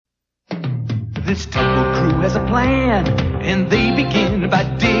This tumble crew has a plan, and they begin by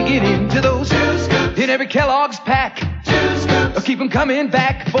digging into those 2 scoops in every Kellogg's pack. 2 scoops, keep them coming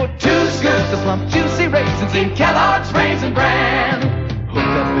back for 2 scoops of plump, juicy raisins in Kellogg's Raisin Bran. Hooked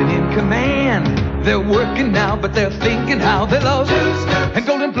up and in command, they're working now, but they're thinking how they love 2 scoops and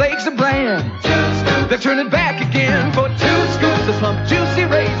Golden Flakes of Bran. 2 scoops, they're turning back again for 2 scoops of plump, juicy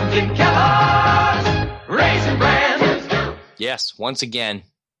raisins in Kellogg's Raisin Bran. Yes, once again,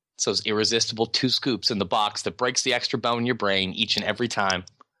 it's those irresistible 2 scoops in the box that breaks the extra bone in your brain each and every time.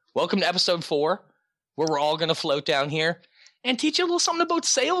 Welcome to episode 4, where we're all going to float down here and teach you a little something about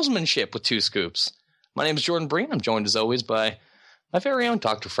salesmanship with 2 scoops. My name is Jordan Breen. I'm joined as always by my very own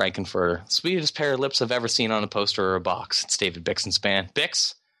Dr. Frankenfurter. Sweetest pair of lips I've ever seen on a poster or a box. It's David Bixenspan.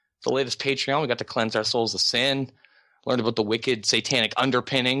 Bix, the latest Patreon. We got to cleanse our souls of sin, learned about the wicked satanic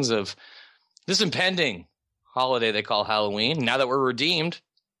underpinnings of this impending holiday they call Halloween. Now that we're redeemed,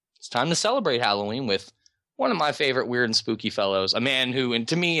 it's time to celebrate Halloween with one of my favorite weird and spooky fellows, a man who, and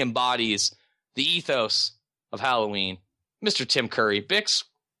to me, embodies the ethos of Halloween, Mr. Tim Curry. Bix,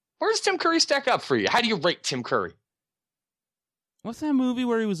 where does Tim Curry stack up for you? How do you rate Tim Curry? What's that movie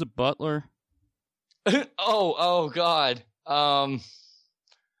where he was a butler? oh God. I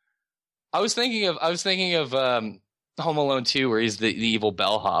was thinking of Home Alone 2, where he's the evil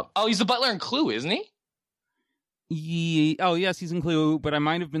bellhop. Oh, he's the butler in Clue, isn't he? Oh yes, he's in Clue, but I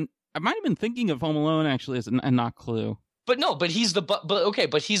might have been thinking of Home Alone actually and not Clue. But he's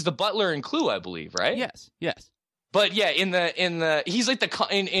the he's the butler in Clue, I believe, right? Yes. But yeah, he's like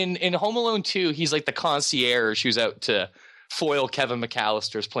in Home Alone 2, he's like the concierge who's out to foil Kevin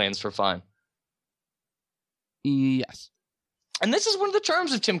McAllister's plans for fun. Yes. And this is one of the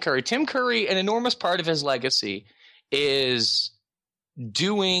charms of Tim Curry. Tim Curry, an enormous part of his legacy is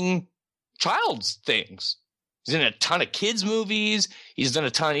doing child's things. He's in a ton of kids' movies. He's done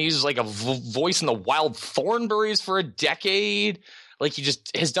a ton. He's like a voice in the Wild Thornberrys for a decade. Like, he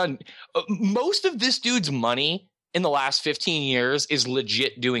just has done most of this dude's money in the last 15 years is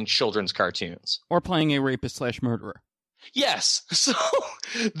legit doing children's cartoons. Or playing a rapist/murderer. Yes. So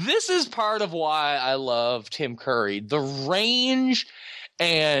this is part of why I love Tim Curry. The range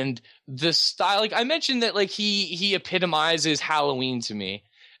and the style. Like I mentioned that, like he epitomizes Halloween to me.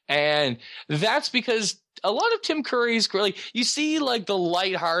 And that's because a lot of Tim Curry's, like, you see like the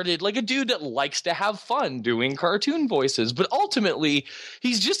lighthearted, like a dude that likes to have fun doing cartoon voices, but ultimately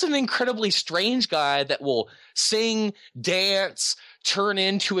he's just an incredibly strange guy that will sing, dance, turn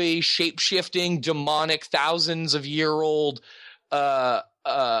into a shape-shifting, demonic, thousands of year old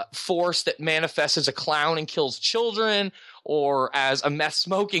force that manifests as a clown and kills children, or as a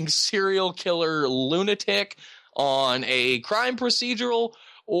meth-smoking serial killer lunatic on a crime procedural,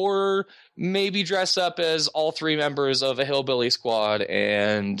 or maybe dress up as all 3 members of a hillbilly squad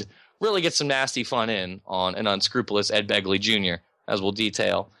and really get some nasty fun in on an unscrupulous Ed Begley Jr., as we'll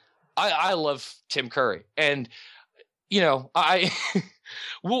detail. I love Tim Curry. And, you know, I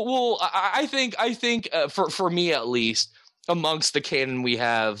think for me at least, amongst the canon we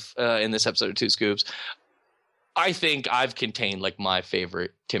have in this episode of 2 Scoops, I think I've contained like my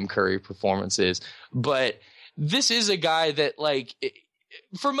favorite Tim Curry performances. But this is a guy that, like,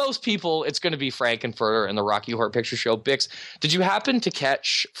 for most people, it's going to be Frankenfurter and the Rocky Horror Picture Show. Bix, did you happen to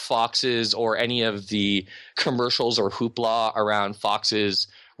catch Fox's or any of the commercials or hoopla around Fox's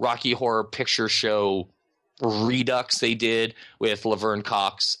Rocky Horror Picture Show redux they did with Laverne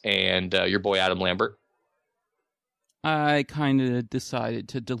Cox and your boy Adam Lambert? I kind of decided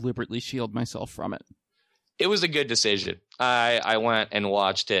to deliberately shield myself from it. It was a good decision. I went and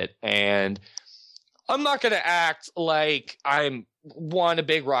watched it, and I'm not going to act like I'm a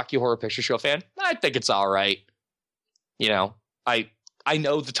big Rocky Horror Picture Show fan. I think it's all right. You know, I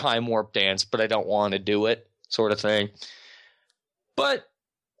know the time warp dance, but I don't want to do it, sort of thing. But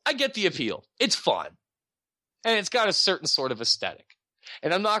I get the appeal. It's fun. And it's got a certain sort of aesthetic.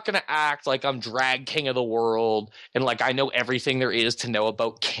 And I'm not going to act like I'm drag king of the world and like I know everything there is to know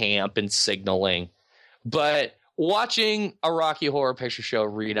about camp and signaling. But watching a Rocky Horror Picture Show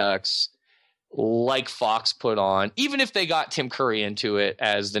redux like Fox put on, even if they got Tim Curry into it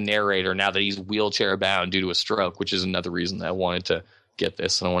as the narrator now that he's wheelchair bound due to a stroke, which is another reason that I wanted to get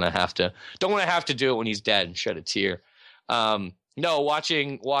this. I don't want to have to do it when he's dead and shed a tear. No,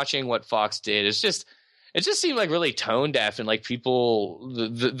 watching what Fox did is just, it just seemed like really tone deaf, and like people,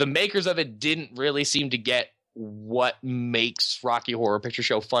 the makers of it didn't really seem to get what makes Rocky Horror Picture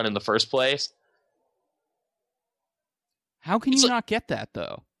Show fun in the first place. How can you not get that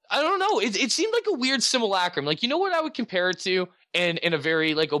though? I don't know. It seemed like a weird simulacrum. Like, you know what I would compare it to, and in a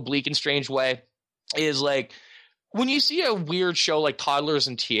very like oblique and strange way, is like when you see a weird show like Toddlers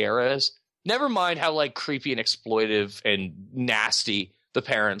and Tiaras, Never mind how like creepy and exploitive and nasty the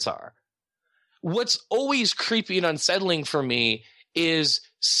parents are. What's always creepy and unsettling for me is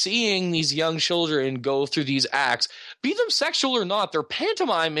seeing these young children go through these acts, be them sexual or not. They're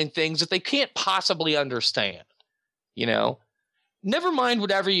pantomiming things that they can't possibly understand, you know? Never mind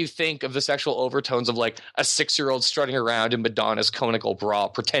whatever you think of the sexual overtones of like a 6-year-old strutting around in Madonna's conical bra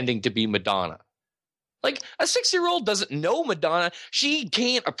pretending to be Madonna. Like, a 6-year-old doesn't know Madonna. She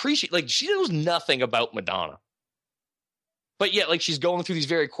can't appreciate, like, she knows nothing about Madonna. But yet, like, she's going through these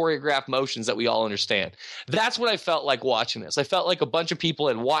very choreographed motions that we all understand. That's what I felt like watching this. I felt like a bunch of people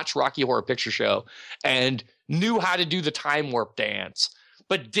had watched Rocky Horror Picture Show and knew how to do the time warp dance,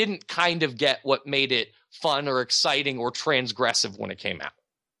 but didn't kind of get what made it fun or exciting or transgressive when it came out.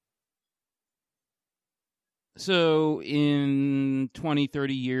 So in 20,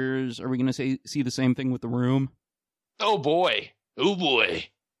 30 years, are we going to see the same thing with The Room? Oh, boy. Oh, boy.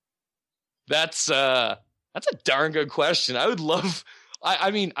 That's a darn good question. I would love...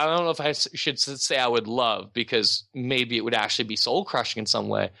 I mean, I don't know if I should say I would love, because maybe it would actually be soul-crushing in some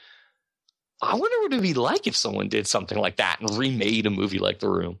way. I wonder what it would be like if someone did something like that and remade a movie like The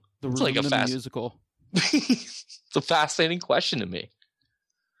Room. The Room, like the musical. It's a fascinating question to me.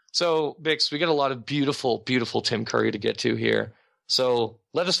 So, Bix, we got a lot of beautiful, beautiful Tim Curry to get to here. So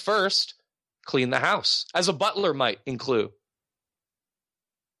let us first clean the house, as a butler might in Clue.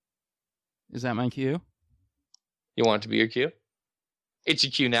 Is that my cue? You want it to be your cue? It's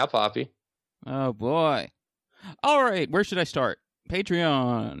your cue now, Poppy. Oh, boy. All right, where should I start?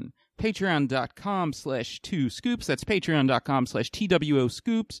 Patreon. Patreon.com/2scoops. That's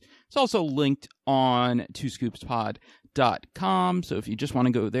patreon.com/TWOscoops. It's also linked on 2scoopspod.com. So if you just want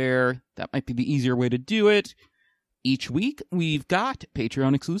to go there, that might be the easier way to do it. Each week, we've got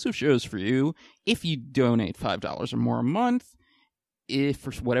Patreon exclusive shows for you if you donate $5 or more a month. If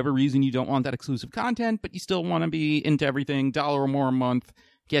for whatever reason you don't want that exclusive content, but you still want to be into everything, $1 or more a month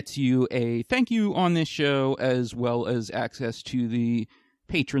gets you a thank you on this show, as well as access to the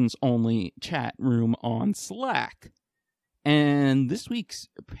patrons only chat room on Slack. And this week's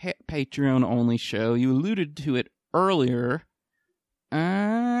Patreon only show, you alluded to it earlier.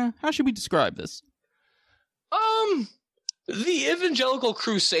 How should we describe this? The evangelical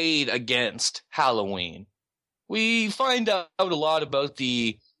crusade against Halloween. We find out a lot about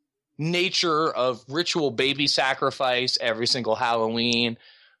the nature of ritual baby sacrifice every single Halloween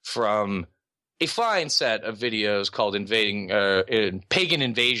from a fine set of videos called Pagan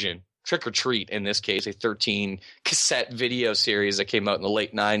Invasion, Trick or Treat in this case, a 13 cassette video series that came out in the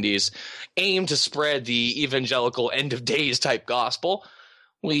late 90s, aimed to spread the evangelical end of days type gospel.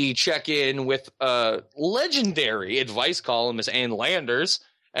 We check in with legendary advice columnist Ann Landers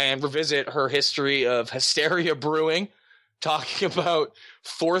and revisit her history of hysteria brewing, talking about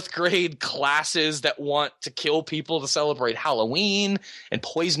 4th grade classes that want to kill people to celebrate Halloween and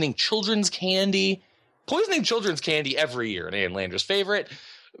poisoning children's candy. Poisoning children's candy every year, and Ann Landers' favorite.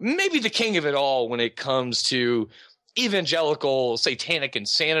 Maybe the king of it all when it comes to evangelical satanic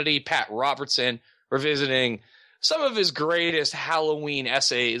insanity, Pat Robertson, revisiting some of his greatest Halloween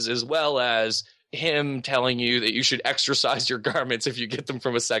essays, as well as him telling you that you should exercise your garments if you get them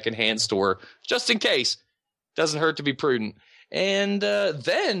from a secondhand store, just in case. Doesn't hurt to be prudent. And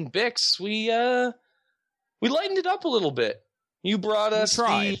then, Bix, we lightened it up a little bit. You brought us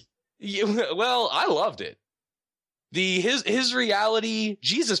well, I loved it. His reality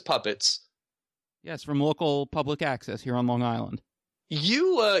Jesus puppets. Yes, from local public access here on Long Island.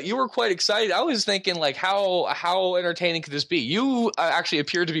 You were quite excited. I was thinking, like, how entertaining could this be? You actually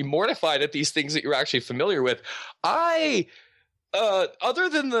appeared to be mortified at these things that you're actually familiar with. Other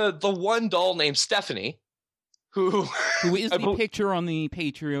than the one doll named Stephanie, who is the picture on the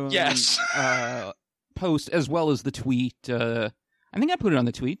Patreon yes. Post, as well as the tweet. I think I put it on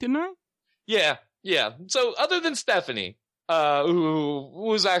the tweet, didn't I? Yeah. So other than Stephanie, who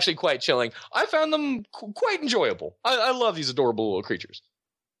was actually quite chilling, I found them quite enjoyable. I love these adorable little creatures.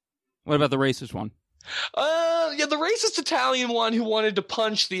 What about the racist one? The racist Italian one who wanted to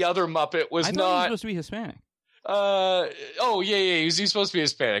punch the other Muppet was I thought not he was supposed to be Hispanic. He's supposed to be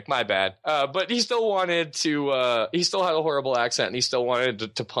Hispanic, my bad. But he still wanted to, he still had a horrible accent, and he still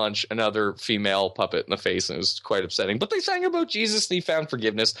wanted to punch another female puppet in the face, and it was quite upsetting. But they sang about Jesus, and he found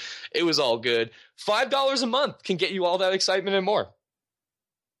forgiveness. It was all good. $5 a month can get you all that excitement and more.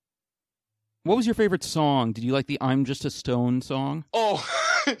 What was your favorite song? Did you like the I'm Just a Stone song? Oh,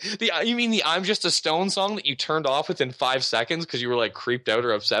 you mean the I'm Just a Stone song that you turned off within 5 seconds because you were, like, creeped out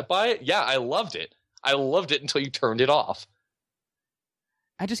or upset by it? Yeah, I loved it. I loved it until you turned it off.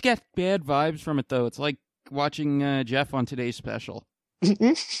 I just get bad vibes from it, though. It's like watching Jeff on Today's Special.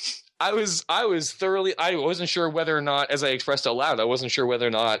 I was thoroughly. I wasn't sure whether or not, as I expressed out loud, I wasn't sure whether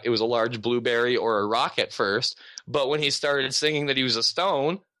or not it was a large blueberry or a rock at first. But when he started singing that he was a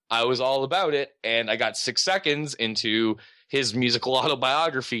stone, I was all about it, and I got 6 seconds into his musical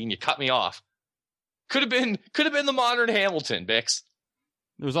autobiography, and you cut me off. Could have been the modern Hamilton, Bix.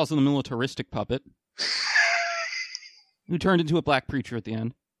 There was also the militaristic puppet who turned into a black preacher at the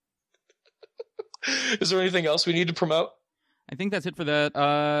end. Is there anything else we need to promote? I think that's it for that.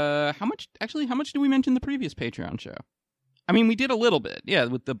 How much did we mention the previous Patreon show? I mean, we did a little bit, yeah,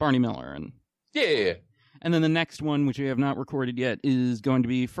 with the Barney Miller and Yeah. And then the next one, which we have not recorded yet, is going to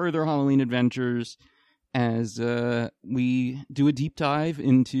be Further Halloween Adventures, as we do a deep dive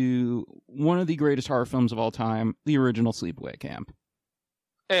into one of the greatest horror films of all time, the original Sleepaway Camp.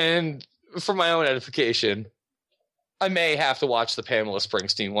 And for my own edification, I may have to watch the Pamela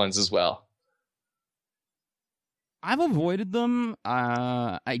Springsteen ones as well. I've avoided them.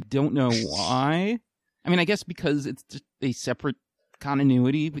 I don't know why. I mean, I guess because it's just a separate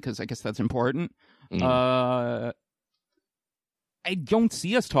continuity, because I guess that's important. I don't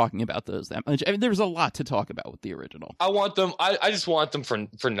see us talking about those that much. I mean, there's a lot to talk about with the original. I want them. I just want them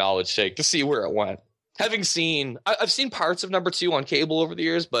for knowledge sake, to see where it went. Having seen, I've seen parts of number 2 on cable over the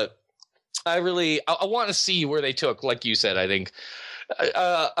years, but I want to see where they took, like you said, I think,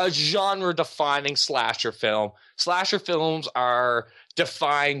 a genre-defining slasher film. Slasher films are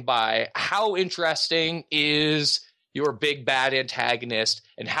defined by how interesting is your big bad antagonist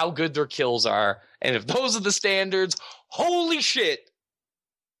and how good their kills are. And if those are the standards, holy shit,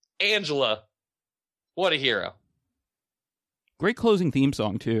 Angela, what a hero. Great closing theme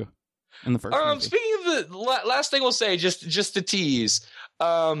song, too, in the first movie. Speaking of the last thing we'll say, just to tease,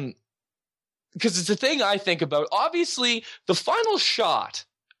 because it's a thing I think about. Obviously, the final shot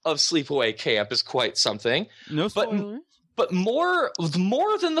of Sleepaway Camp is quite something. No spoilers. But more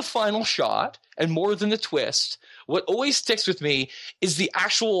than the final shot and more than the twist, what always sticks with me is the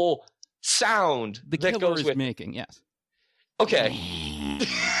actual sound that goes killer with is making. Yes. Okay.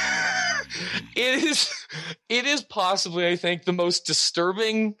 It is possibly, I think, the most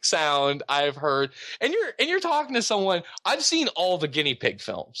disturbing sound I've heard. And you're talking to someone. I've seen all the guinea pig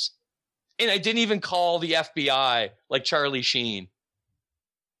films, and I didn't even call the FBI like Charlie Sheen.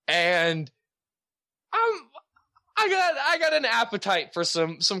 And I got an appetite for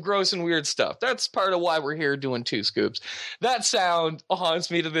some gross and weird stuff. That's part of why we're here doing 2 Scoops. That sound haunts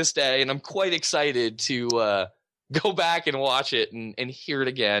me to this day, and I'm quite excited to go back and watch it and hear it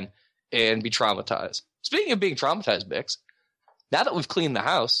again and be traumatized. Speaking of being traumatized, Bix, now that we've cleaned the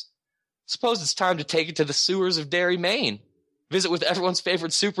house, suppose it's time to take it to the sewers of Derry, Maine. Visit with everyone's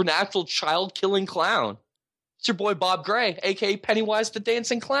favorite supernatural child-killing clown. It's your boy Bob Gray, a.k.a. Pennywise the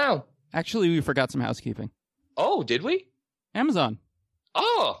Dancing Clown. Actually, we forgot some housekeeping. Oh, did we? Amazon.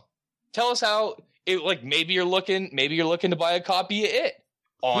 Oh, tell us how it, like, maybe you're looking to buy a copy of it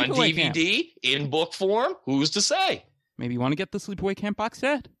on Sleepaway DVD, Camp. in book form. Who's to say? Maybe you want to get the Sleepaway Camp box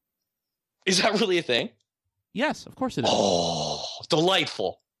set. Is that really a thing? Yes, of course it is. Oh,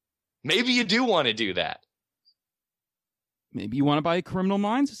 delightful. Maybe you do want to do that. Maybe you want to buy a Criminal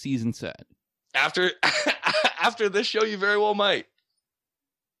Minds season set. After this show, you very well might.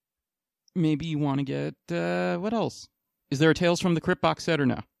 Maybe you want to get, what else? Is there a Tales from the Crypt box set or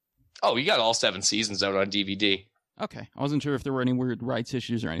no? Oh, you got all 7 seasons out on DVD. Okay, I wasn't sure if there were any weird rights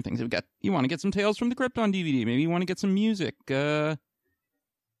issues or anything. So you want to get some Tales from the Crypt on DVD. Maybe you want to get some music. Something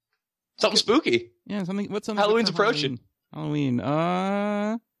spooky. Yeah, something. What's something? Halloween's approaching. Halloween.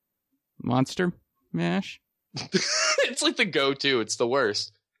 Monster Mash. It's like the go-to. It's the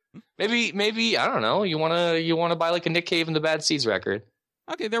worst. Maybe I don't know. You wanna buy like a Nick Cave and the Bad Seeds record.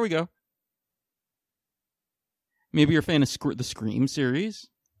 Okay, there we go. Maybe you're a fan of the Scream series.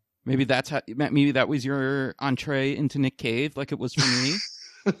 Maybe that was your entree into Nick Cave, like it was for me.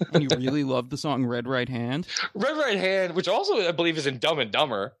 And you really loved the song Red Right Hand. Red Right Hand, which also I believe is in Dumb and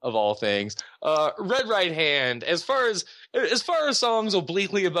Dumber of all things. Red Right Hand, as far as songs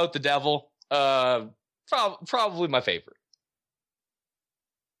obliquely about the devil, probably my favorite.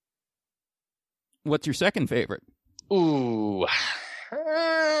 What's your second favorite? Ooh.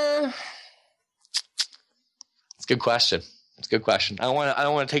 It's a good question. I don't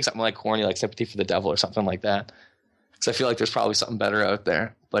want to take something like corny, like Sympathy for the Devil or something like that, because I feel like there's probably something better out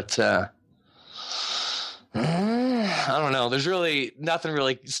there. But I don't know. There's really nothing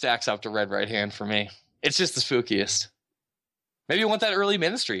really stacks up to Red Right Hand for me. It's just the spookiest. Maybe you want that early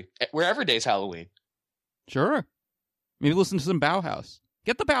Ministry, where every day's Halloween. Sure. Maybe listen to some Bauhaus.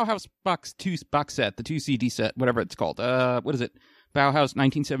 Get the Bauhaus box set, the 2 CD set, whatever it's called. What is it? Bauhaus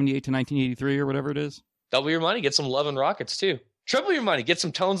 1978 to 1983 or whatever it is. Double your money. Get some Love and Rockets, too. Triple your money. Get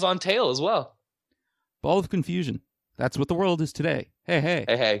some tones on tail as well. Ball of confusion. That's what the world is today. Hey, hey.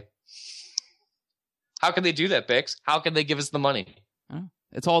 Hey, hey. How can they do that, Bix? How can they give us the money? Oh,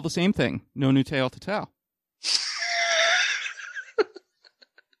 it's all the same thing. No new tale to tell.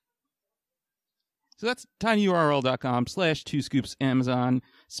 So that's tinyurl.com/2scoopsamazon.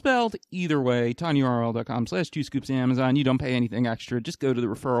 Spelled either way, tinyurl.com/2scoopsamazon. You don't pay anything extra. Just go to the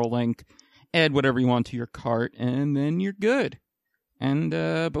referral link, add whatever you want to your cart, and then you're good. And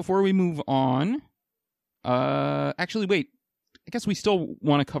before we move on, actually, wait. I guess we still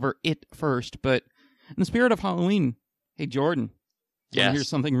want to cover it first, but in the spirit of Halloween, hey, Jordan, you want to hear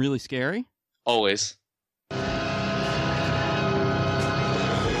something really scary? Always.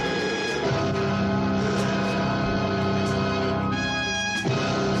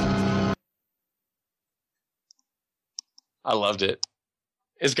 I loved it.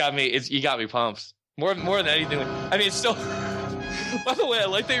 You got me pumped. More than anything. I mean, it's still. By the way, I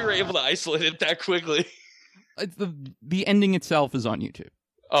like that you were able to isolate it that quickly. The ending itself is on YouTube.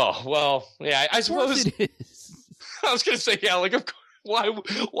 Oh well, yeah. I suppose it is. I was gonna say, yeah. Like, of course, why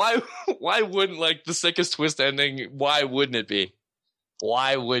wouldn't, like, the sickest twist ending? Why wouldn't it be?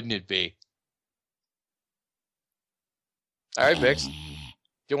 Why wouldn't it be? All right, Bix.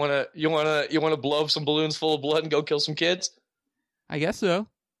 You wanna blow up some balloons full of blood and go kill some kids? I guess so.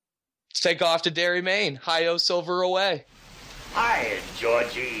 Let's take off to Derry, Maine. Hi-yo, silver away. Hi,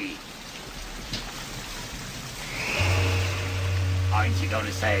 Georgie. Aren't you going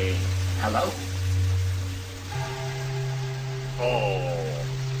to say hello? Oh,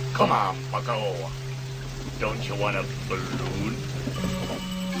 come on, bucko. Don't you want a balloon?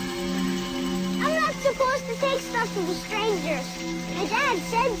 I'm not supposed to take stuff from strangers. My dad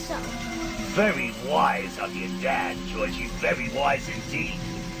said so. Very wise of your dad, Georgie. Very wise indeed.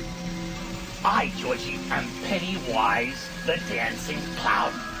 I, Georgie, am Pennywise the Dancing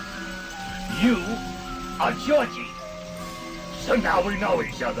Clown. You are Georgie. So now we know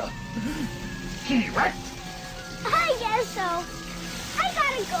each other. Correct? I guess so. I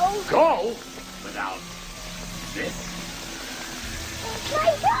gotta go. Go? Without this?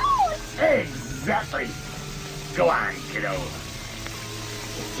 My boat! Exactly. Go on, kiddo.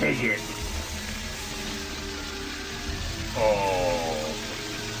 Take it. Oh.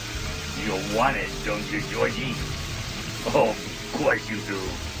 You want it, don't you, Georgie? Oh, of course you do.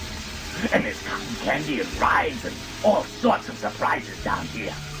 And there's cotton candy and rides and all sorts of surprises down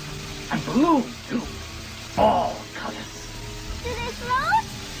here. And balloons, too. All colors. Do they float?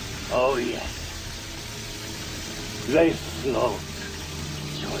 Oh, yes. They float,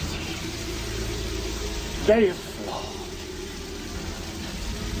 Georgie. They float.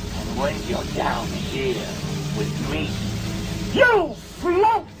 And when you're down here with me, you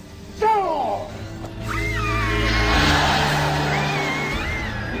float too!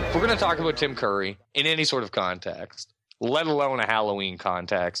 If we're going to talk about Tim Curry in any sort of context, let alone a Halloween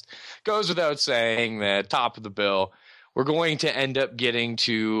context, goes without saying that top of the bill, we're going to end up getting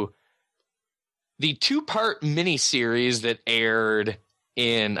to the 2-part miniseries that aired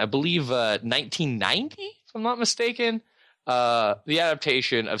in, I believe, 1990, if I'm not mistaken. The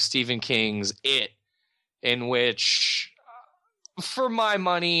adaptation of Stephen King's It, in which, for my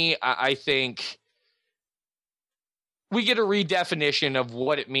money, I think we get a redefinition of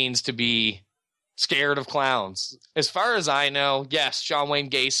what it means to be scared of clowns. As far as I know, yes, John Wayne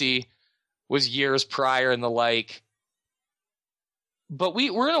Gacy was years prior and the like. But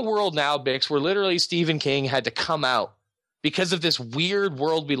we're in a world now, Bix, where literally Stephen King had to come out because of this weird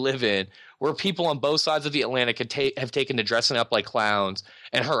world we live in, where people on both sides of the Atlantic have taken to dressing up like clowns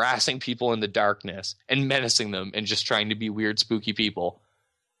and harassing people in the darkness and menacing them and just trying to be weird, spooky people.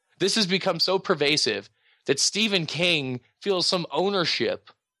 This has become so pervasive that Stephen King feels some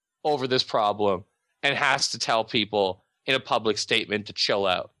ownership over this problem and has to tell people in a public statement to chill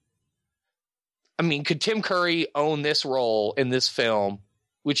out. I mean, could Tim Curry own this role in this film,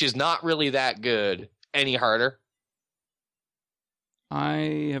 which is not really that good, any harder?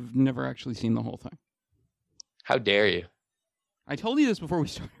 I have never actually seen the whole thing. How dare you? I told you this before we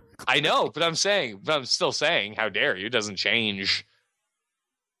started. I know, but I'm still saying, how dare you? It doesn't change.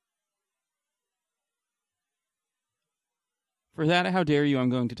 For that, how dare you? I'm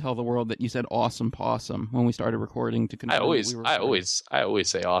going to tell the world that you said "awesome possum" when we started recording. I always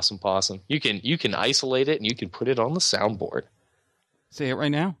say "awesome possum." You can isolate it and you can put it on the soundboard. Say it right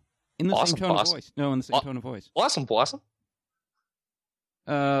now in the awesome same tone possum. of voice. No, in the same tone of voice. Awesome possum.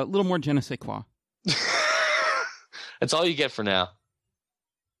 A little more je ne sais quoi. That's all you get for now.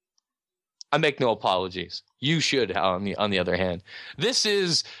 I make no apologies. You should, on the other hand. This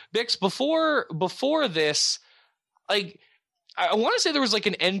is Bix. Before this, like, I want to say there was like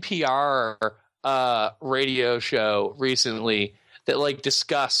an NPR radio show recently that like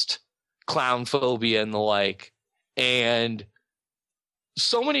discussed clown phobia and the like, and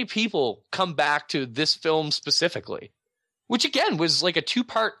so many people come back to this film specifically, which again was like a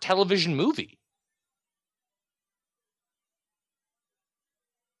 2-part television movie.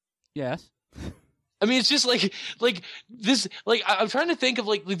 Yes. I mean, it's just like this, like I'm trying to think of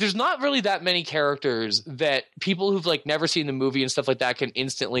like there's not really that many characters that people who've like never seen the movie and stuff like that can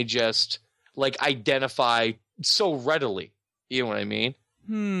instantly just like identify so readily. You know what I mean?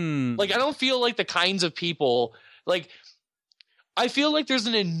 Like, I don't feel like the kinds of people, like, I feel like there's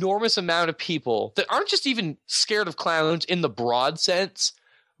an enormous amount of people that aren't just even scared of clowns in the broad sense,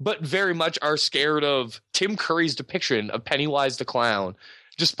 but very much are scared of Tim Curry's depiction of Pennywise the Clown,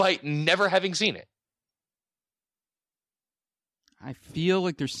 despite never having seen it. I feel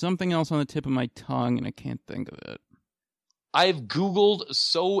like there's something else on the tip of my tongue, and I can't think of it. I've Googled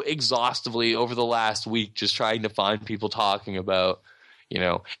so exhaustively over the last week just trying to find people talking about, you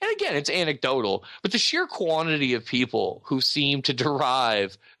know, and again, it's anecdotal, but the sheer quantity of people who seem to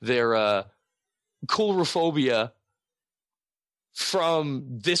derive their coulrophobia from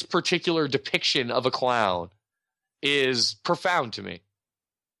this particular depiction of a clown is profound to me.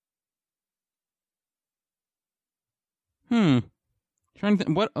 Trying to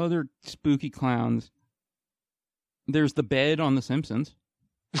think, what other spooky clowns? There's the bed on The Simpsons.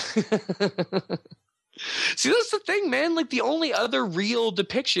 See, that's the thing, man. Like, the only other real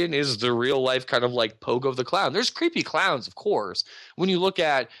depiction is the real life kind of like Pogo the Clown. There's creepy clowns, of course. When you look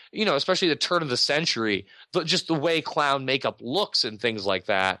at, you know, especially the turn of the century, but just the way clown makeup looks and things like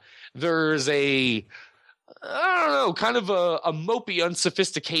that. There's a, I don't know, kind of a mopey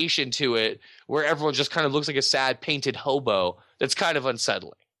unsophistication to it where everyone just kind of looks like a sad painted hobo that's kind of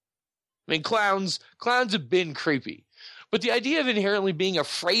unsettling. I mean, clowns have been creepy. But the idea of inherently being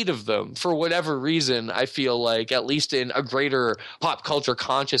afraid of them for whatever reason, I feel like, at least in a greater pop culture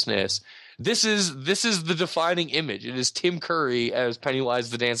consciousness, this is the defining image. It is Tim Curry as Pennywise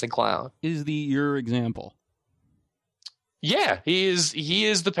the Dancing Clown. Is your example? Yeah, he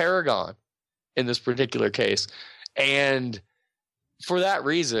is the paragon in this particular case. And for that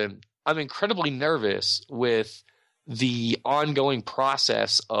reason, I'm incredibly nervous with the ongoing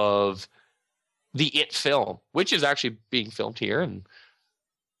process of the It film, which is actually being filmed here in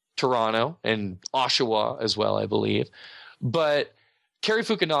Toronto and Oshawa as well, I believe. But Cary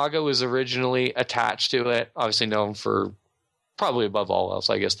Fukunaga was originally attached to it, obviously known for probably above all else,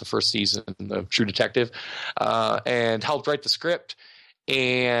 I guess, the first season of True Detective, and helped write the script.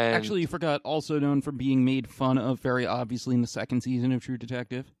 And actually, you forgot, also known for being made fun of very obviously in the second season of True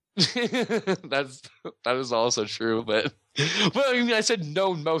Detective. that is also true, but I mean, I said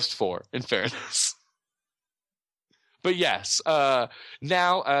known most for, in fairness. But yes,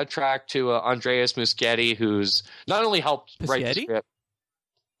 now track to Andreas Muschietti, who's not only helped write the script.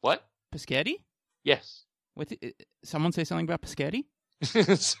 What? Muschietti? Yes. What? Someone say something about Muschietti?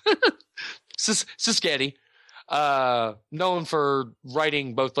 Muschietti, known for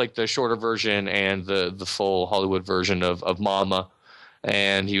writing both like the shorter version and the full Hollywood version of Mama.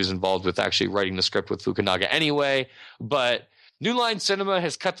 And he was involved with actually writing the script with Fukunaga anyway. But New Line Cinema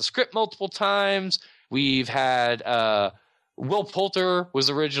has cut the script multiple times. We've had Will Poulter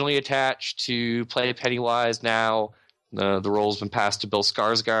was originally attached to play Pennywise. Now the role's been passed to Bill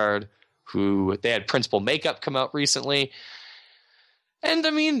Skarsgård, who they had principal makeup come out recently. And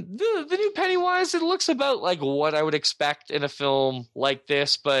I mean, the new Pennywise, it looks about like what I would expect in a film like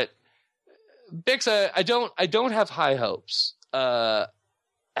this. But Bix, I don't have high hopes. How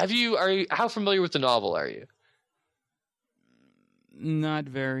familiar with the novel are you? Not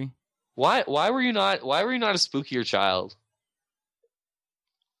very. Why were you not a spookier child?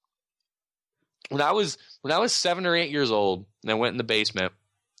 When I was 7 or 8 years old and I went in the basement,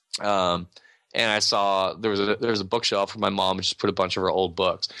 and I saw there was a bookshelf where my mom just put a bunch of her old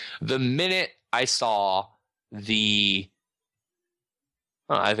books. The minute I saw I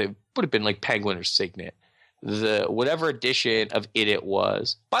think it would have been like Penguin or Signet, the whatever edition of it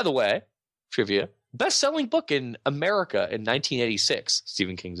was. By the way, trivia, best-selling book in America in 1986,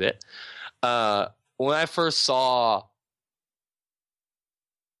 Stephen King's It. When I first saw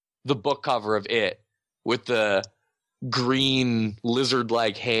the book cover of It with the green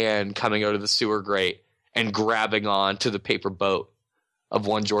lizard-like hand coming out of the sewer grate and grabbing on to the paper boat of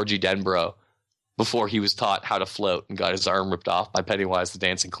one Georgie Denbrough before he was taught how to float and got his arm ripped off by Pennywise the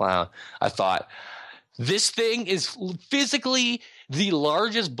Dancing Clown, I thought, this thing is physically the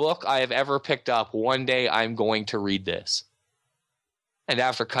largest book I have ever picked up. One day I'm going to read this. And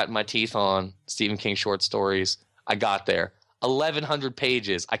after cutting my teeth on Stephen King short stories, I got there. 1,100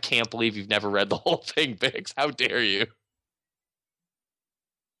 pages. I can't believe you've never read the whole thing, Biggs. How dare you?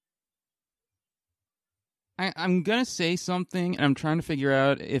 I'm going to say something, and I'm trying to figure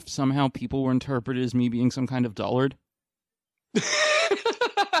out if somehow people were interpreted as me being some kind of dullard.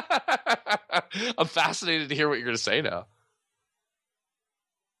 I'm fascinated to hear what you're going to say now.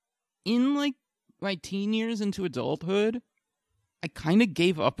 In, like, my teen years into adulthood, I kind of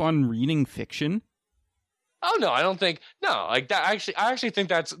gave up on reading fiction. Oh no, I don't think like that. I actually think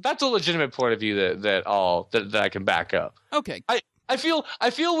that's a legitimate point of view that I can back up. Okay. I feel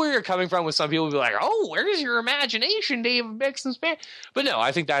where you're coming from with some people be like, oh, where's your imagination, David Bixenspan? But no,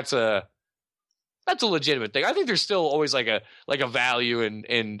 I think that's a legitimate thing. I think there's still always like a value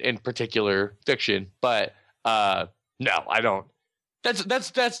in particular fiction, but no, I don't. That's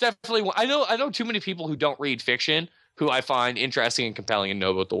definitely one. I know too many people who don't read fiction who I find interesting and compelling and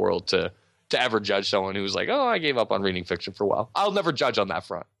know about the world to ever judge someone who's like, oh, I gave up on reading fiction for a while. I'll never judge on that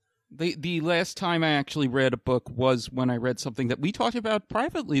front. The last time I actually read a book was when I read something that we talked about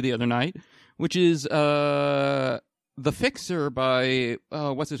privately the other night, which is The Fixer by,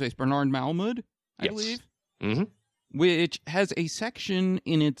 what's his face, Bernard Malamud, I believe. Mm-hmm. Which has a section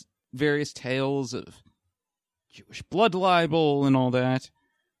in its various tales of Jewish blood libel and all that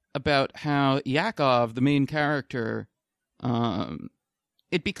about how Yaakov, the main character,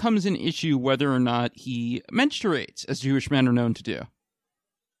 it becomes an issue whether or not he menstruates, as Jewish men are known to do.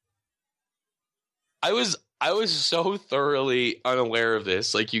 I was so thoroughly unaware of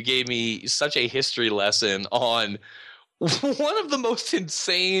this. Like, you gave me such a history lesson on one of the most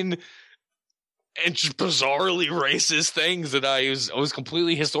insane and just bizarrely racist things that I was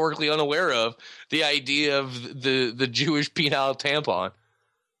completely historically unaware of. The idea of the Jewish penile tampon.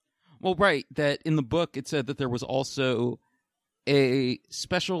 Well, right. That in the book it said that there was also a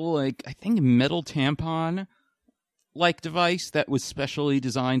special, like, I think metal tampon like device that was specially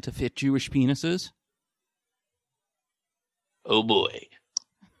designed to fit Jewish penises. Oh boy.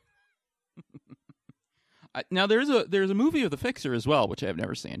 Now there's a movie of The Fixer as well, which I have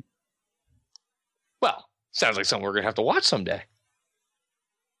never seen. Well, sounds like something we're going to have to watch someday.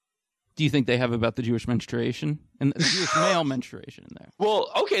 Do you think they have about the Jewish menstruation and the Jewish male menstruation in there? Well,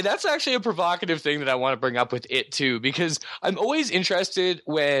 okay, that's actually a provocative thing that I want to bring up with it too, because I'm always interested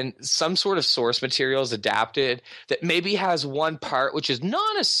when some sort of source material is adapted that maybe has one part which is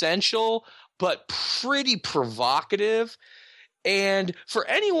non-essential but pretty provocative. And for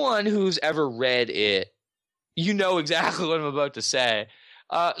anyone who's ever read it, you know exactly what I'm about to say.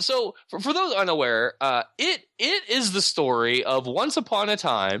 So for those unaware, it is the story of once upon a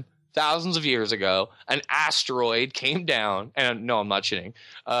time, thousands of years ago, an asteroid came down, and no, I'm not shitting.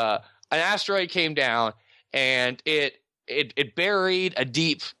 An asteroid came down, and it buried a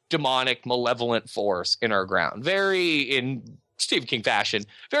deep, demonic, malevolent force in our ground. Very, in Stephen King fashion,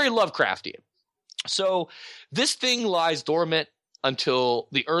 very Lovecraftian. So this thing lies dormant until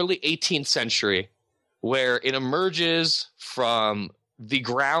the early 18th century, where it emerges from the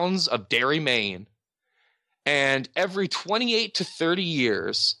grounds of Derry, Maine. And every 28 to 30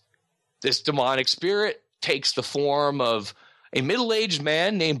 years, this demonic spirit takes the form of a middle-aged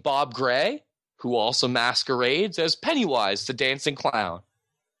man named Bob Gray, who also masquerades as Pennywise, the dancing clown.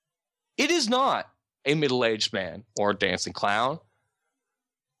 It is not a middle-aged man or a dancing clown,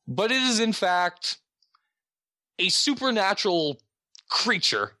 but it is in fact a supernatural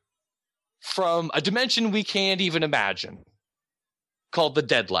creature from a dimension we can't even imagine, called the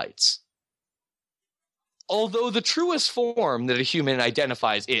Deadlights. Although the truest form that a human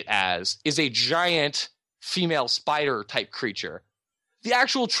identifies it as is a giant female spider-type creature, the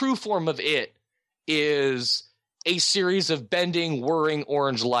actual true form of it is a series of bending, whirring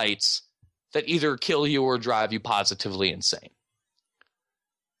orange lights that either kill you or drive you positively insane.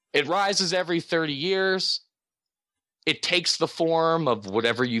 It rises every 30 years. It takes the form of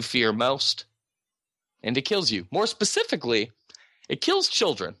whatever you fear most, and it kills you. More specifically, it kills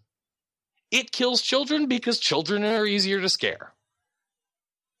children. It kills children because children are easier to scare.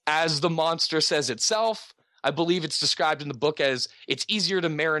 As the monster says itself, I believe it's described in the book as it's easier to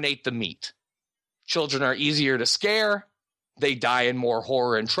marinate the meat. Children are easier to scare. They die in more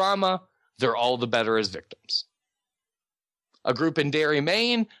horror and trauma. They're all the better as victims. A group in Derry,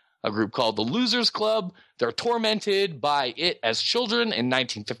 Maine, a group called the Losers Club, they're tormented by it as children in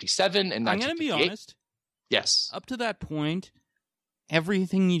 1957 and 1958. I'm going to be honest. Yes. Up to that point,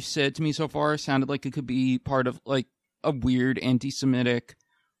 everything you said to me so far sounded like it could be part of, like, a weird anti-Semitic,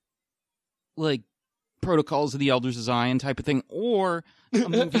 like, Protocols of the Elders of Zion type of thing, or a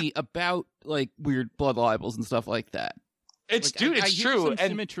movie about, like, weird blood libels and stuff like that. It's, like, dude, I it's hear true. some And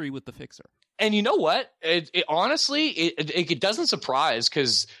symmetry with The Fixer. And you know what? It honestly, it doesn't surprise,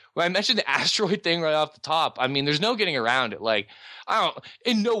 because when I mentioned the asteroid thing right off the top, I mean, there's no getting around it. Like,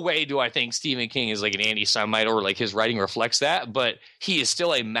 in no way do I think Stephen King is like an anti-Semite, or like his writing reflects that, but he is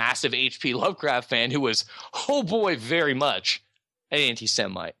still a massive H.P. Lovecraft fan who was, oh boy, very much an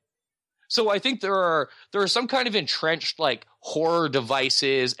anti-Semite. So I think there are some kind of entrenched like horror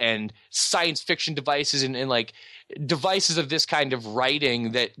devices and science fiction devices and like devices of this kind of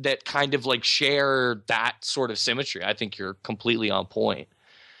writing that kind of like share that sort of symmetry. I think you're completely on point.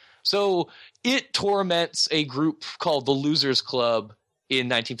 So it torments a group called the Losers Club in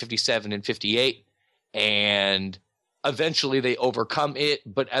 1957 and 58, and eventually they overcome it.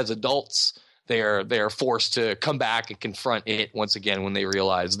 But as adults, they are forced to come back and confront it once again when they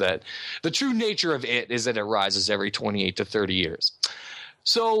realize that the true nature of it is that it rises every 28 to 30 years.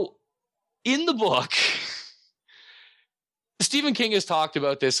 So in the book, Stephen King has talked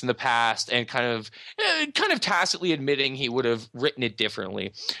about this in the past and kind of tacitly admitting he would have written it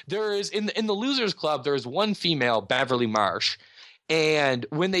differently. There is in the Losers Club, there is one female, Beverly Marsh, and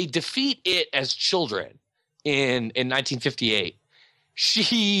when they defeat it as children in 1958,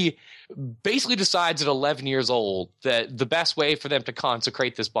 she basically decides at 11 years old that the best way for them to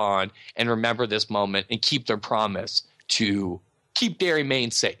consecrate this bond and remember this moment and keep their promise to keep Derry,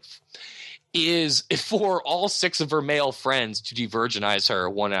 Maine safe is for all 6 of her male friends to de-virginize her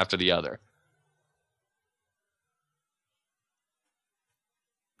one after the other.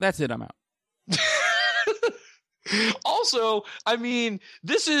 That's it. I'm out. Also, I mean,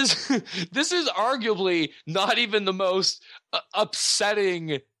 this is arguably not even the most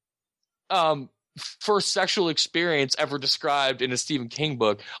upsetting first sexual experience ever described in a Stephen King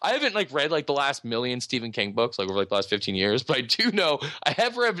book. I haven't like read like the last million Stephen King books like over like the last 15 years, but I do know I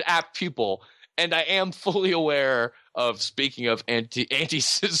have read Apt Pupil, and I am fully aware of, speaking of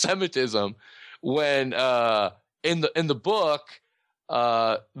anti-Semitism, when in the book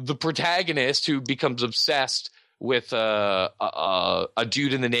the protagonist, who becomes obsessed with a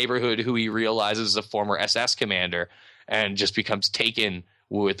dude in the neighborhood who he realizes is a former SS commander and just becomes taken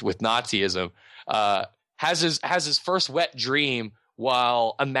with Nazism, has his first wet dream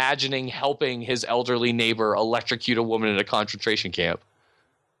while imagining helping his elderly neighbor electrocute a woman in a concentration camp.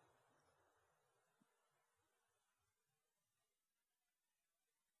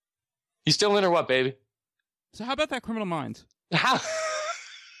 You still in or what, baby? So how about that Criminal Minds?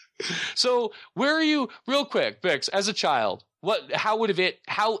 So where are you, real quick, Bix, as a child? How would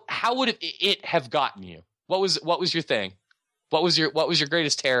it have gotten you? What was your thing? What was your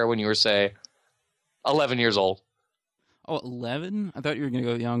greatest terror when you were, say, 11 years old? Oh, 11? I thought you were going to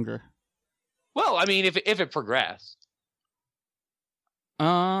go younger. Well, I mean, if it progressed.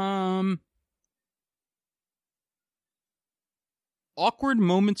 Awkward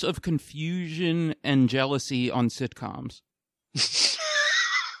moments of confusion and jealousy on sitcoms.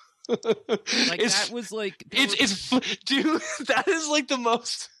 Dude, that is like the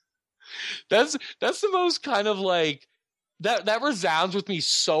most. That's the most kind of like that resounds with me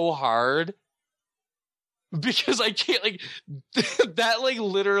so hard, because I can't like that, like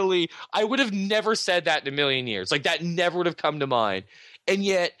literally I would have never said that in a million years. Like that never would have come to mind. And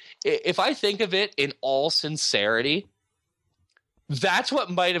yet if I think of it in all sincerity, that's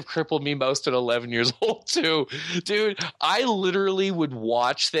what might have crippled me most at 11 years old too. Dude, I literally would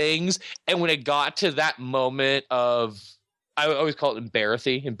watch things, and when it got to that moment of, I always call it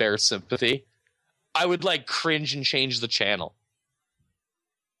embarrassed sympathy, I would like cringe and change the channel.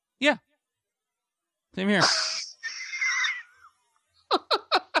 Yeah. Same here.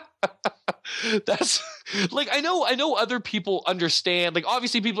 That's like, I know other people understand, like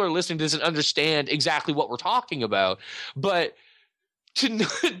obviously people are listening to this and understand exactly what we're talking about, but to know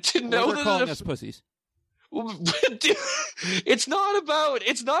they're calling us pussies. It's not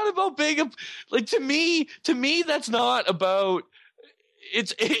about being like, to me that's not about,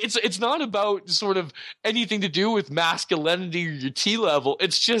 it's not about sort of anything to do with masculinity or your T level.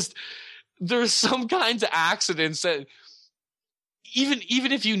 It's just there's some kinds of accidents that even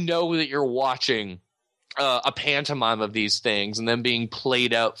if you know that you're watching a pantomime of these things and then being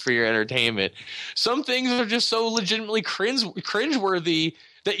played out for your entertainment, some things are just so legitimately cringeworthy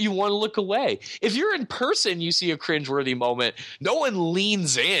that you want to look away. If you're in person, you see a cringeworthy moment, no one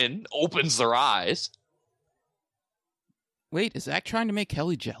leans in, opens their eyes. Wait, is Zach trying to make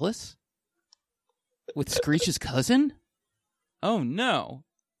Kelly jealous? With Screech's cousin? Oh no.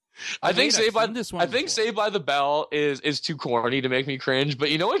 I think Saved by the Bell is too corny to make me cringe, but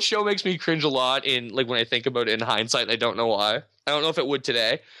you know what show makes me cringe a lot in like when I think about it in hindsight, and I don't know why. I don't know if it would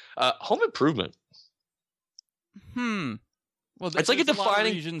today. Home Improvement. Well, it's like a there's lot of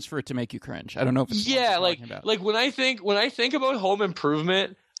defining reasons for it to make you cringe. I don't know if it's yeah, what you're talking about. when I think about Home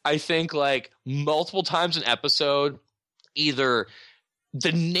Improvement, I think like multiple times an episode, either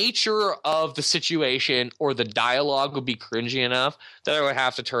the nature of the situation or the dialogue would be cringy enough that I would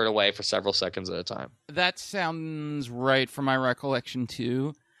have to turn away for several seconds at a time. That sounds right from my recollection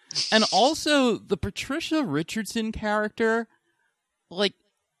too. And also the Patricia Richardson character, like,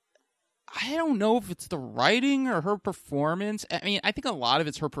 I don't know if it's the writing or her performance. I mean, I think a lot of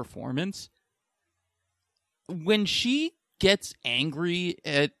it's her performance. When she gets angry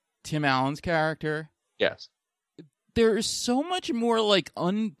at Tim Allen's character, Yes. there is so much more like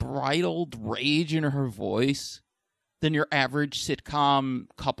unbridled rage in her voice than your average sitcom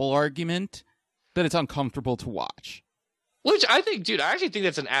couple argument that it's uncomfortable to watch. Which I think, dude, I actually think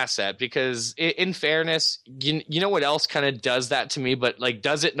that's an asset because, in fairness, you know what else kind of does that to me, but like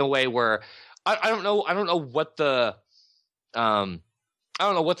does it in a way where I don't know what the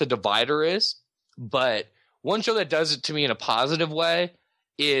divider is, but one show that does it to me in a positive way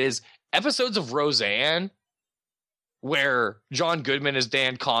is episodes of Roseanne, where John Goodman as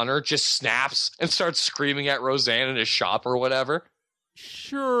Dan Connor just snaps and starts screaming at Roseanne in his shop or whatever.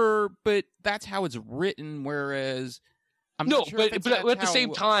 Sure, but that's how it's written, whereas I'm No, not sure if but at the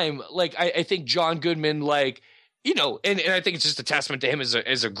same time, like I think John Goodman, like, you know, and I think it's just a testament to him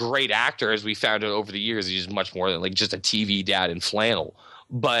as a great actor, as we found out over the years. He's much more than like just a TV dad in flannel.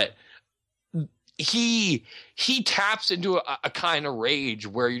 But he taps into a kind of rage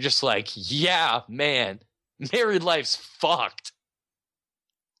where you're just like, yeah, man, married life's fucked.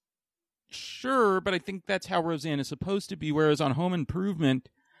 Sure, but I think that's how Roseanne is supposed to be, whereas on Home Improvement,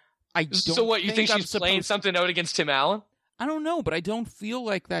 I don't So what, you think I'm she's playing something out against Tim Allen? I don't know, but I don't feel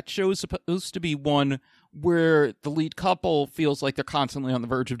like that show is supposed to be one where the lead couple feels like they're constantly on the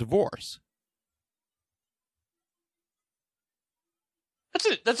verge of divorce.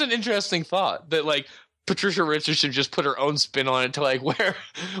 That's an interesting thought, that like Patricia Richardson just put her own spin on it to like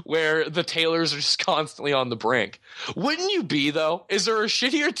where the Taylors are just constantly on the brink. Wouldn't you be, though? Is there a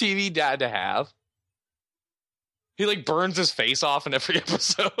shittier TV dad to have? He like burns his face off in every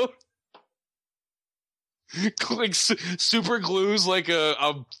episode. Like super glues like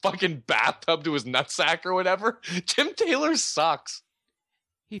a fucking bathtub to his nutsack or whatever. Tim Taylor sucks.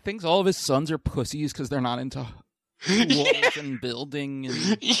 He thinks all of his sons are pussies because they're not into walls and building.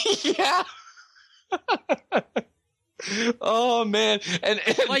 And... Yeah. Oh man, and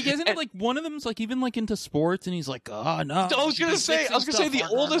like, isn't it like one of them's like even like into sports, and he's like, oh no. I was gonna say the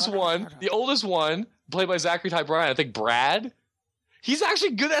oldest one, played by Zachary Ty Bryan, I think Brad. He's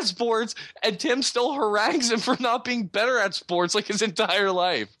actually good at sports, and Tim still harangues him for not being better at sports like his entire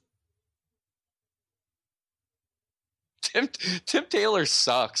life. Tim Taylor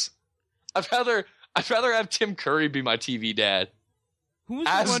sucks. I'd rather have Tim Curry be my TV dad. Who's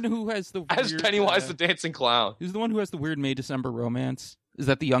the one who has the weird, as Pennywise the Dancing Clown? Who's the one who has the weird May December romance? Is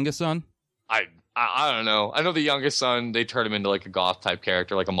that the youngest son? I don't know. I know the youngest son, they turned him into like a goth type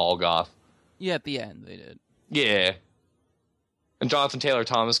character, like a mall goth. Yeah, at the end they did. Yeah. And Jonathan Taylor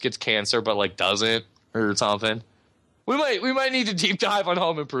Thomas gets cancer, but like doesn't or something. We might need to deep dive on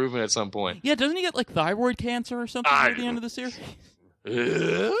Home Improvement at some point. Yeah, doesn't he get like thyroid cancer or something at the end of the series?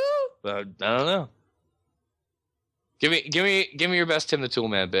 I don't know. Give me your best Tim the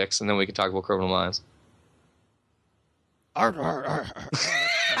Toolman, Bix, and then we can talk about Criminal Minds. All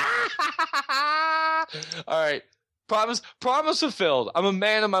right. Promise fulfilled. I'm a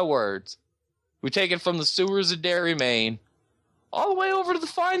man of my words. We take it from the sewers of Derry, Maine, all the way over to the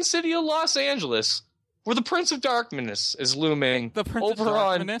fine city of Los Angeles, where the Prince of Darkness is looming. The Prince of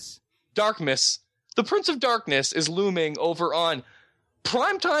Darkness? Darkness. The Prince of Darkness is looming over on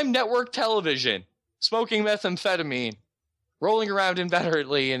primetime network television, smoking methamphetamine, rolling around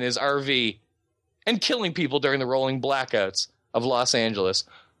inveterately in his RV, and killing people during the rolling blackouts of Los Angeles.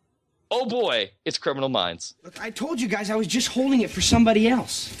 Oh boy, it's Criminal Minds. Look, I told you guys I was just holding it for somebody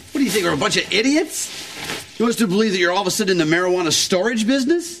else. What do you think, we're a bunch of idiots? You want us to believe that you're all of a sudden in the marijuana storage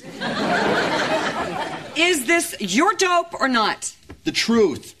business? Is this your dope or not? The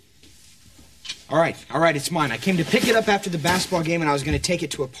truth. All right, it's mine. I came to pick it up after the basketball game, and I was going to take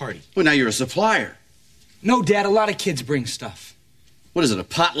it to a party. Well, now you're a supplier. No, Dad, a lot of kids bring stuff. What is it, a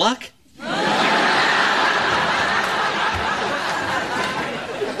potluck?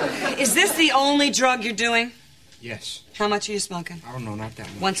 Is this the only drug you're doing? Yes. How much are you smoking? I don't know, not that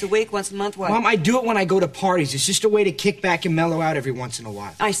much. Once a week, once a month, what? Mom, I do it when I go to parties. It's just a way to kick back and mellow out every once in a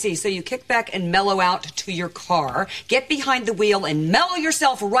while. I see. So you kick back and mellow out to your car, get behind the wheel, and mellow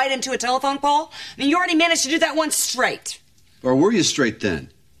yourself right into a telephone pole? I mean, you already managed to do that once straight. Or were you straight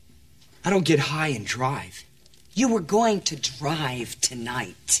then? I don't get high and drive. You were going to drive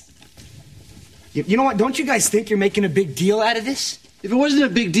tonight. You know what? Don't you guys think you're making a big deal out of this? If it wasn't a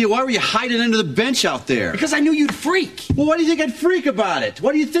big deal, why were you hiding under the bench out there? Because I knew you'd freak. Well, why do you think I'd freak about it?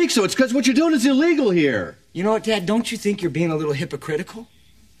 Why do you think so? It's because what you're doing is illegal here. You know what, Dad? Don't you think you're being a little hypocritical?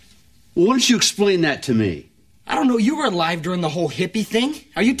 Well, why don't you explain that to me? I don't know. You were alive during the whole hippie thing.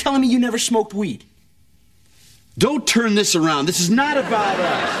 Are you telling me you never smoked weed? Don't turn this around. This is not about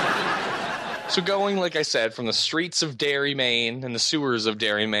us. So going, like I said, from the streets of Derry, Maine, and the sewers of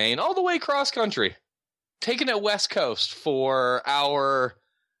Derry, Maine, all the way cross country, taking it West Coast for our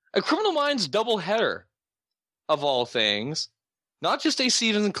Criminal Minds doubleheader, of all things. Not just a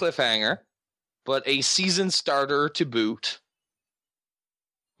season cliffhanger, but a season starter to boot.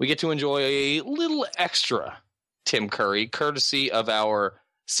 We get to enjoy a little extra Tim Curry, courtesy of our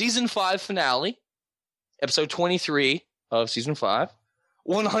Season 5 finale, Episode 23 of Season 5.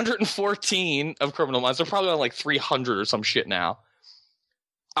 114 of Criminal Minds. They're probably on like 300 or some shit now.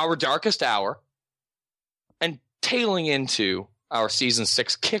 Our Darkest Hour. And tailing into our Season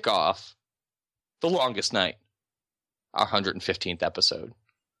 6 kickoff, The Longest Night. Our 115th episode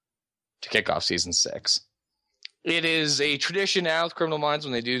to kick off Season 6. It is a tradition now with Criminal Minds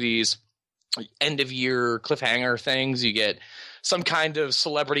when they do these end-of-year cliffhanger things. You get some kind of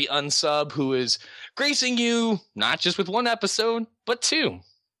celebrity unsub who is gracing you not just with one episode, but two.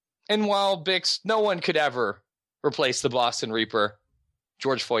 And while Bix, no one could ever replace the Boston Reaper,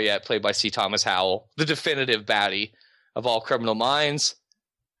 George Foyet, played by C. Thomas Howell, the definitive baddie of all Criminal Minds,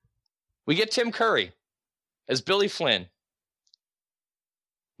 we get Tim Curry as Billy Flynn.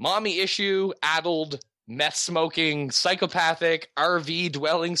 Mommy issue, addled, meth-smoking, psychopathic,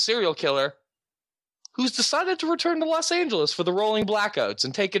 RV-dwelling serial killer who's decided to return to Los Angeles for the rolling blackouts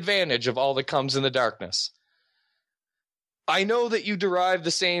and take advantage of all that comes in the darkness. I know that you derive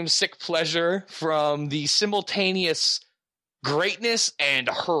the same sick pleasure from the simultaneous greatness and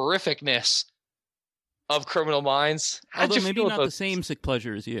horrificness of Criminal Minds. Although maybe not the same sick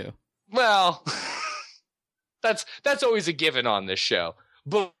pleasure as you. Well, that's always a given on this show.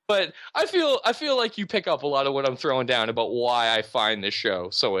 But I feel like you pick up a lot of what I'm throwing down about why I find this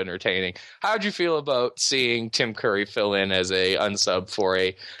show so entertaining. How'd you feel about seeing Tim Curry fill in as a unsub for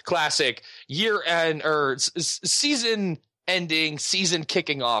a classic year-end or season-ending,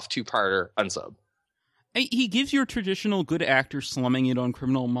 season-kicking-off two-parter unsub? He gives your traditional good actor slumming it on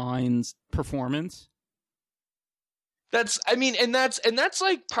Criminal Minds performance. That's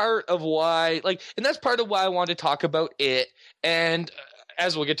like part of why, and that's part of why I wanted to talk about it. And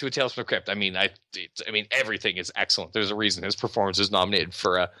as we'll get to a Tales from the Crypt, I mean, everything is excellent. There's a reason his performance is nominated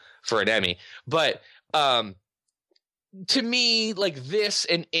for an Emmy. But to me, like this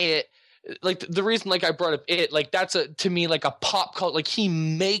and it, like the reason, like I brought up it, like that's to me like a pop cult. Like he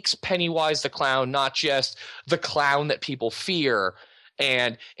makes Pennywise the clown not just the clown that people fear,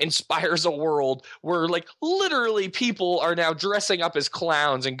 and inspires a world where like literally people are now dressing up as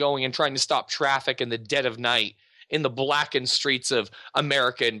clowns and going and trying to stop traffic in the dead of night in the blackened streets of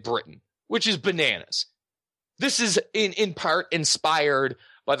America and Britain, which is bananas. This is in part inspired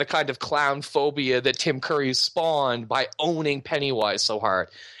by the kind of clown phobia that Tim Curry spawned by owning Pennywise so hard.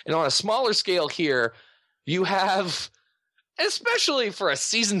 And on a smaller scale here, you have, especially for a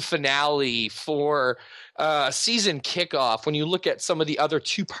season finale, for a season kickoff, when you look at some of the other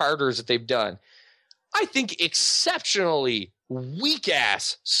two-parters that they've done, I think exceptionally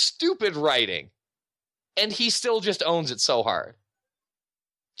weak-ass, stupid writing. And he still just owns it so hard.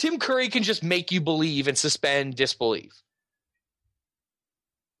 Tim Curry can just make you believe and suspend disbelief.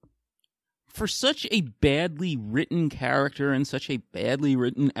 For such a badly written character and such a badly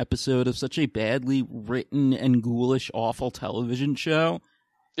written episode of such a badly written and ghoulish, awful television show,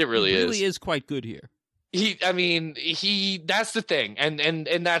 it really is quite good here. That's the thing.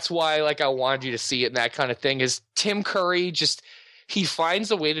 And that's why, like, I wanted you to see it and that kind of thing, is Tim Curry just, he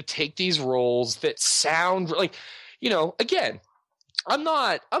finds a way to take these roles that sound like, again, I'm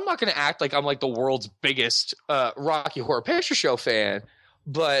not going to act like I'm like the world's biggest Rocky Horror Picture Show fan,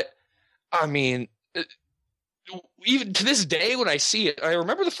 but I mean, even to this day when I see it, I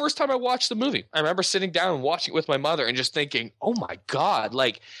remember the first time I watched the movie. I remember sitting down and watching it with my mother and just thinking, oh my God,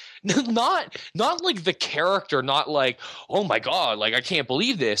 like not like the character, not like, oh my God, like I can't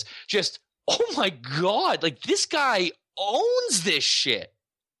believe this. Just, oh my God, like this guy owns this shit.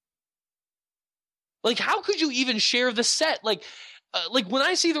 Like, how could you even share the set? Like when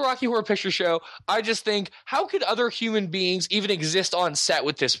I see the Rocky Horror Picture Show, I just think, how could other human beings even exist on set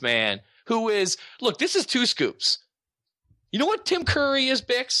with this man who is, look, this is Two Scoops. You know what Tim Curry is,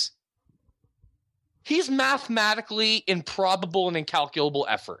 Bix? He's mathematically improbable and incalculable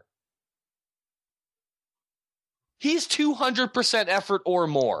effort. He's 200% effort or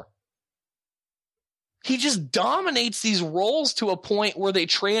more. He just dominates these roles to a point where they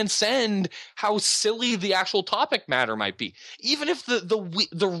transcend how silly the actual topic matter might be. Even if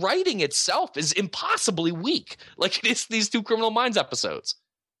the writing itself is impossibly weak, like it is these two Criminal Minds episodes.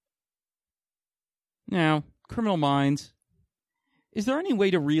 Now, Criminal Minds, is there any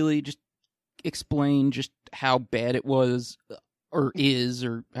way to really just explain just how bad it was, or is,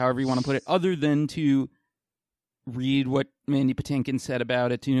 or however you want to put it, other than to read what Mandy Patinkin said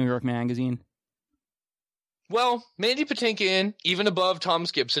about it to New York Magazine? Well, Mandy Patinkin, even above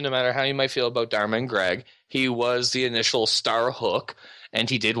Thomas Gibson, no matter how you might feel about Dharma and Greg, he was the initial star hook, and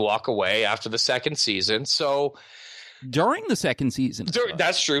he did walk away after the second season. So during the second season,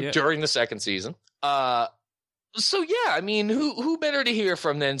 that's true. Yeah. During the second season. So yeah, I mean, who better to hear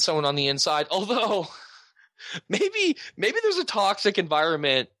from than someone on the inside? Although maybe there's a toxic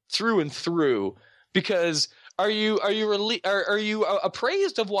environment through and through, because. Are you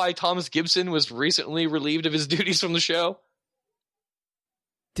appraised of why Thomas Gibson was recently relieved of his duties from the show?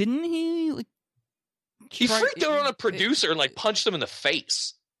 Didn't he? He freaked out on a producer and punched him in the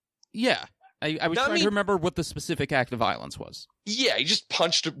face. Yeah, I was trying to remember what the specific act of violence was. Yeah, he just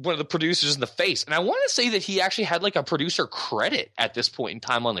punched one of the producers in the face, and I want to say that he actually had a producer credit at this point in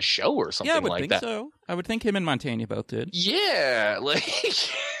time on the show or something like that. Yeah, I would think so. I would think him and Montaigne both did. Yeah,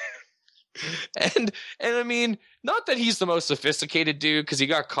 And I mean, not that he's the most sophisticated dude, because he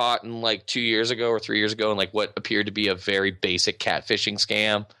got caught in 2 years ago or 3 years ago in what appeared to be a very basic catfishing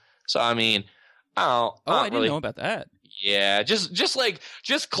scam. So I mean, I didn't know about that. Yeah, just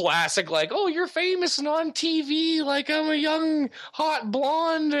classic, oh, you're famous and on TV, I'm a young hot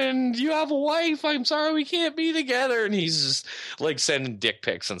blonde and you have a wife, I'm sorry we can't be together, and he's just sending dick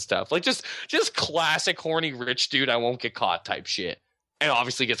pics and stuff. Just classic horny rich dude I won't get caught type shit. And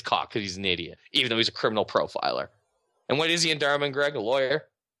obviously gets caught because he's an idiot, even though he's a criminal profiler. And what is he in Dharma and Greg? A lawyer?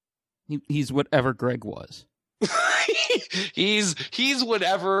 He's whatever Greg was. he's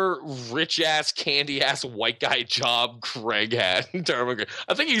whatever rich-ass, candy-ass white guy job Greg had in Dharma and Greg.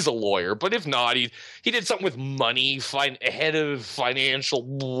 I think he's a lawyer, but if not, he did something with money, head of financial,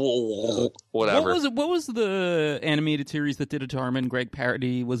 whatever. What was the animated series that did a Dharma and Greg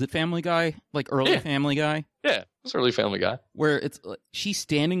parody? Was it Family Guy? Early Family Guy? Yeah, it's early Family Guy. Where it's she's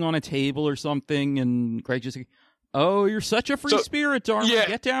standing on a table or something, and Greg just oh, you're such a free spirit, Dharma. Yeah.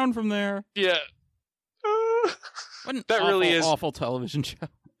 Get down from there. Yeah. That really is awful television show.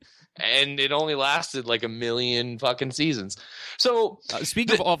 And it only lasted a million fucking seasons. So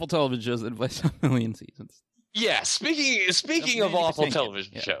speaking of awful television shows that last a million seasons. Yeah, speaking of awful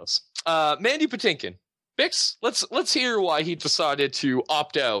television shows. Mandy Patinkin. Bix, let's hear why he decided to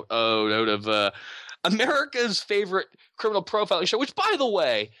opt out of America's favorite criminal profiling show, which, by the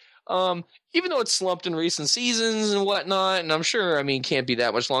way, even though it's slumped in recent seasons and whatnot, and I'm sure, can't be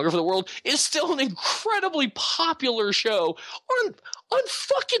that much longer for the world, is still an incredibly popular show on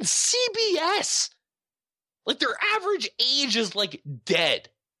fucking CBS. Their average age is dead.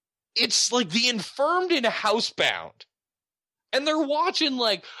 It's The Infirmed and Housebound. And they're watching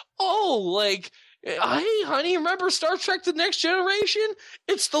hey, honey, remember Star Trek The Next Generation?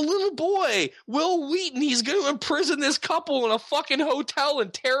 It's the little boy, Will Wheaton. He's going to imprison this couple in a fucking hotel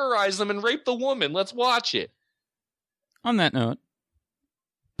and terrorize them and rape the woman. Let's watch it. On that note,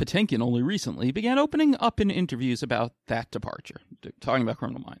 Patinkin only recently began opening up in interviews about that departure, talking about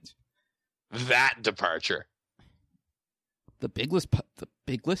Criminal Minds. That departure. The biggest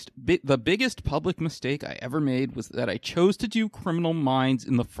public mistake I ever made was that I chose to do Criminal Minds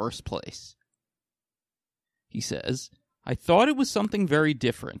in the first place. He says, I thought it was something very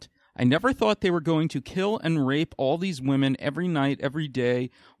different. I never thought they were going to kill and rape all these women every night, every day,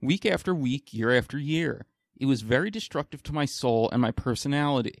 week after week, year after year. It was very destructive to my soul and my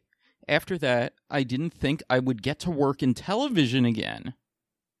personality. After that, I didn't think I would get to work in television again.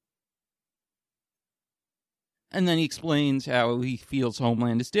 And then he explains how he feels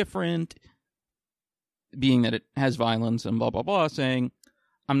Homeland is different, being that it has violence and blah, blah, blah, saying,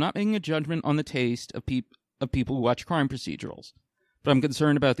 I'm not making a judgment on the taste of people who watch crime procedurals, but I'm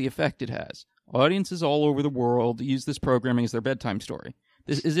concerned about the effect it has. Audiences all over the world use this programming as their bedtime story.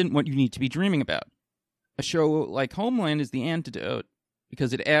 This isn't what you need to be dreaming about. A show like Homeland is the antidote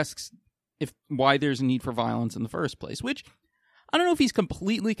because it asks why there's a need for violence in the first place, which I don't know if he's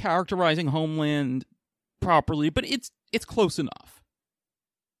completely characterizing Homeland properly, but it's close enough.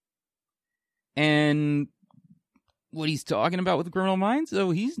 And what he's talking about with Criminal Minds, though,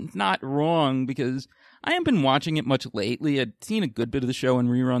 he's not wrong, because I haven't been watching it much lately. I'd seen a good bit of the show in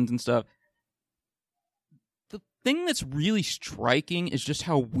reruns and stuff. The thing that's really striking is just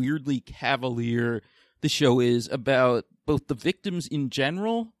how weirdly cavalier the show is about both the victims in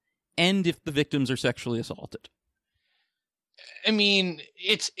general and if the victims are sexually assaulted. I mean,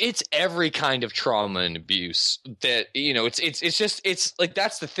 it's every kind of trauma and abuse that, it's like,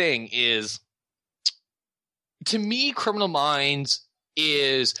 that's the thing is, to me, Criminal Minds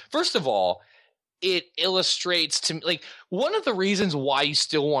is, first of all, it illustrates to me, like, one of the reasons why you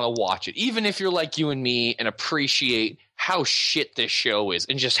still want to watch it, even if you're like you and me and appreciate how shit this show is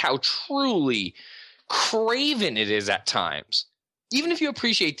and just how truly craven it is at times. Even if you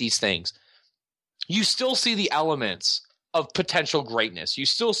appreciate these things, you still see the elements of potential greatness. You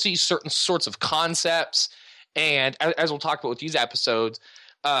still see certain sorts of concepts. And as we'll talk about with these episodes,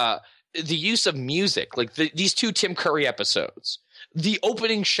 the use of music, like these 2 Tim Curry episodes. The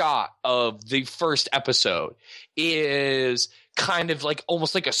opening shot of the first episode is kind of like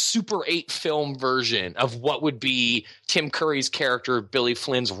almost like a Super 8 film version of what would be Tim Curry's character, Billy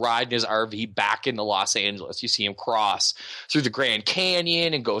Flynn's riding his RV back into Los Angeles. You see him cross through the Grand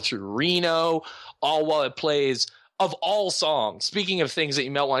Canyon and go through Reno, all while it plays, of all songs. Speaking of things that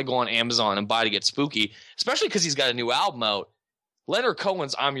you might want to go on Amazon and buy to get spooky, especially because he's got a new album out, Leonard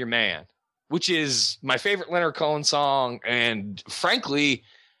Cohen's I'm Your Man, which is my favorite Leonard Cohen song, and frankly,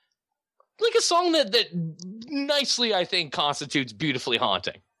 like a song that nicely, I think, constitutes Beautifully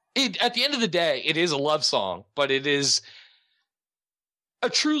Haunting. At the end of the day, it is a love song, but it is a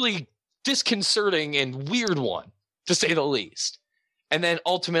truly disconcerting and weird one, to say the least. And then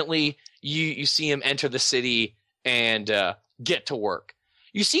ultimately, you see him enter the city and get to work.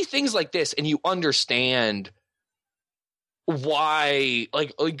 You see things like this, and you understand why,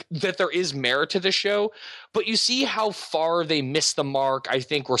 like that there is merit to the show, but you see how far they miss the mark, I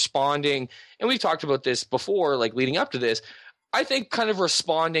think, responding, and we've talked about this before, like leading up to this, I think kind of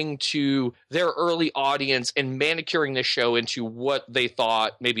responding to their early audience and manicuring the show into what they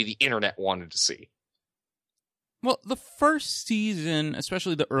thought maybe the internet wanted to see. Well, the first season,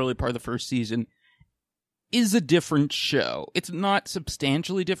 especially the early part of the first season, is a different show. It's not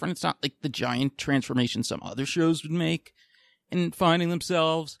substantially different. It's not like the giant transformation some other shows would make in finding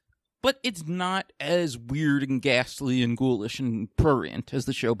themselves, but it's not as weird and ghastly and ghoulish and prurient as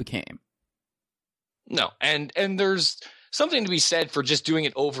the show became. No, and there's something to be said for just doing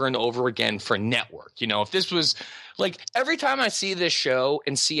it over and over again for a network. You know, if this was like every time I see this show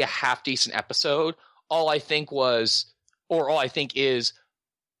and see a half decent episode, all I think is,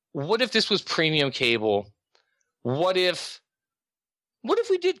 what if this was premium cable? What if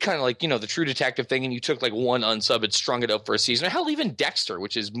we did kind of like, you know, the True Detective thing, and you took like one unsub and strung it out for a season? Or hell, even Dexter,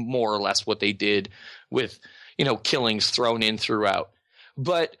 which is more or less what they did with, you know, killings thrown in throughout.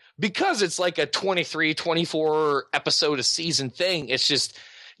 But because it's like a 23, 24 episode a season thing, it's just,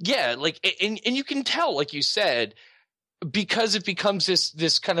 yeah, like, and you can tell, like you said, because it becomes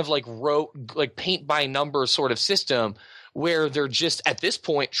this kind of like rote, like paint by number sort of system, where they're just at this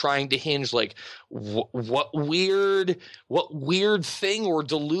point trying to hinge like what weird thing or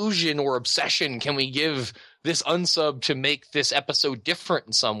delusion or obsession can we give this unsub to make this episode different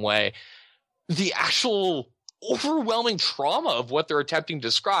in some way. The actual overwhelming trauma of what they're attempting to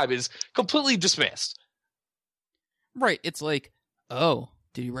describe is completely dismissed. Right. It's like, oh,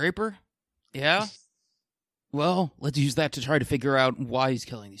 did he rape her? Yeah. Well, let's use that to try to figure out why he's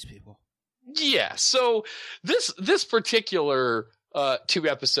killing these people. Yeah, so this particular 2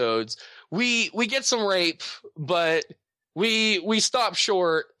 episodes, we get some rape, but we stop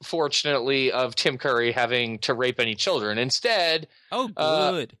short, fortunately, of Tim Curry having to rape any children. Instead, oh,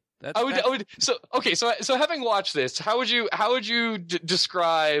 good. So having watched this, how would you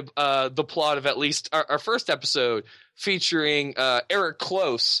describe the plot of at least our first episode featuring Eric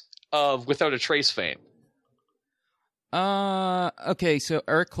Close of Without a Trace fame? Okay, so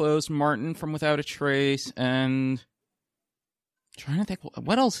Eric Close, Martin from Without a Trace, and I'm trying to think,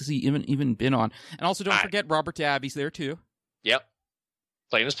 what else has he even been on? And also, don't forget Robert Dabbey's there too. Yep,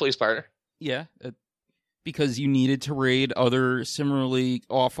 playing his police partner. Yeah, because you needed to raid other similarly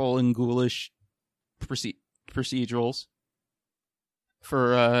awful and ghoulish procedurals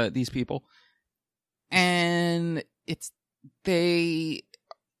for these people, and they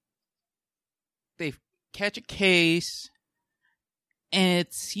catch a case, and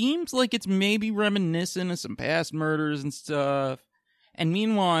it seems like it's maybe reminiscent of some past murders and stuff. And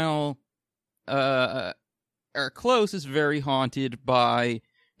meanwhile, Eric Close is very haunted by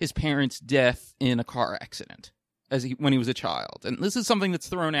his parents' death in a car accident when he was a child. And this is something that's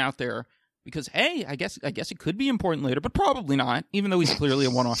thrown out there because, hey, I guess it could be important later, but probably not, even though he's clearly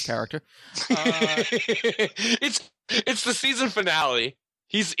a one-off character. It's the season finale.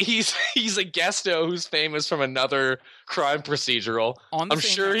 He's a guesto who's famous from another crime procedural. I'm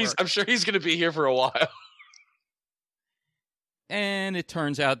sure he's going to be here for a while. And it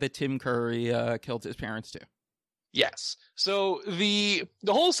turns out that Tim Curry killed his parents too. Yes. So the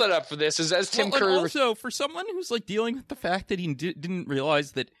whole setup for this is as Tim Curry. Also, for someone who's like dealing with the fact that he didn't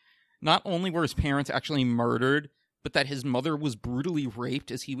realize that not only were his parents actually murdered, but that his mother was brutally raped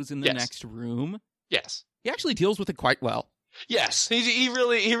as he was in the next room. Yes. He actually deals with it quite well. Yes, he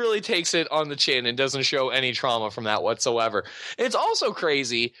really takes it on the chin and doesn't show any trauma from that whatsoever. It's also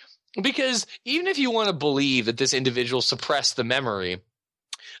crazy because even if you want to believe that this individual suppressed the memory,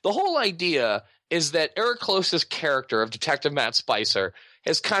 the whole idea is that Eric Close's character of Detective Matt Spicer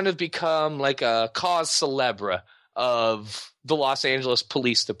has kind of become like a cause célèbre of the Los Angeles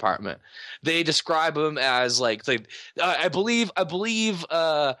Police Department. They describe him as like I believe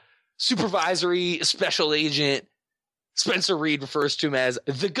supervisory special agent Spencer Reed refers to him as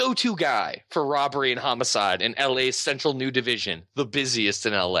the go-to guy for robbery and homicide in LA's Central New Division, the busiest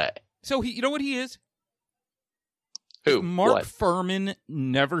in LA. So you know what he is? Who? Mark Furman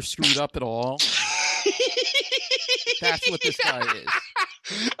never screwed up at all. That's what this guy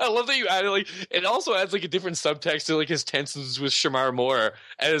is. I love that you added it also adds a different subtext to his tensions with Shamar Moore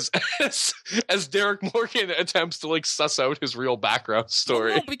as Derek Morgan attempts to suss out his real background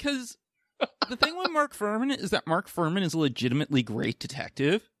story. No, because the thing with Mark Furman is that Mark Furman is a legitimately great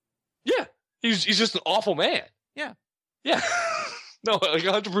detective. Yeah. He's just an awful man. Yeah. Yeah. No,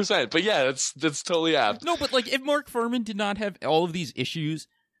 100%. But yeah, that's totally apt. No, but if Mark Furman did not have all of these issues,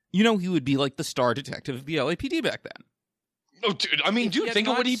 he would be the star detective of the LAPD back then. Oh, dude, think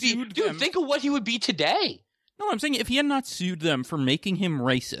of what he'd be. Dude, think of what he would be today. No, I'm saying if he had not sued them for making him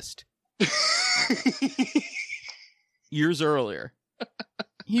racist years earlier,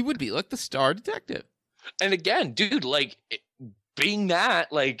 he would be the star detective. And again, dude, being that,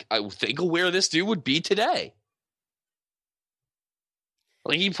 I think of where this dude would be today.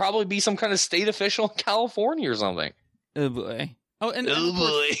 He'd probably be some kind of state official in California or something. Oh, boy. Oh, and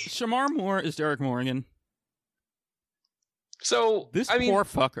Shamar Moore is Derek Morgan. So, poor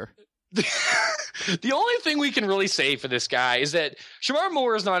fucker. The only thing we can really say for this guy is that Shamar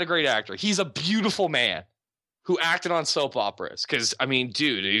Moore is not a great actor. He's a beautiful man who acted on soap operas. Because,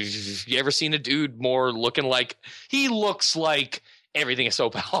 dude, have you ever seen a dude more looking he looks like everything a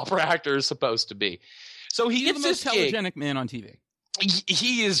soap opera actor is supposed to be. So he gets the most telegenic man on TV.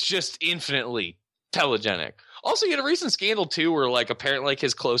 He is just infinitely telegenic. Also, he had a recent scandal, too, where, apparently,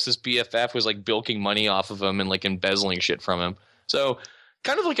 his closest BFF was, bilking money off of him and, embezzling shit from him. So,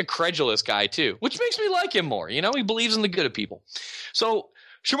 kind of a credulous guy, too, which makes me like him more. He believes in the good of people. So,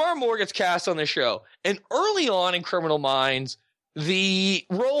 Shamar Moore gets cast on this show. And early on in Criminal Minds, the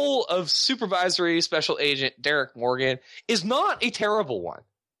role of supervisory special agent Derek Morgan is not a terrible one.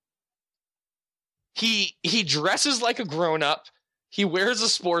 He dresses like a grown-up. He wears a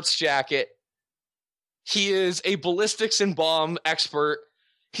sports jacket. He is a ballistics and bomb expert.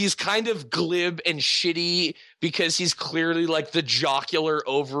 He's kind of glib and shitty because he's clearly the jocular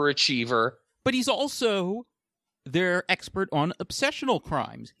overachiever. But he's also their expert on obsessional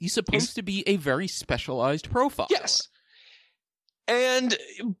crimes. He's supposed to be a very specialized profiler. Yes. And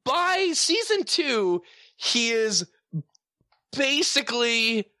by season 2, he is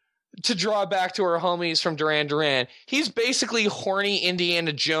basically, to draw back to our homies from Duran Duran, he's basically horny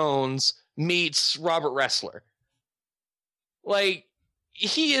Indiana Jones meets Robert Ressler.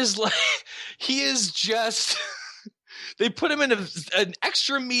 He is just, they put him in an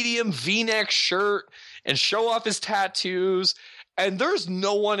extra medium V-neck shirt and show off his tattoos. And there's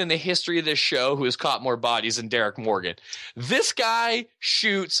no one in the history of this show who has caught more bodies than Derek Morgan. This guy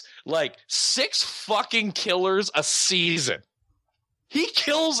shoots 6 fucking killers a season. He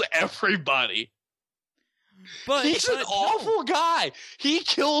kills everybody. But he's an awful guy. He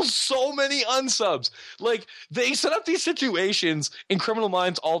kills so many unsubs. They set up these situations in Criminal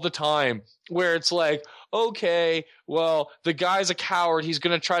Minds all the time where it's okay, well, the guy's a coward. He's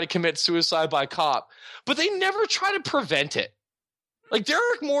going to try to commit suicide by cop. But they never try to prevent it.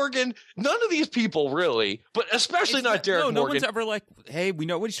 Derek Morgan, none of these people really, but especially not Derek Morgan. No one's ever hey, we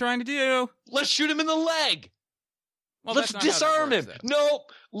know what he's trying to do. Let's shoot him in the leg. Well, let's disarm him. No,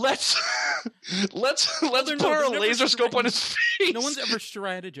 let's put a laser scope on his face. No one's ever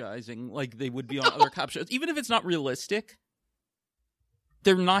strategizing like they would be on other cop shows. Even if it's not realistic,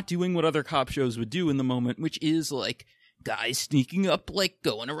 they're not doing what other cop shows would do in the moment, which is guys sneaking up,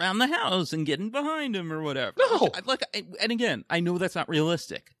 going around the house and getting behind him or whatever. No. And again, I know that's not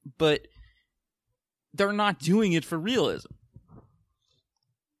realistic, but they're not doing it for realism.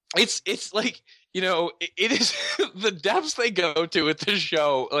 It's it is the depths they go to with this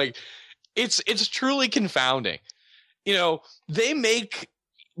show. Like, it's truly confounding. They make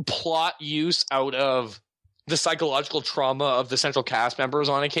plot use out of the psychological trauma of the central cast members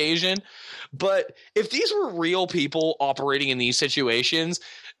on occasion. But if these were real people operating in these situations,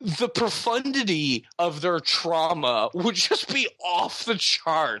 the profundity of their trauma would just be off the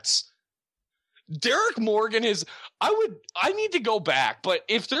charts. Derek Morgan I need to go back, but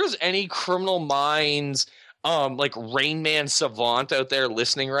if there's any Criminal Minds, like Rain Man savant out there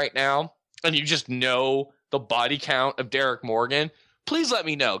listening right now, and you just know the body count of Derek Morgan, please let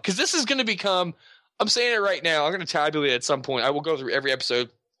me know. Because this is going to become, I'm saying it right now, I'm going to tabulate at some point. I will go through every episode.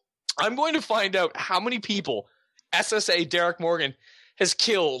 I'm going to find out how many people SSA Derek Morgan has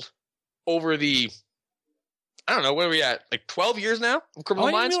killed over the, I don't know, what are we at? Like 12 years now of Criminal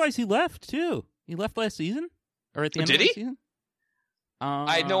I Minds? didn't realize he left, too. He left last season? Or at the end of last season?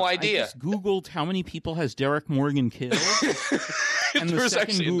 I had no idea. I just Googled how many people has Derek Morgan killed. And the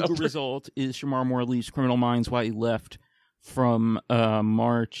second Google result is Shamar Moore leaves Criminal Minds, why he left from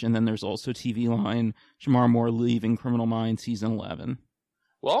March. And then there's also TV line, Shamar Moore leaving Criminal Minds season 11.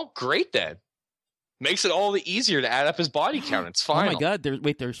 Well, great then. Makes it all the easier to add up his body count. It's fine. Oh my God.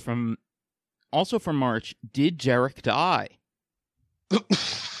 There's from March, did Jarek die?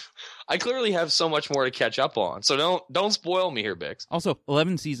 I clearly have so much more to catch up on, so don't spoil me here, Bix. Also,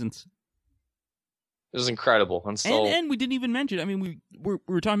 11 seasons. This is incredible. And we didn't even mention, I mean, we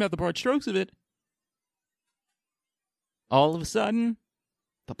were talking about the broad strokes of it. All of a sudden,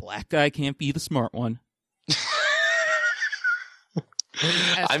 the black guy can't be the smart one.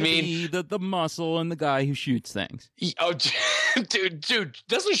 I mean, the muscle and the guy who shoots things. Oh, dude,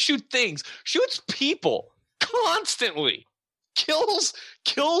 doesn't shoot things. Shoots people constantly. Kills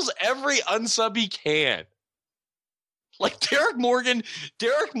every unsub he can. Like Derek Morgan,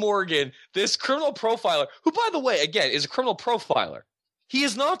 this criminal profiler, who, by the way, again, is a criminal profiler. He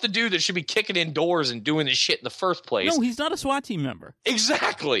is not the dude that should be kicking in doors and doing this shit in the first place. No, he's not a SWAT team member.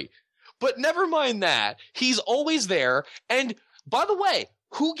 Exactly. But never mind that. He's always there. And by the way,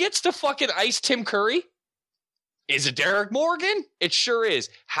 who gets to fucking ice Tim Curry? Is it Derek Morgan? It sure is.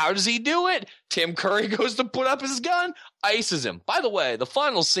 How does he do it? Tim Curry goes to put up his gun, ices him. By the way, the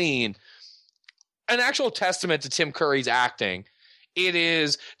final scene, an actual testament to Tim Curry's acting. It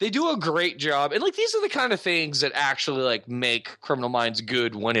is, they do a great job. And like, these are the kind of things that actually like make Criminal Minds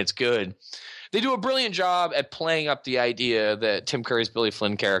good when it's good. They do a brilliant job at playing up the idea that Tim Curry's Billy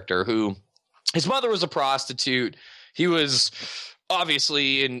Flynn character, who his mother was a prostitute. He was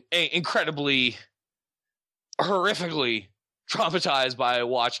obviously incredibly horrifically traumatized by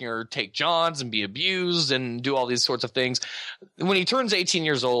watching her take Johns and be abused and do all these sorts of things. When he turns 18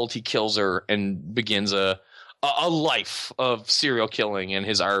 years old, he kills her and begins a life of serial killing in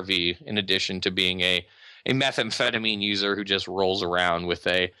his RV, in addition to being a methamphetamine user who just rolls around with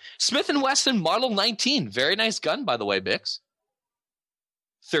a Smith & Wesson Model 19. Very nice gun, by the way, Bix.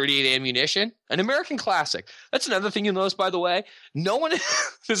 38 ammunition, an American classic. That's another thing you'll notice, by the way. No one,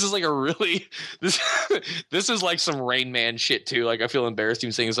 this is like a really, this is like some Rain Man shit too. Like, I feel embarrassed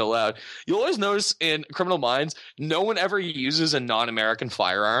even saying this out loud. You'll always notice in Criminal Minds, no one ever uses a non-American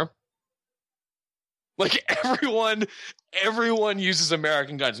firearm. Like, everyone uses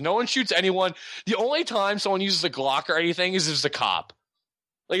American guns. No one shoots anyone. The only time someone uses a Glock or anything is if it's a cop.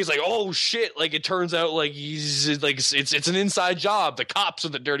 Like, it's like, oh shit, like it turns out like he's like it's an inside job. The cops are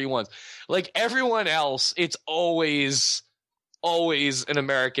the dirty ones. Like everyone else, it's always an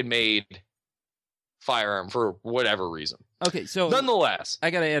American made firearm for whatever reason. Okay, so nonetheless, I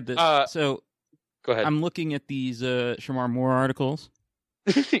gotta add this. So go ahead. I'm looking at these Shamar Moore articles.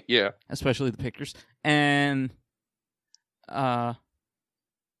 Yeah. Especially the pictures. And I'm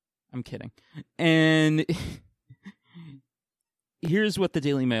kidding. And here's what the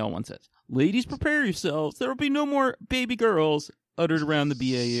Daily Mail one says. Ladies, prepare yourselves. There will be no more baby girls uttered around the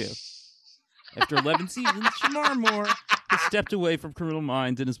BAU. After 11 seasons, Shamar Moore has stepped away from Criminal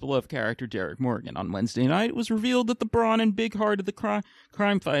Minds and his beloved character, Derek Morgan. On Wednesday night, it was revealed that the brawn and big heart of the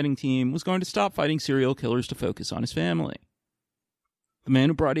crime-fighting team was going to stop fighting serial killers to focus on his family. The man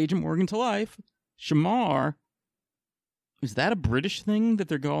who brought Agent Morgan to life, Shamar, is that a British thing that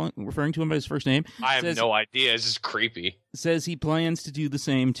they're referring to him by his first name? I have no idea. It's just creepy. Says he plans to do the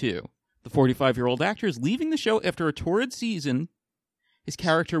same, too. The 45-year-old actor is leaving the show after a torrid season. His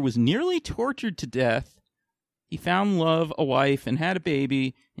character was nearly tortured to death. He found love, a wife, and had a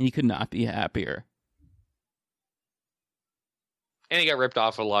baby, and he could not be happier. And he got ripped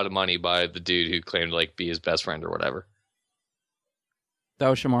off a lot of money by the dude who claimed to like be his best friend or whatever. That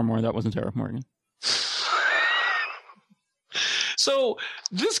was Shamar Moore. That wasn't Derek Morgan. So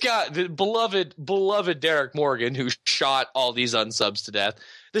this guy, the beloved Derek Morgan, who shot all these unsubs to death,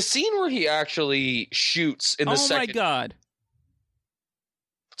 the scene where he actually shoots in the second... Oh my God.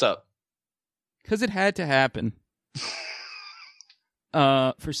 What's up? Because it had to happen.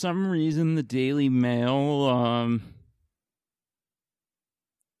 For some reason, the Daily Mail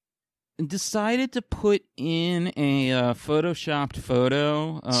decided to put in a photoshopped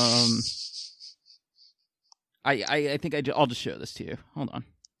photo. I think I'll just show this to you. Hold on.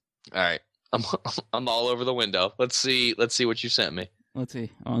 All right, I'm all over the window. Let's see what you sent me. Let's see.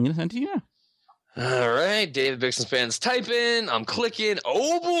 Oh, I'm gonna send it to you now. All right, David Bixenspan's typing. I'm clicking.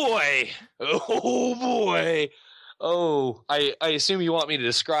 Oh boy! Oh, I assume you want me to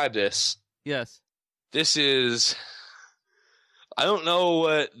describe this. Yes. This is... I don't know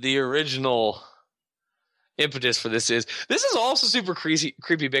what the original impetus for this is. This is also super creepy,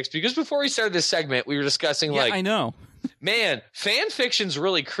 Bix, because before we started this segment, we were discussing, I know. Man, fan fiction's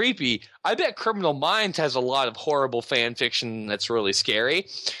really creepy. I bet Criminal Minds has a lot of horrible fan fiction that's really scary.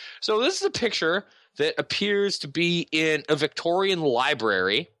 So this is a picture that appears to be in a Victorian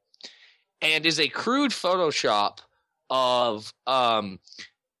library and is a crude Photoshop of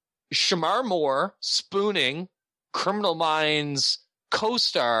Shamar Moore spooning Criminal Minds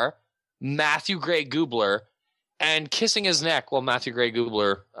co-star Matthew Gray Gubler and kissing his neck while Matthew Gray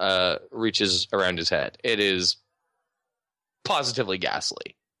Gubler reaches around his head. It is positively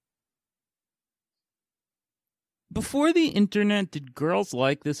ghastly. Before the internet, did girls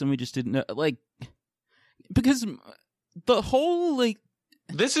like this and we just didn't know? Like, because the whole, like...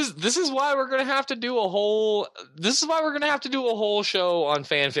 This is why we're gonna have to do a whole... This is why we're gonna have to do a whole show on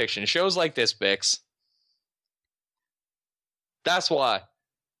fan fiction. Shows like this, Bix. That's why.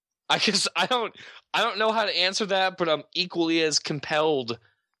 I guess I don't know how to answer that, but I'm equally as compelled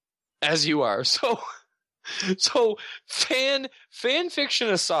as you are. So fan fiction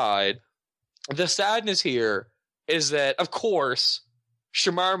aside, the sadness here is that, of course,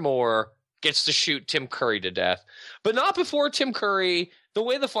 Shamar Moore gets to shoot Tim Curry to death, but not before Tim Curry. The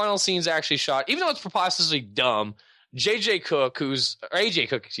way the final scene's actually shot, even though it's preposterously dumb, AJ Cook, who's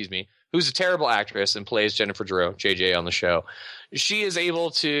a terrible actress and plays Jennifer Drew, JJ on the show, she is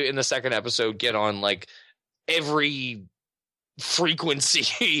able to, in the second episode, get on like every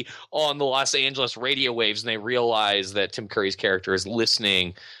frequency on the Los Angeles radio waves, and they realize that Tim Curry's character is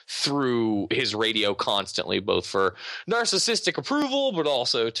listening through his radio constantly, both for narcissistic approval, but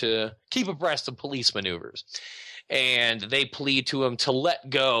also to keep abreast of police maneuvers. And they plead to him to let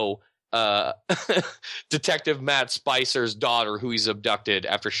go Detective Matt Spicer's daughter, who he's abducted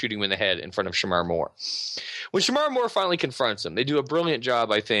after shooting him in the head in front of Shamar Moore. When Shamar Moore finally confronts him, they do a brilliant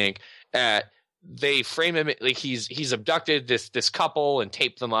job, I think, they frame him like he's abducted this couple and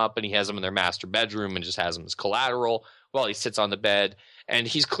taped them up, and he has them in their master bedroom and just has them as collateral while he sits on the bed. And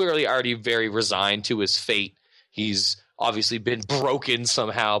he's clearly already very resigned to his fate. He's obviously been broken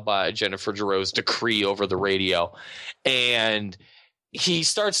somehow by Jennifer Drew's decree over the radio. And he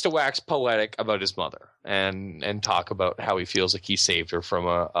starts to wax poetic about his mother and talk about how he feels like he saved her from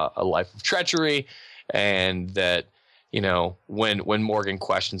a life of treachery. And that, you know, when Morgan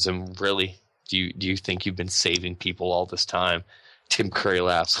questions him, really, do you think you've been saving people all this time? Tim Curry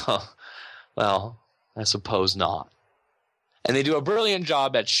laughs. Huh, well, I suppose not. And they do a brilliant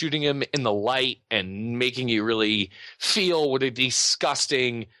job at shooting him in the light and making you really feel what a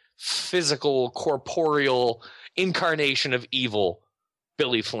disgusting, physical, corporeal incarnation of evil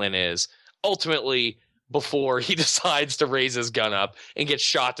Billy Flynn is. Ultimately, before he decides to raise his gun up and get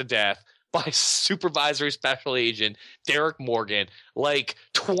shot to death by supervisory special agent Derek Morgan, like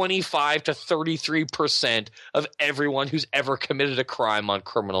 25 to 33% of everyone who's ever committed a crime on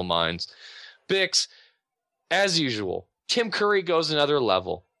Criminal Minds. Bix, as usual, Tim Curry goes another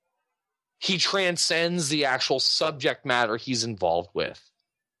level. He transcends the actual subject matter he's involved with.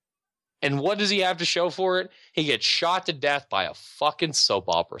 And what does he have to show for it? He gets shot to death by a fucking soap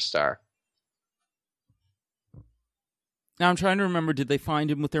opera star. Now I'm trying to remember, did they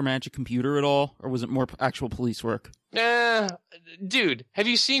find him with their magic computer at all? Or was it more actual police work? Dude, have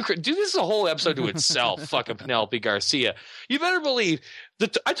you seen... Dude, this is a whole episode to itself, fucking Penelope Garcia. You better believe...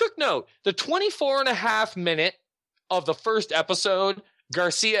 I took note. The 24.5 minute of the first episode,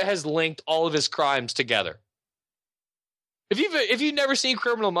 Garcia has linked all of his crimes together. If you've never seen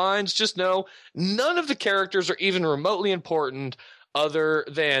Criminal Minds, just know none of the characters are even remotely important other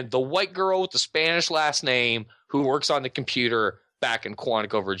than the white girl with the Spanish last name who works on the computer back in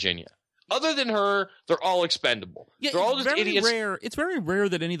Quantico, Virginia. Other than her, they're all expendable. Yeah, they're all just idiots. It's very rare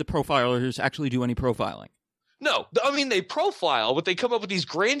that any of the profilers actually do any profiling. No, I mean, they profile, but they come up with these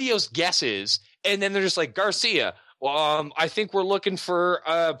grandiose guesses, and then they're just like, Garcia, I think we're looking for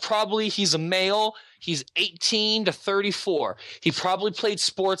probably he's a male. He's 18 to 34. He probably played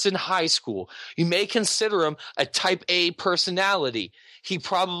sports in high school. You may consider him a type A personality. He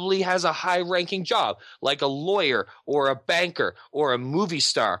probably has a high-ranking job, like a lawyer or a banker or a movie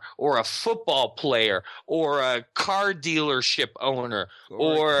star or a football player or a car dealership owner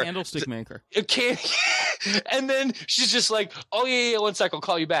or a candlestick maker. And then she's just like, oh, yeah, 1 sec, I'll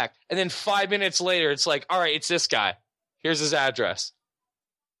call you back. And then 5 minutes later, it's like, all right, it's this guy. Here's his address.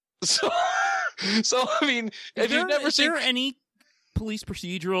 So I mean, if you've never seen... Is there any police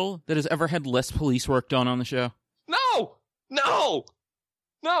procedural that has ever had less police work done on the show?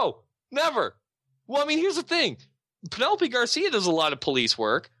 No, never. Well, I mean, here's the thing. Penelope Garcia does a lot of police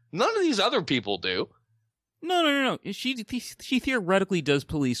work. None of these other people do. No. She theoretically does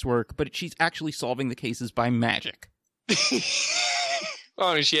police work, but she's actually solving the cases by magic. Oh,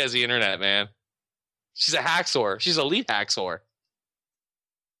 I mean, she has the internet, man. She's a hacksaw. She's a elite hacksaw.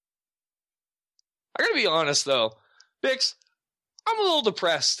 I gotta be honest, though. Bix, I'm a little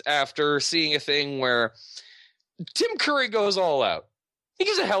depressed after seeing a thing where Tim Curry goes all out. He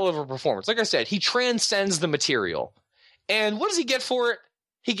gives a hell of a performance. Like I said, he transcends the material. And what does he get for it?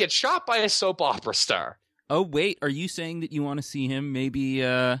 He gets shot by a soap opera star. Oh, wait. Are you saying that you want to see him maybe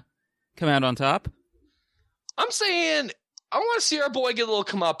come out on top? I'm saying I want to see our boy get a little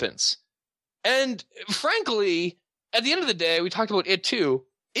comeuppance. And frankly, at the end of the day, we talked about it too.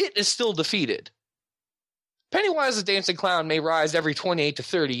 It is still defeated. Pennywise the Dancing Clown may rise every 28 to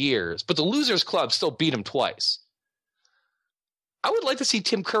 30 years, but the Losers Club still beat him twice. I would like to see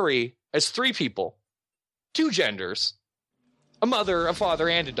Tim Curry as 3 people, 2 genders, a mother, a father,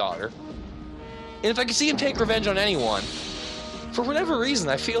 and a daughter. And if I could see him take revenge on anyone, for whatever reason,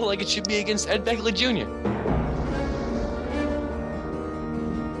 I feel like it should be against Ed Begley Jr.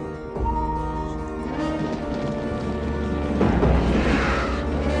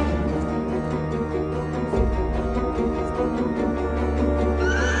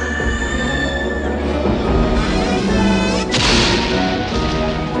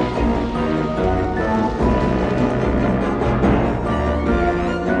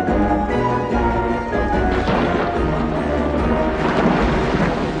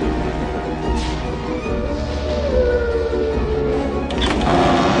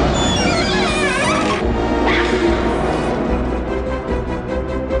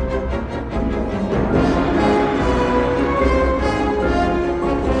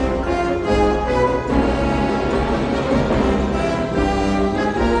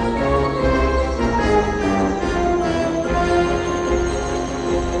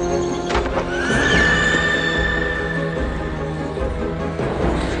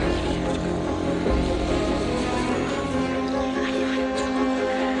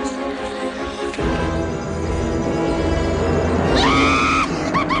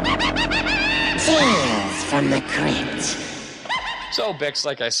 So, Bix,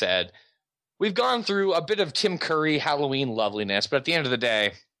 like I said, we've gone through a bit of Tim Curry Halloween loveliness, but at the end of the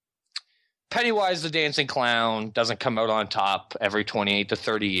day, Pennywise the Dancing Clown doesn't come out on top every 28 to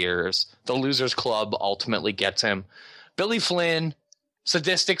 30 years. The Losers Club ultimately gets him. Billy Flynn,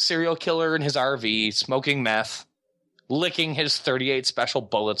 sadistic serial killer in his RV, smoking meth, licking his 38 special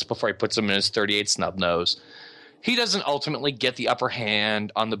bullets before he puts them in his 38 snub nose. He doesn't ultimately get the upper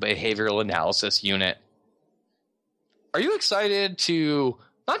hand on the behavioral analysis unit. Are you excited to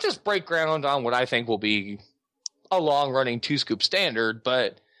not just break ground on what I think will be a long-running 2-scoop standard,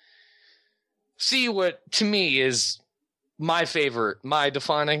 but see what, to me, is my favorite, my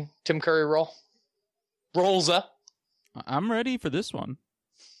defining Tim Curry role? Rolza. I'm ready for this one.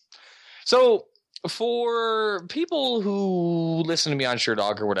 So, for people who listen to me on Sure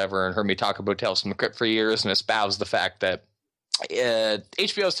Dog or whatever and heard me talk about Tales from the Crypt for years and espouse the fact that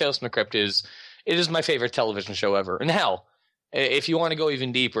HBO's Tales from the Crypt is my favorite television show ever. And hell, if you want to go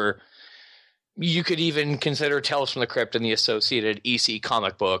even deeper, you could even consider Tales from the Crypt and the associated EC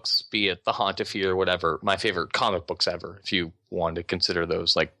comic books, be it The Haunt of Fear or whatever, my favorite comic books ever, if you want to consider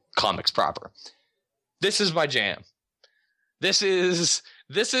those like comics proper. This is my jam. This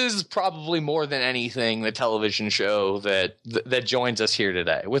is probably more than anything the television show that joins us here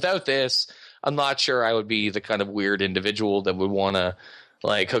today. Without this, I'm not sure I would be the kind of weird individual that would want to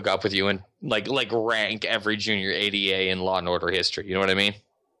like hook up with you and like rank every junior ADA in Law and Order history. You know what I mean?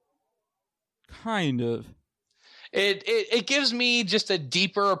 Kind of. It gives me just a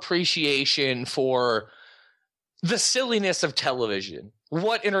deeper appreciation for the silliness of television.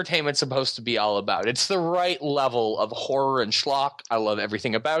 What entertainment's supposed to be all about. It's the right level of horror and schlock. I love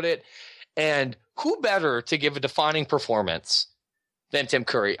everything about it. And who better to give a defining performance than Tim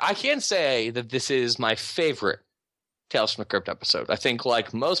Curry? I can't say that this is my favorite Tales from the Crypt episode. I think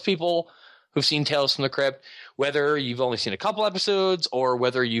like most people who've seen Tales from the Crypt, whether you've only seen a couple episodes or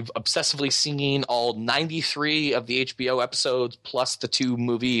whether you've obsessively seen all 93 of the HBO episodes plus the 2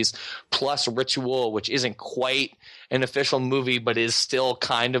 movies plus Ritual, which isn't quite an official movie but is still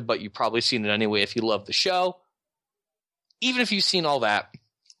kind of, but you've probably seen it anyway if you love the show. Even if you've seen all that,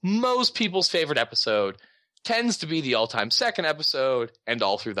 most people's favorite episode tends to be the all-time second episode, And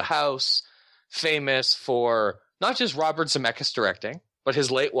All Through the House, famous for not just Robert Zemeckis directing, but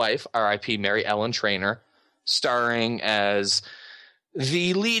his late wife, R.I.P. Mary Ellen Trainor, starring as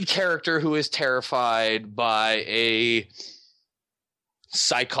the lead character who is terrified by a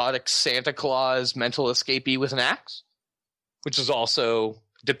psychotic Santa Claus mental escapee with an axe, which is also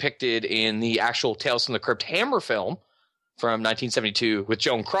depicted in the actual Tales from the Crypt Hammer film from 1972 with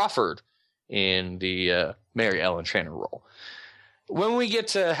Joan Crawford in the Mary Ellen Trainor role. When we get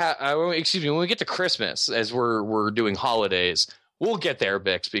to when we get to Christmas, as we're doing holidays, we'll get there,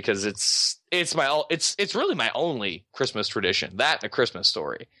 Bix, because it's really my only Christmas tradition, that and A Christmas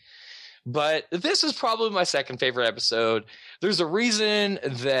Story. But this is probably my second favorite episode. There's a reason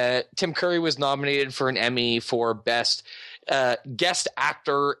that Tim Curry was nominated for an Emmy for Best Guest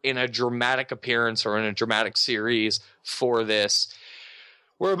Actor in a Dramatic Appearance or in a Dramatic Series for this.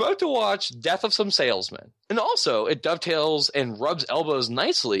 We're about to watch Death of Some Salesmen. And also, it dovetails and rubs elbows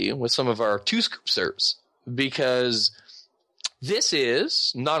nicely with some of our Two Scoopsers, because this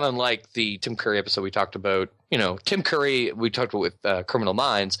is not unlike the Tim Curry episode we talked about. You know, Tim Curry, we talked about with Criminal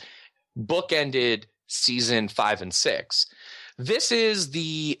Minds, bookended season 5 and 6. This is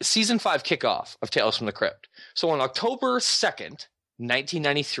the season 5 kickoff of Tales from the Crypt. So on October 2nd,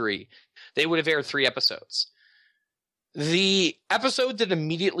 1993, they would have aired 3 episodes. The episode that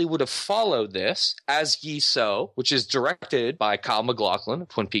immediately would have followed this, As Ye Sow, which is directed by Kyle MacLachlan of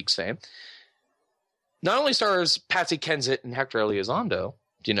Twin Peaks fame, not only stars Patsy Kensit and Hector Elizondo,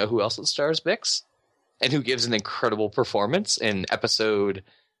 do you know who else it stars, Bix? And who gives an incredible performance in episode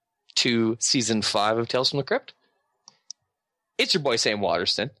 2, season 5 of Tales from the Crypt? It's your boy Sam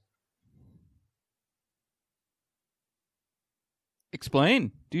Waterston.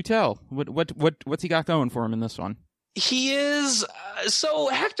 Explain. Do tell. What's he got going for him in this one? He is so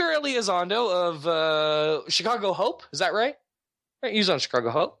Hector Elizondo of Chicago Hope. Is that right? Right, he was on Chicago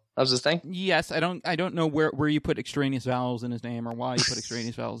Hope. That was his thing. Yes, I don't know where you put extraneous vowels in his name or why you put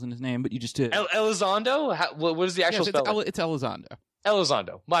extraneous vowels in his name, but you just did. Elizondo? What is the actual spelling? It's Elizondo.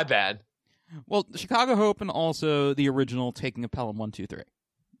 Elizondo. My bad. Well, Chicago Hope and also the original Taking of Pelham 1, 2, 3.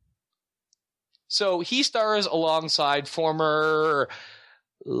 So he stars alongside former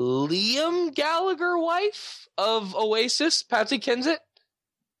Liam Gallagher wife of Oasis, Patsy Kensit,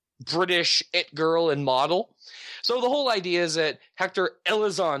 British it girl and model. So the whole idea is that Hector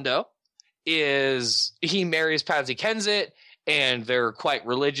Elizondo he marries Patsy Kensit, and they're quite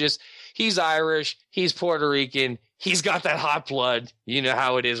religious. He's Irish, he's Puerto Rican, he's got that hot blood. You know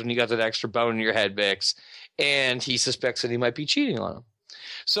how it is when you got that extra bone in your head, Bix. And he suspects that he might be cheating on him.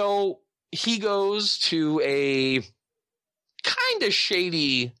 So he goes to a kind of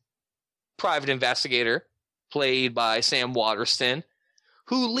shady private investigator played by Sam Waterston,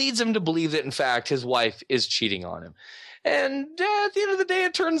 who leads him to believe that, in fact, his wife is cheating on him. And at the end of the day,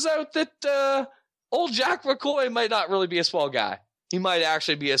 it turns out that old Jack McCoy might not really be a swell guy. He might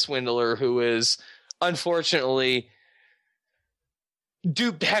actually be a swindler who is, unfortunately,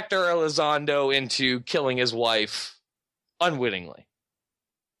 duped Hector Elizondo into killing his wife unwittingly.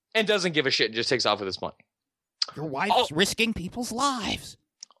 And doesn't give a shit and just takes off with his money. Your wife's risking people's lives.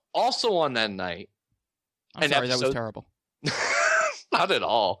 Also on that night. I'm sorry, that was terrible. Not at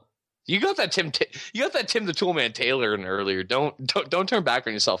all. You got that Tim the Toolman Taylor in earlier. Don't turn back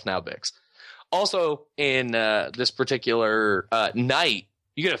on yourself now, Bix. Also in this particular night,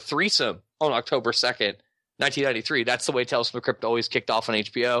 you get a threesome on October 2nd, 1993. That's the way Tales from the Crypt always kicked off on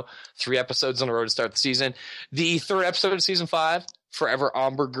HBO. 3 episodes on the road to start the season. The 3rd episode of season 5, Forever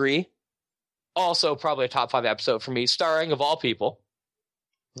Ambergris. Also probably a top 5 episode for me, starring, of all people,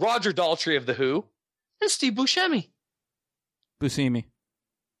 Roger Daltrey of The Who and Steve Buscemi. Buscemi.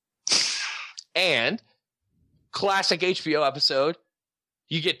 And classic HBO episode.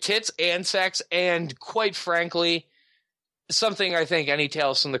 You get tits and sex and, quite frankly, something I think any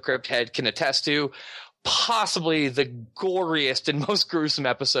Tales from the Crypt head can attest to, possibly the goriest and most gruesome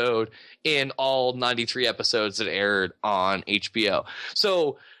episode in all 93 episodes that aired on HBO.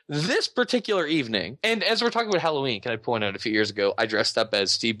 So this particular evening, and as we're talking about Halloween, can I point out a few years ago, I dressed up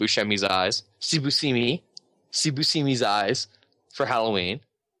as Steve Buscemi's eyes for Halloween.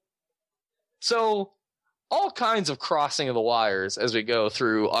 So all kinds of crossing of the wires as we go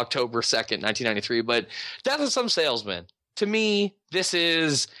through October 2nd, 1993. But Death of Some Salesman, to me, this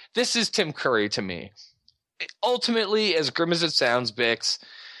is Tim Curry to me. Ultimately, as grim as it sounds, Bix,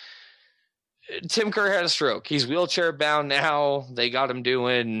 Tim Curry had a stroke. He's wheelchair bound now. They got him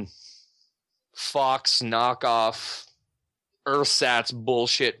doing Fox knockoff Earthsats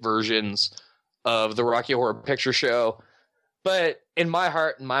bullshit versions of the Rocky Horror Picture Show. But in my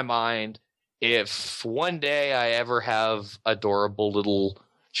heart and my mind, if one day I ever have adorable little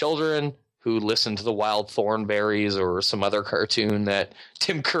children who listen to the Wild Thornberries or some other cartoon that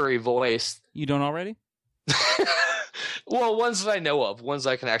Tim Curry voiced. You don't already? Well, ones that I know of, ones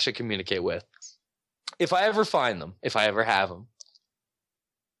I can actually communicate with. If I ever find them, if I ever have them,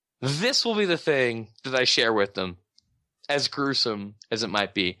 this will be the thing that I share with them, as gruesome as it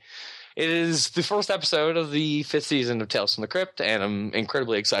might be. It is the first episode of the 5th season of Tales from the Crypt, and I'm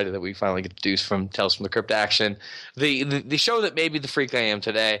incredibly excited that we finally get to do some Tales from the Crypt action. The show that made me the freak I am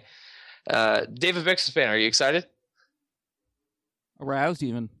today. David Bixenspan, are you excited? Aroused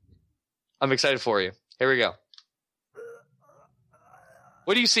even. I'm excited for you. Here we go.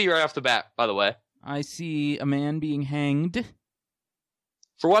 What do you see right off the bat, by the way? I see a man being hanged.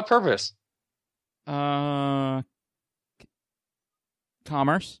 For what purpose? Commerce.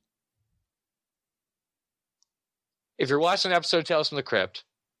 If you're watching an episode of Tales from the Crypt,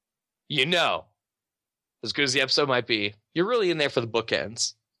 you know, as good as the episode might be, you're really in there for the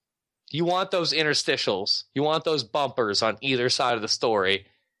bookends. You want those interstitials. You want those bumpers on either side of the story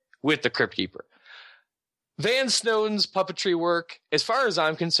with the Crypt Keeper. Van Snowden's puppetry work, as far as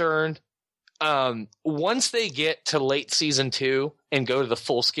I'm concerned, once they get to late season 2 and go to the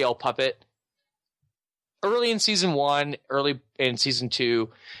full-scale puppet, early in season 1, early in season 2,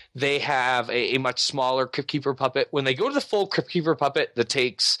 they have a much smaller Crypt Keeper puppet. When they go to the full Crypt Keeper puppet that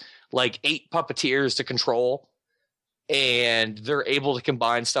takes like 8 puppeteers to control, and they're able to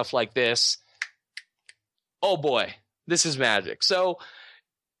combine stuff like this, oh boy, this is magic. So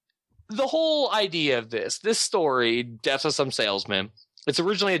the whole idea of this story, Death of Some Salesman, it's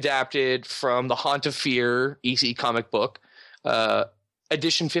originally adapted from the Haunt of Fear EC comic book,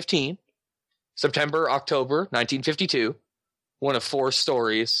 edition 15, September-October 1952, one of 4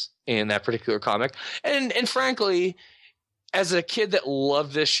 stories in that particular comic. And frankly, as a kid that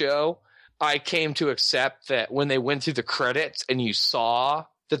loved this show, I came to accept that when they went through the credits and you saw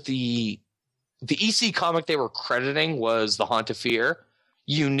that the EC comic they were crediting was the Haunt of Fear,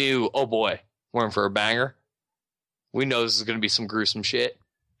 you knew, oh boy, we're in for a banger. We know this is going to be some gruesome shit.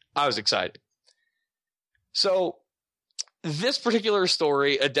 I was excited. So this particular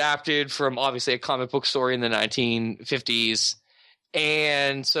story adapted from obviously a comic book story in the 1950s.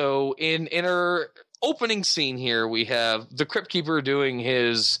 And so in our opening scene here, we have the Crypt Keeper doing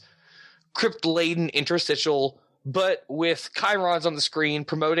his crypt-laden interstitial, but with chyrons on the screen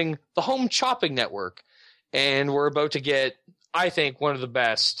promoting the Home Chopping Network. And we're about to get, I think, one of the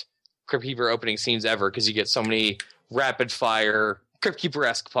best Crypt Keeper opening scenes ever, because you get so many rapid-fire Crypt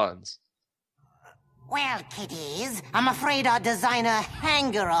Keeper-esque puns. Well, kiddies, I'm afraid our designer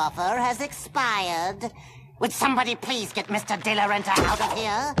hanger offer has expired. Would somebody please get Mr. De La Renta out of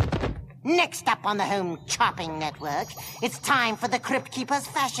here? Next up on the Home Chopping Network, it's time for the Crypt Keeper's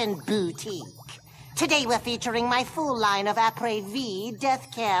Fashion Boutique. Today we're featuring my full line of Après-Vie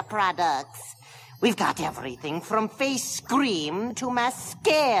death care products. We've got everything from face scream to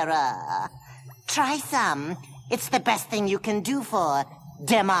mascara. Try some. It's the best thing you can do for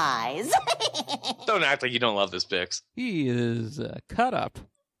demise. Don't act like you don't love this, Bix. He is cut up.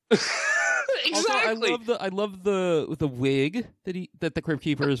 Exactly. Also, I love the wig that the Crypt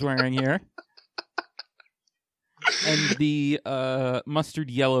Keeper is wearing here, and the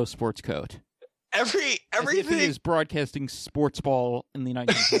mustard yellow sports coat. Everything. As if he is broadcasting sports ball in the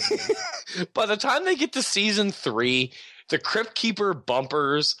 1970s. By the time they get to season 3, the Crypt Keeper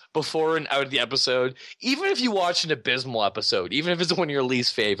bumpers before and out of the episode, even if you watch an abysmal episode, even if it's one of your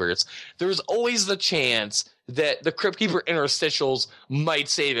least favorites, there's always the chance that the Crypt Keeper interstitials might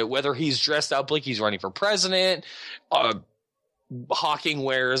save it, whether he's dressed up like he's running for president, hawking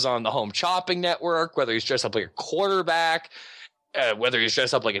wares on the Home Chopping Network, whether he's dressed up like a quarterback, whether he's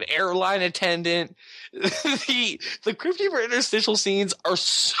dressed up like an airline attendant. The Crypt Keeper interstitial scenes are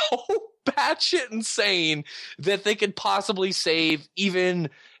so batshit insane that they could possibly save even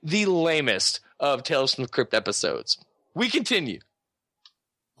the lamest of Tales from the Crypt episodes. We continue.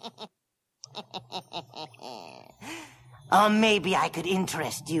 Or maybe I could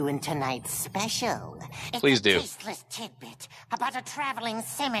interest you in tonight's special. Please do. It's a tasteless tidbit about a traveling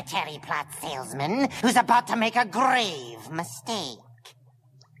cemetery plot salesman who's about to make a grave mistake.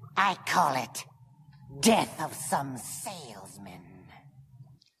 I call it Death of some salesman.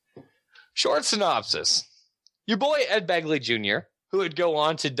 Short synopsis. Your boy Ed Begley Jr., who would go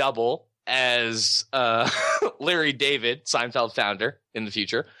on to double as Larry David, Seinfeld founder, in the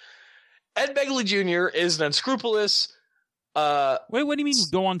future. Ed Begley Jr. is an unscrupulous... Wait, what do you mean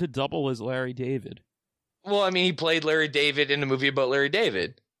go on to double as Larry David? Well, I mean, he played Larry David in a movie about Larry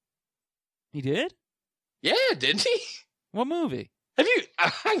David. He did? Yeah, didn't he? What movie? Have you...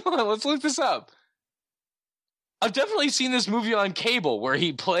 Hang on, let's look this up. I've definitely seen this movie on cable where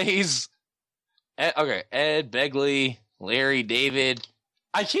he plays... Ed Begley, Larry David.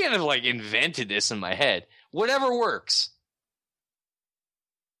 I can't have, like, invented this in my head. Whatever works.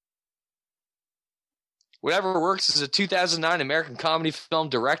 Whatever Works is a 2009 American comedy film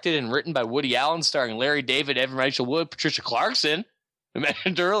directed and written by Woody Allen, starring Larry David, Evan Rachel Wood, Patricia Clarkson, I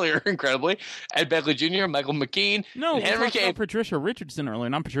mentioned earlier, incredibly, Ed Begley Jr., Michael McKean, No, and we Henry talked Cavill. about Patricia Richardson earlier,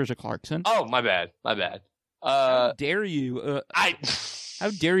 not Patricia Clarkson. Oh, my bad. How dare you? How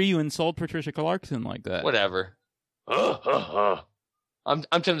dare you insult Patricia Clarkson like that? Whatever. I'm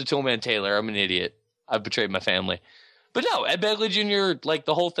Tim the Toolman Taylor. I'm an idiot. I've betrayed my family. But no, Ed Begley Jr., like,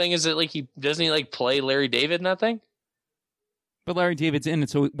 the whole thing is that, like, doesn't he, like, play Larry David in that thing? But Larry David's in it,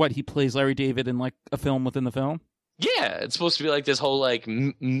 so what, he plays Larry David in, like, a film within the film? Yeah, it's supposed to be, like, this whole, like,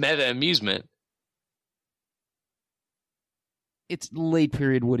 meta amusement. It's late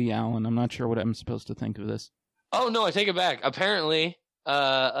period Woody Allen. I'm not sure what I'm supposed to think of this. Oh, no, I take it back. Apparently,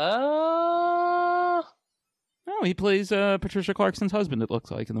 No, he plays Patricia Clarkson's husband, it looks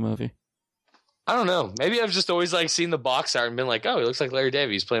like, in the movie. I don't know. Maybe I've just always, like, seen the box art and been like, oh, he looks like Larry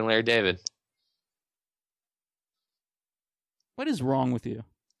David. He's playing Larry David. What is wrong with you?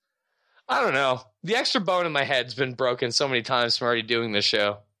 I don't know. The extra bone in my head's been broken so many times from already doing this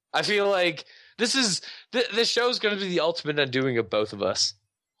show. I feel like this show is going to be the ultimate undoing of both of us.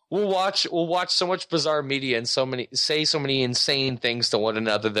 We'll watch so much bizarre media and say so many insane things to one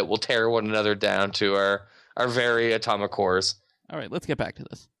another that will tear one another down to our very atomic cores. All right, let's get back to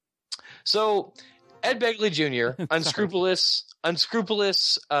this. So, Ed Begley Jr., unscrupulous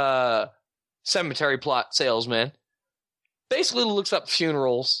cemetery plot salesman, basically looks up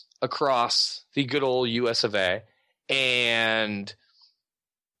funerals across the good old US of A and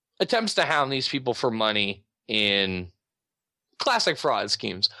attempts to hound these people for money in classic fraud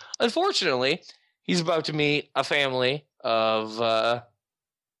schemes. Unfortunately, he's about to meet a family of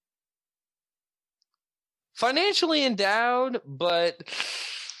financially endowed but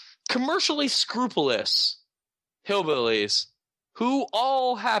commercially scrupulous hillbillies who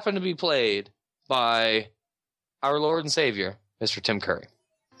all happen to be played by our Lord and Savior, Mr. Tim Curry.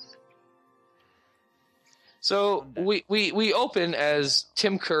 So we open as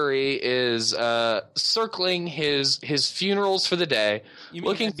Tim Curry is circling his funerals for the day. You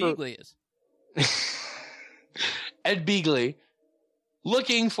mean Ed Begley is? Ed Begley,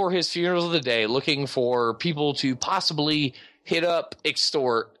 looking for his funerals of the day, looking for people to possibly hit up,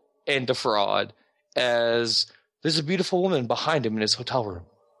 extort, and defraud, as there's a beautiful woman behind him in his hotel room.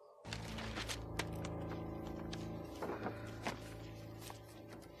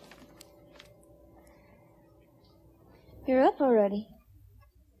 You're up already.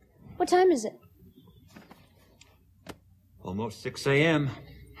 What time is it? Almost 6 a.m.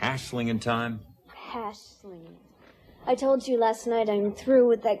 Hash slinging time. Hash slinging. I told you last night I'm through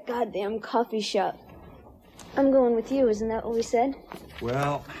with that goddamn coffee shop. I'm going with you, isn't that what we said?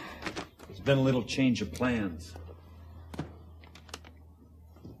 Well, there's been a little change of plans.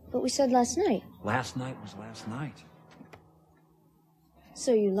 But we said last night. Last night was last night.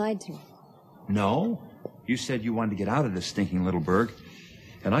 So you lied to me. No. You said you wanted to get out of this stinking little burg,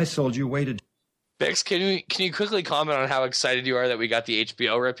 and I sold you away to... Bix, can you quickly comment on how excited you are that we got the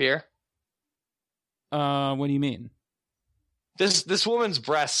HBO rip here? What do you mean? This woman's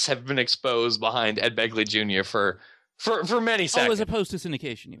breasts have been exposed behind Ed Begley Jr. for many seconds. Oh, as opposed to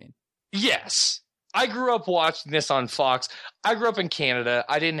syndication, you mean? Yes. I grew up watching this on Fox. I grew up in Canada.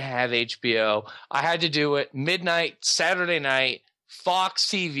 I didn't have HBO. I had to do it midnight, Saturday night, Fox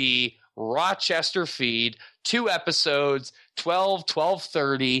TV, Rochester feed, 2 episodes,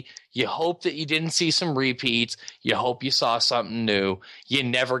 12:30. You hope that you didn't see some repeats. You hope you saw something new. You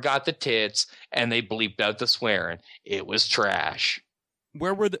never got the tits, and they bleeped out the swearing. It was trash.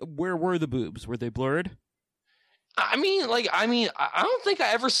 Where were the boobs? Were they blurred? I don't think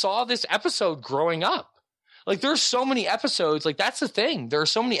I ever saw this episode growing up. Like, there's so many episodes. Like, that's the thing. There are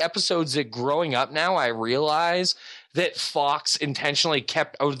so many episodes that growing up now, I realize that Fox intentionally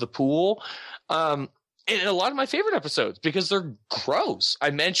kept out of the pool. And a lot of my favorite episodes, because they're gross. I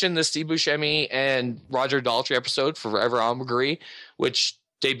mentioned the Steve Buscemi and Roger Daltrey episode, Forever I'm Agree, which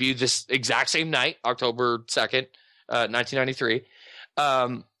debuted this exact same night, October 2nd, 1993.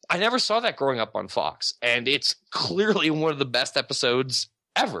 I never saw that growing up on Fox, and it's clearly one of the best episodes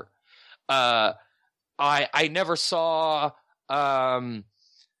ever. I never saw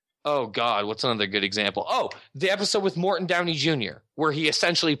oh God, what's another good example? Oh, the episode with Morton Downey Jr., where he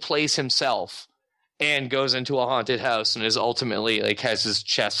essentially plays himself and goes into a haunted house and is ultimately like has his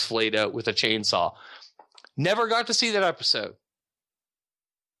chest flayed out with a chainsaw. Never got to see that episode.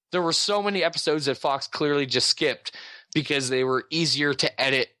 There were so many episodes that Fox clearly just skipped because they were easier to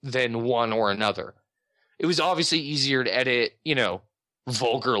edit than one or another. It was obviously easier to edit,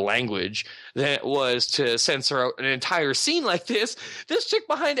 vulgar language than it was to censor out an entire scene like this. This chick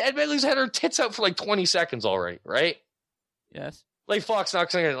behind Ed Begley's had her tits out for like 20 seconds already, right? Yes. Like Fox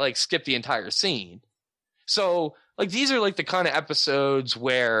not going to like skip the entire scene. So like these are like the kind of episodes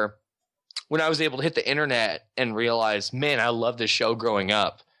where when I was able to hit the internet and realize, man, I love this show growing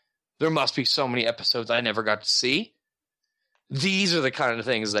up. There must be so many episodes I never got to see. These are the kind of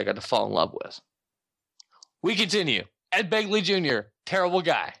things that I got to fall in love with. We continue. Ed Begley Jr., terrible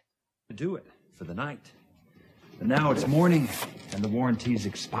guy. To do it for the night. But now it's morning and the warranty's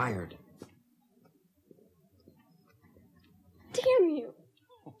expired. Damn you.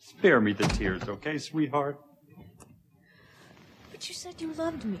 Spare me the tears, okay, sweetheart? But you said you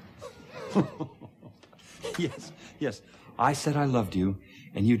loved me. Yes. I said I loved you,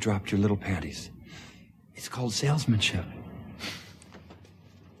 and you dropped your little panties. It's called salesmanship.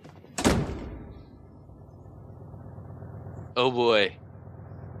 Oh boy.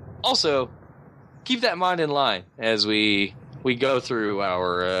 Also, keep that mind in line as we go through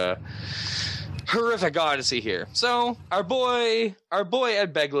our horrific odyssey here. So, our boy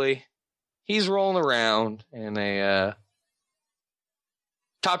Ed Begley, he's rolling around in a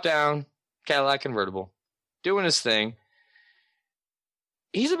top-down Cadillac convertible, doing his thing.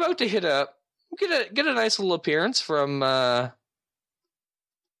 He's about to hit up, get a nice little appearance from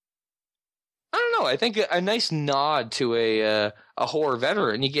I don't know. I think a nice nod to a horror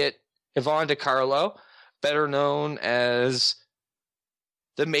veteran. You get Yvonne DiCarlo, better known as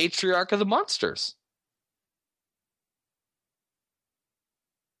the matriarch of the Munsters.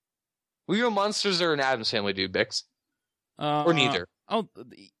 Were you a Munsters or an Addams Family dude, Bix? Or neither? Oh,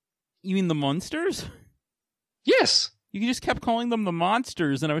 you mean the Munsters? Yes. You just kept calling them the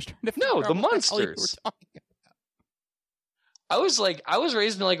Monsters, and I was trying to figure out the what the hell you were Munsters. talking about. I was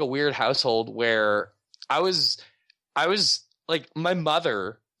raised in like a weird household where I was like my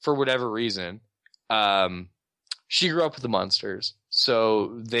mother, for whatever reason, she grew up with the Munsters.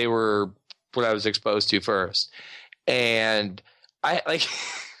 So they were what I was exposed to first. And I like,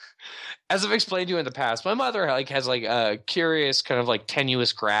 as I've explained to you in the past, my mother like has like a curious kind of like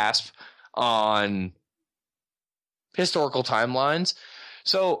tenuous grasp on historical timelines.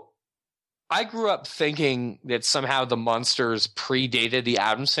 So I grew up thinking that somehow the Munsters predated the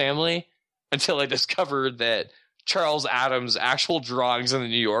Addams Family until I discovered that Charles Addams' actual drawings in the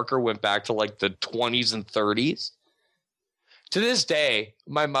New Yorker went back to like the 20s and 30s. To this day,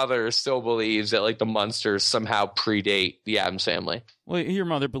 my mother still believes that like the Munsters somehow predate the Addams Family. Well, your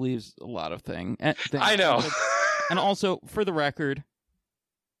mother believes a lot of things. I know. And also, for the record,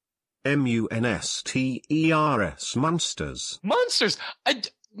 Munsters, Munsters. Munsters!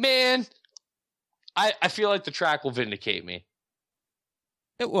 Man, I feel like the track will vindicate me.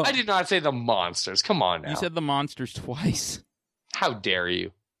 I did not say the Monsters. Come on now. You said the Monsters twice. How dare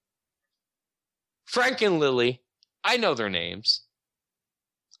you? Frank and Lily, I know their names.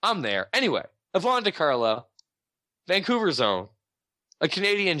 I'm there. Anyway, Yvonne DiCarlo, Vancouver's own, a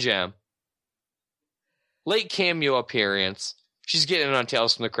Canadian gem, late cameo appearance. She's getting in on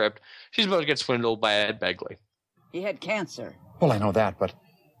Tales from the Crypt. She's about to get swindled by Ed Begley. He had cancer. Well, I know that, but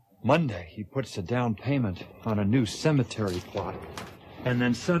Monday he puts a down payment on a new cemetery plot. And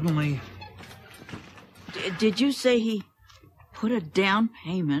then suddenly... Did you say he put a down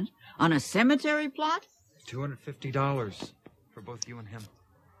payment on a cemetery plot? $250 for both you and him.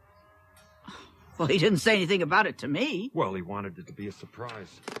 Well, he didn't say anything about it to me. Well, he wanted it to be a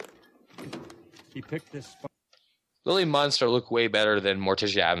surprise. He picked this spot. Lily Munster looked way better than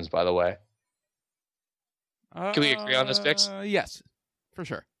Morticia Addams, by the way. Can we agree on this, Bix? Yes, for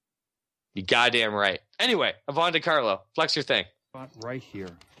sure. You goddamn right. Anyway, Yvonne DiCarlo, flex your thing. Right here.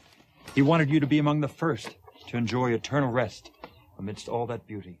 He wanted you to be among the first to enjoy eternal rest amidst all that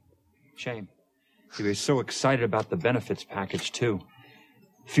beauty. Shame. He was so excited about the benefits package, too.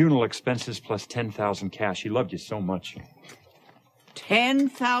 Funeral expenses plus $10,000 cash. He loved you so much.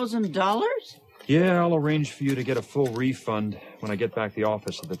 $10,000? Yeah, I'll arrange for you to get a full refund when I get back to the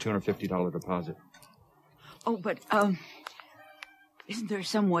office of the $250 deposit. Oh, but, Isn't there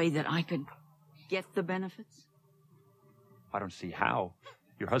some way that I could get the benefits? I don't see how.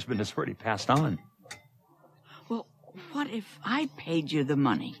 Your husband has already passed on. Well, what if I paid you the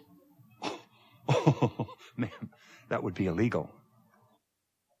money? Oh, ma'am, that would be illegal.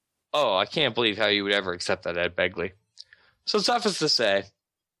 Oh, I can't believe how you would ever accept that, Ed Begley. So suffice to say,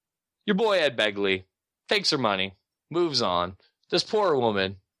 your boy Ed Begley takes her money, moves on. This poor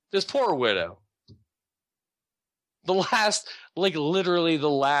woman, this poor widow, literally the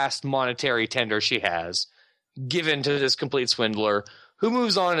last monetary tender she has, given to this complete swindler, who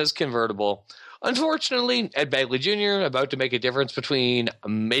moves on in his convertible. Unfortunately, Ed Begley Jr. about to make a difference between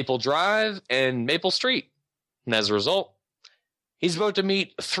Maple Drive and Maple Street. And as a result, he's about to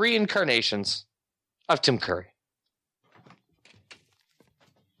meet 3 incarnations of Tim Curry.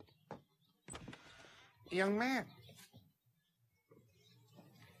 Young man,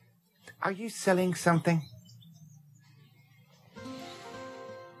 are you selling something?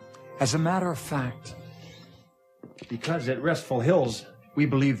 As a matter of fact, because at Restful Hills, we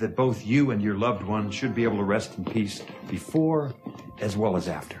believe that both you and your loved one should be able to rest in peace before as well as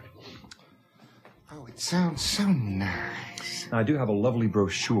after. Oh, it sounds so nice. I do have a lovely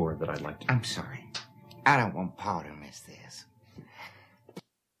brochure that I'd like to... I'm sorry. I don't want Pa to miss this.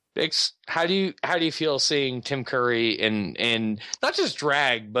 Bix, how do you feel seeing Tim Curry in not just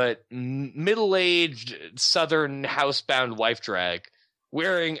drag, but middle-aged Southern housebound wife drag,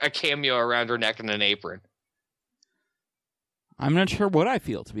 wearing a cameo around her neck and an apron? I'm not sure what I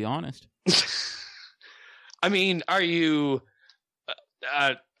feel, to be honest. I mean, are you,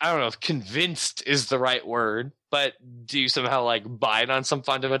 I don't know if convinced is the right word, but do you somehow buy it on some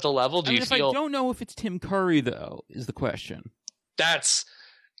fundamental level? Do you feel? I don't know if it's Tim Curry, though, is the question. That's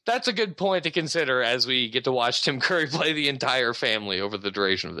a good point to consider as we get to watch Tim Curry play the entire family over the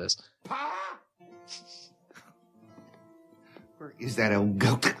duration of this. Pa! Where is that old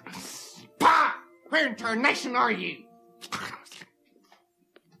goat? Pa! Where in tarnation are you?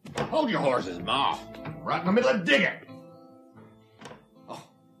 Hold your horses, Ma. Right in the middle of digging. Oh,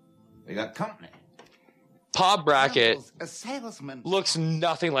 we got company. Pa Brackett A salesman. looks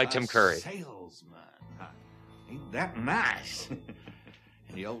nothing like Tim Curry. Salesman. Ain't that nice?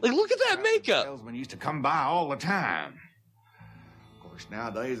 Look at that makeup. Salesman used to come by all the time. Of course,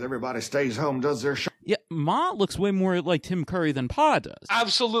 nowadays everybody stays home, does their show. Yeah, Ma looks way more like Tim Curry than Pa does.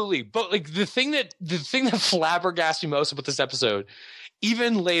 Absolutely. But the thing that flabbergasted me most about this episode,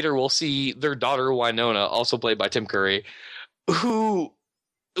 even later we'll see their daughter Winona, also played by Tim Curry, who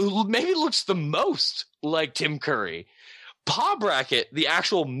maybe looks the most like Tim Curry. Pa Brackett, the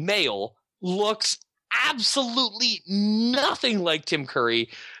actual male, looks absolutely nothing like Tim Curry.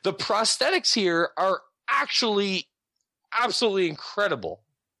 The prosthetics here are actually absolutely incredible.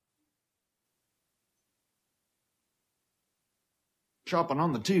 Shopping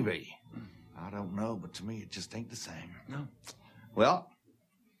on the TV. I don't know, but to me it just ain't the same. No. Well,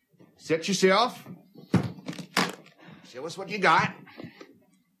 set yourself. Show us what you got.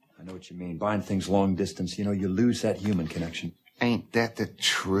 I know what you mean. Buying things long distance, you lose that human connection. Ain't that the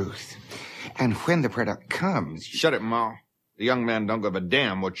truth? And when the product comes... Shut it, Ma. The young man don't give a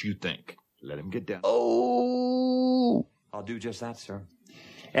damn what you think. Let him get down. Oh! I'll do just that, sir.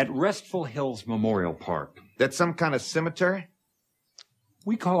 At Restful Hills Memorial Park. That's some kind of cemetery?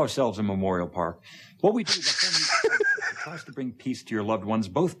 We call ourselves a memorial park. What we do is tries to bring peace to your loved ones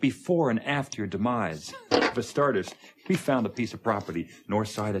both before and after your demise. For starters, we found a piece of property north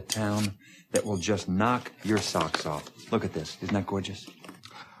side of town that will just knock your socks off. Look at this. Isn't that gorgeous?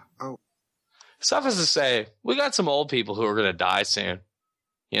 Oh. Suffice to say, we got some old people who are going to die soon.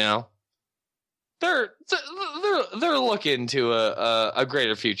 They're looking to a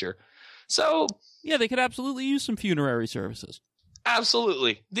greater future. So yeah, they could absolutely use some funerary services.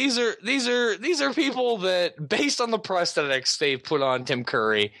 Absolutely. These are people that, based on the prosthetics they've put on Tim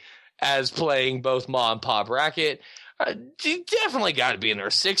Curry as playing both Ma and Pa Brackett, definitely got to be in their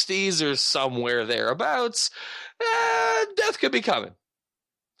 60s or somewhere thereabouts. Death could be coming.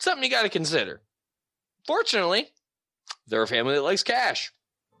 Something you got to consider. Fortunately, they're a family that likes cash.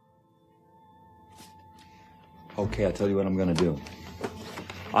 Okay, I'll tell you what I'm going to do.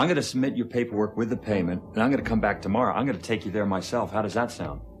 I'm going to submit your paperwork with the payment, and I'm going to come back tomorrow. I'm going to take you there myself. How does that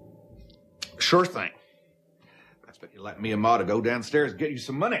sound? Sure thing. That's what you let me and Ma to go downstairs and get you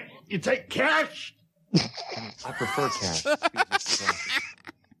some money. You take cash? I prefer cash.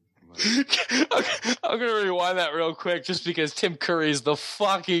 I'm going to rewind that real quick just because Tim Curry is the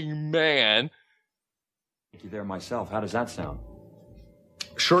fucking man. Take you there myself. How does that sound?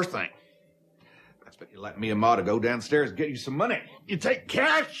 Sure thing. But you let me and Ma to go downstairs and get you some money. You take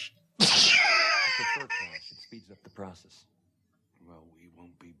cash? I prefer cash. It speeds up the process. Well,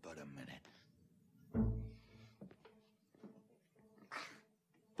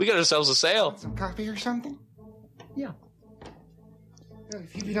 We got ourselves a sale. Some coffee or something? Yeah. Well,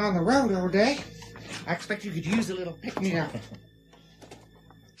 if you've been on the road all day, I expect you could use a little pick-me-up.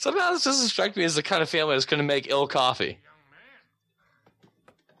 Somehow this doesn't strike me as the kind of family that's going to make ill coffee.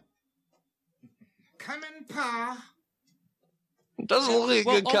 Come in, Pa. It doesn't look like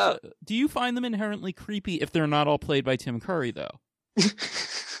a good cup. Do you find them inherently creepy if they're not all played by Tim Curry, though?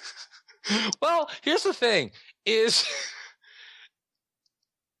 Well, here's the thing, is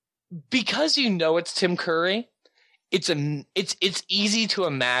because you know it's Tim Curry, it's easy to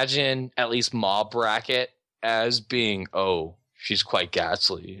imagine at least mob bracket as being, oh, she's quite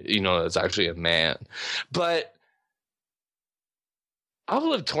ghastly. You know, that's actually a man. But I've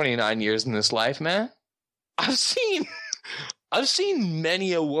lived 29 years in this life, man. I've seen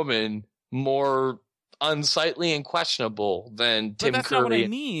many a woman more unsightly and questionable than Tim Curry. But that's not what I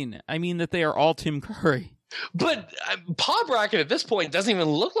mean. I mean that they are all Tim Curry. But Pa Brackett at this point doesn't even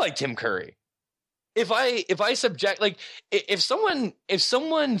look like Tim Curry. If I subject, like, if someone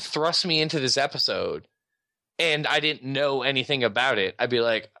thrust me into this episode and I didn't know anything about it, I'd be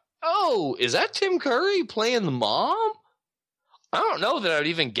like, oh, is that Tim Curry playing the mom? I don't know that I would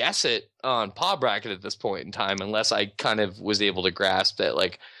even guess it on Pa Brackett at this point in time, unless I kind of was able to grasp that,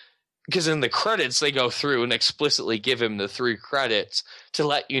 like, because in the credits they go through and explicitly give him the 3 credits to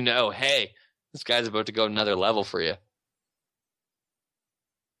let you know, hey, this guy's about to go another level for you.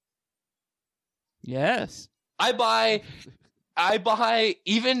 Yes. I buy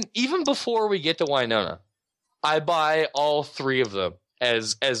even before we get to Winona, I buy all 3 of them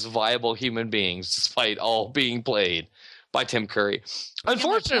as viable human beings, despite all being played by Tim Curry.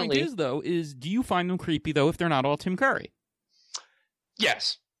 Unfortunately, my point is, do you find them creepy though if they're not all Tim Curry?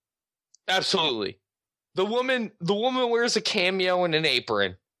 Yes. Absolutely. The woman wears a cameo and an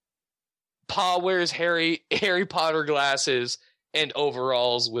apron. Pa wears Harry Potter glasses and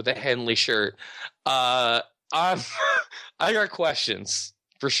overalls with a Henley shirt. I got questions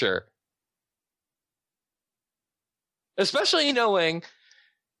for sure. Especially knowing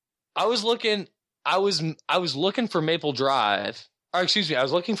I was looking for Maple Drive. Or excuse me, I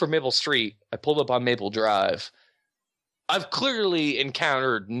was looking for Maple Street. I pulled up on Maple Drive. I've clearly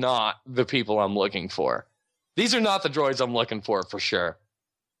encountered not the people I'm looking for. These are not the droids I'm looking for sure.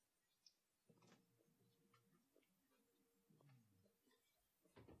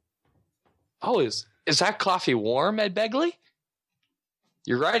 Oh, is that coffee warm, Ed Begley?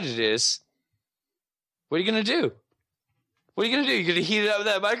 You're right, it is. What are you going to do? What are you going to do? You going to heat it up in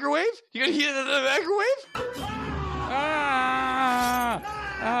that microwave? You going to heat it up in that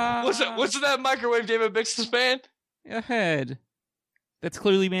microwave? What's in that microwave, David Bix's fan? A head. That's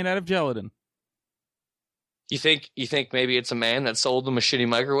clearly made out of gelatin. You think maybe it's a man that sold them a shitty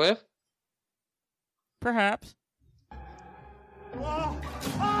microwave? Perhaps.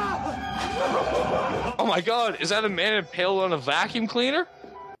 Oh my god, is that a man impaled on a vacuum cleaner?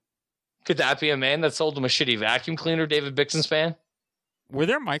 Could that be a man that sold him a shitty vacuum cleaner, David Bixen's fan? Were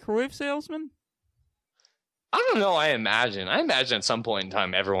there microwave salesmen? I don't know, I imagine at some point in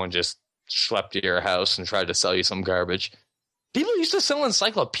time everyone just schlepped to your house and tried to sell you some garbage. People used to sell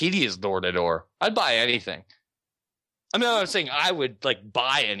encyclopedias door to door. I'd buy anything. I mean, I'm not saying I would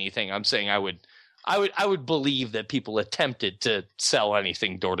buy anything. I'm saying I would believe that people attempted to sell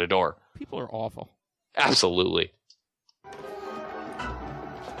anything door to door. People are awful. Absolutely.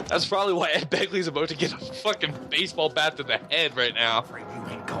 That's probably why Ed Begley's about to get a fucking baseball bat to the head right now. You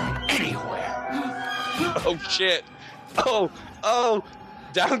ain't going anywhere. Oh shit. Oh.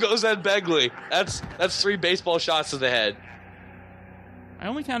 Down goes Ed Begley. That's 3 baseball shots to the head. I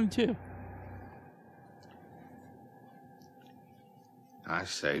only counted 2. I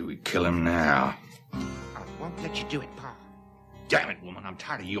say we kill him now. I won't let you do it, Pa. Damn it, woman, I'm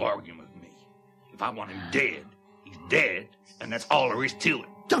tired of you arguing with me. If I want him dead, he's dead, and that's all there is to it.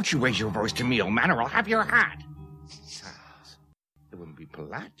 Don't you raise your voice to me, old man, or I'll have your hat. Besides, it wouldn't be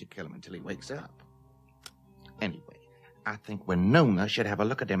polite to kill him until he wakes up. Anyway, I think Winona should have a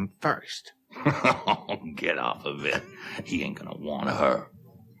look at him first. Get off of it. He ain't gonna want her.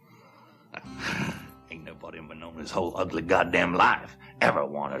 Ain't nobody in Winona's whole ugly goddamn life ever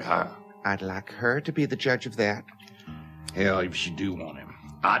wanted her. I'd like her to be the judge of that. Hell, if she do want him.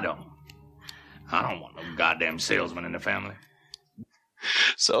 I don't want no goddamn salesman in the family.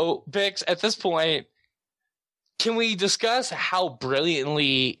 So, Bix, at this point, can we discuss how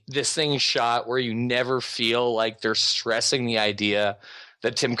brilliantly this thing is shot where you never feel like they're stressing the idea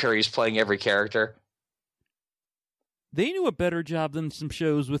that Tim Curry's playing every character? They do a better job than some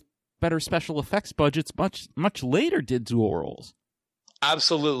shows with better special effects budgets much later did dual roles.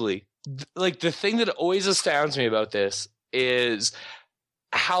 Absolutely. Like, the thing that always astounds me about this is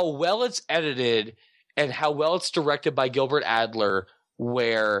how well it's edited and how well it's directed by Gilbert Adler,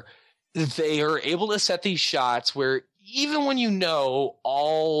 where they are able to set these shots where even when you know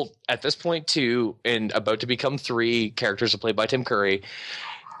all, at this point 2 and about to become 3 characters are played by Tim Curry,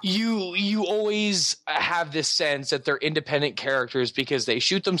 you always have this sense that they're independent characters because they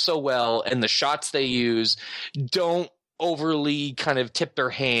shoot them so well and the shots they use don't overly kind of tip their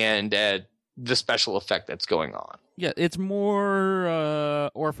hand at the special effect that's going on. Yeah, it's more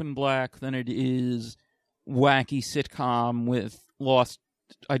Orphan Black than it is wacky sitcom with lost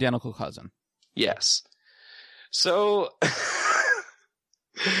identical cousin. Yes. So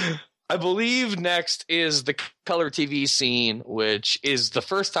I believe next is the color TV scene, which is the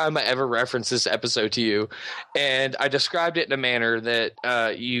first time I ever referenced this episode to you. And I described it in a manner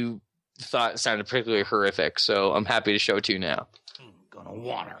that you thought sounded particularly horrific. So I'm happy to show it to you now. Gonna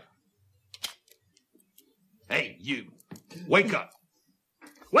want her. Hey, you. Wake up.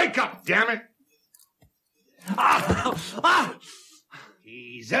 Wake up, damn it.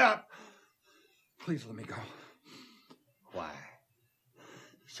 He's up. Please let me go. Why?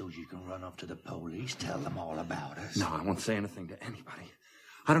 So you can run up to the police, tell them all about us? No, I won't say anything to anybody.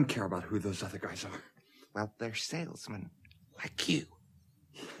 I don't care about who those other guys are. Well, they're salesmen, like you.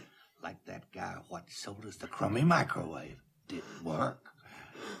 Like that guy what sold us the crummy microwave. Didn't work.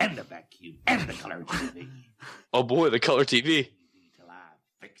 And the vacuum. And the color TV. Oh boy, the color TV. Till I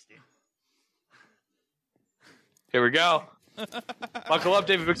fixed it. Here we go. Buckle up,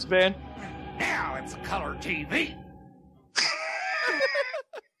 David Bixby. Now it's a color TV.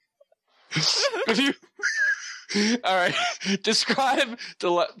 If you, all right, describe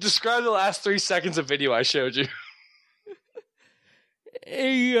the last 3 seconds of video I showed you.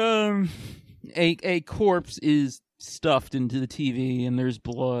 A corpse is stuffed into the TV and there's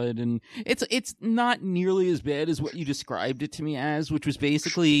blood, and it's not nearly as bad as what you described it to me as, which was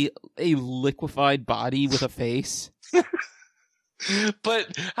basically a liquefied body with a face.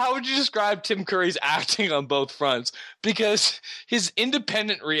 But how would you describe Tim Curry's acting on both fronts? Because his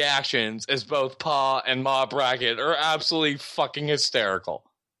independent reactions as both Pa and Ma Brackett are absolutely fucking hysterical.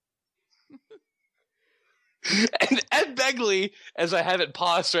 And Ed Begley, as I have it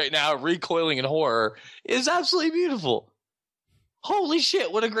paused right now, recoiling in horror, is absolutely beautiful. Holy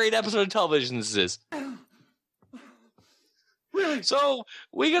shit, what a great episode of television this is. Really? So,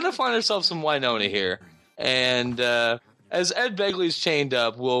 we gotta find ourselves some Winona here. And, as Ed Begley's chained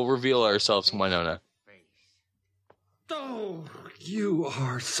up, we'll reveal ourselves some Winona. Oh, you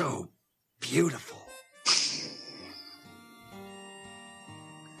are so beautiful.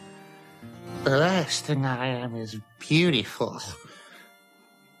 The last thing I am is beautiful.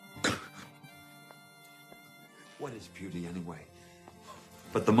 What is beauty anyway?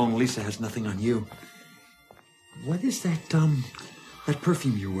 But the Mona Lisa has nothing on you. What is that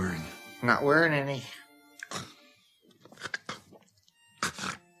perfume you're wearing? Not wearing any.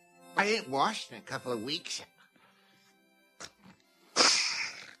 I ain't washed in a couple of weeks.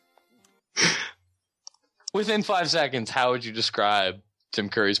 Within 5 seconds, how would you describe Tim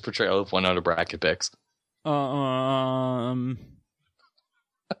Curry's portrayal of Winona Brackett Bix?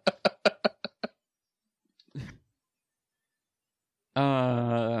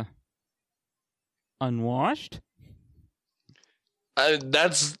 Unwashed?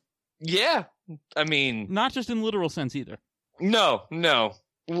 That's, yeah. I mean, not just in literal sense either. No.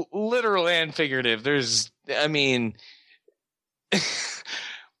 Literal and figurative. There's, I mean,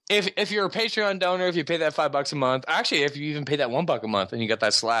 if you're a Patreon donor, if you pay that $5 a month, actually, if you even pay that $1 a month and you got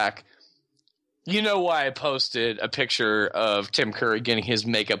that Slack, you know why I posted a picture of Tim Curry getting his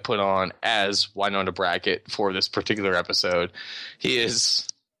makeup put on as Winona Brackett for this particular episode. He is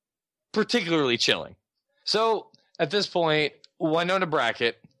particularly chilling. So at this point, Winona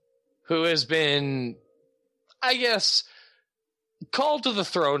Brackett, who has been, I guess, called to the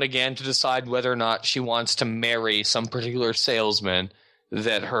throne again to decide whether or not she wants to marry some particular salesman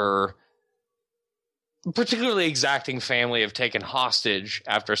that her particularly exacting family have taken hostage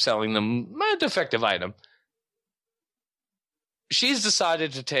after selling them a defective item. She's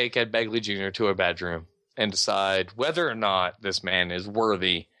decided to take Ed Begley Jr. to her bedroom and decide whether or not this man is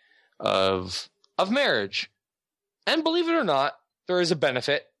worthy of marriage. And believe it or not, there is a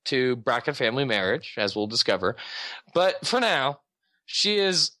benefit to Brackett family marriage, as we'll discover. But for now, she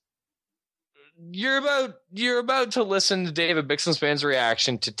is. You're about to listen to David Bixenspan's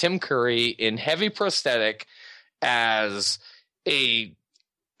reaction to Tim Curry in heavy prosthetic as a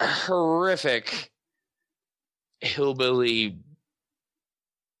horrific hillbilly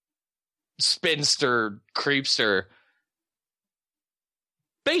spinster creepster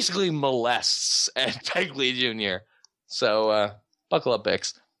basically molests Ed Begley Jr. So Buckle up,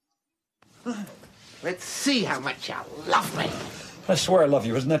 Bix. Let's see how much you love me. I swear I love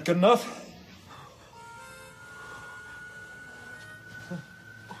you. Isn't that good enough?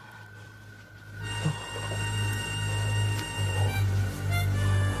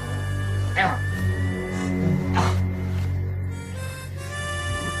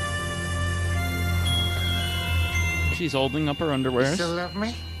 She's holding up her underwear. You still love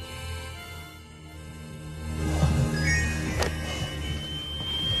me?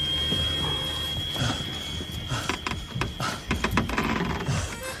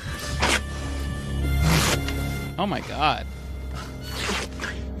 Oh my god.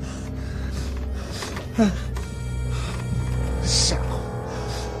 So,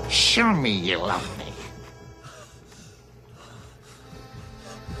 show me you love me.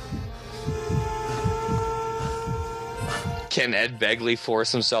 Can Ed Begley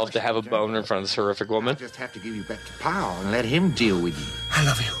force himself to have a boner in front of this horrific woman? I just have to give you back to Powell and let him deal with you. I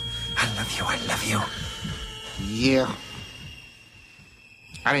love you. I love you. I love you. Yeah.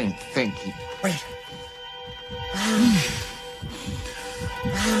 I didn't think he... Wait.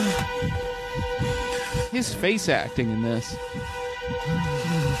 His face acting in this.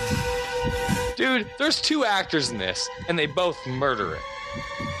 Dude, there's 2 actors in this, and they both murder it.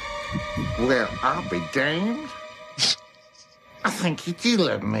 Well, I'll be damned. I think you do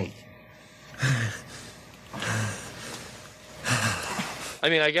love me. I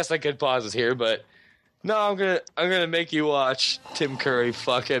mean, I guess I could pause this here, but no, I'm gonna make you watch Tim Curry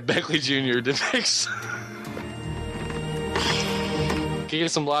fuck Ed Begley Jr. to fix. Can you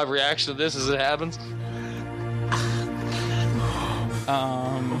get some live reaction to this as it happens?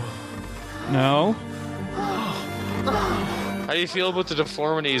 No. How do you feel about the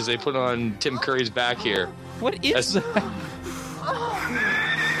deformities they put on Tim Curry's back here? What is that?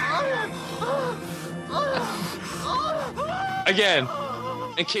 Again,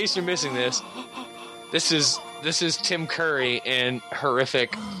 in case you're missing this, this is Tim Curry in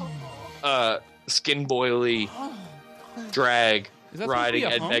horrific, skin boily drag riding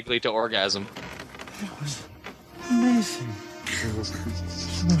Ed Begley to orgasm. It was amazing. It was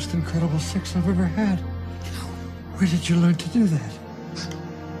the most incredible sex I've ever had. Where did you learn to do that?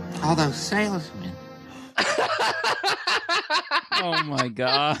 All those salesmen. Oh my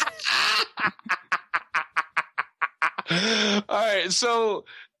god. Alright, so,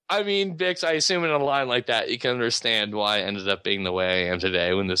 I mean, Bix, I assume in a line like that, you can understand why I ended up being the way I am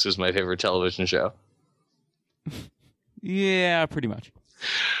today when this was my favorite television show. Yeah, pretty much.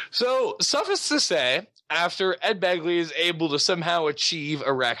 So, suffice to say, after Ed Begley is able to somehow achieve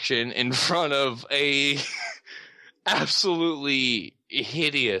erection in front of a absolutely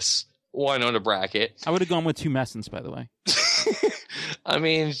hideous Winona Brackett. I would have gone with Tumescence, by the way. I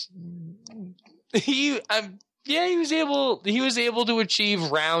mean, he was able to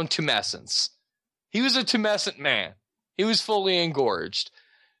achieve round tumescence. He was a tumescent man. He was fully engorged.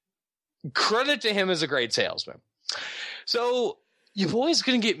 Credit to him as a great salesman. So your boy's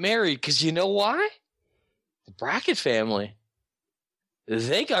gonna get married because you know why? The Brackett family,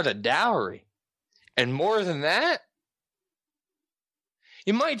 they got a dowry. And more than that,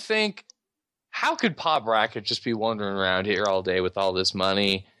 you might think, how could Pa Brackett just be wandering around here all day with all this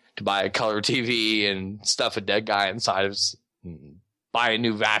money to buy a color TV and stuff a dead guy inside of, buy a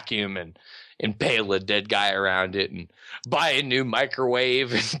new vacuum and impale a dead guy around it and buy a new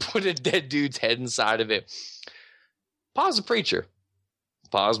microwave and put a dead dude's head inside of it? Pa's a preacher.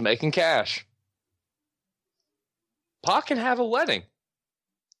 Pa's making cash. Pa can have a wedding.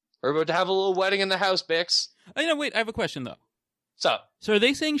 We're about to have a little wedding in the house, Bix. Oh, no, wait, I have a question, though. What's up? So are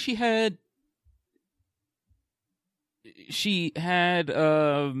they saying she had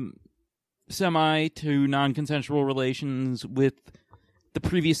semi to non-consensual relations with the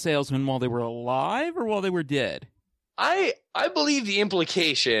previous salesman while they were alive or while they were dead? I believe the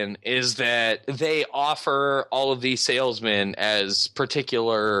implication is that they offer all of these salesmen as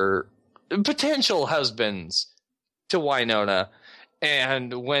particular potential husbands to Winona,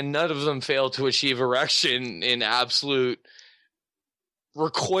 and when none of them fail to achieve erection in absolute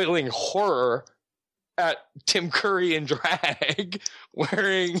recoiling horror at Tim Curry in drag,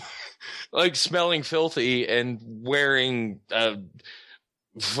 wearing, like, smelling filthy and wearing a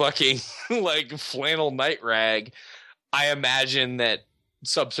fucking, like, flannel night rag, I imagine that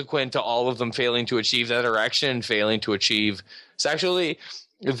subsequent to all of them failing to achieve that erection, failing to achieve sexually,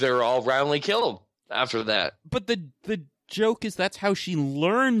 they're all roundly killed after that. But the joke is that's how she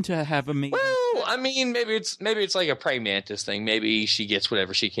learned to have amazing. Well, I mean, maybe it's like a praying mantis thing. Maybe she gets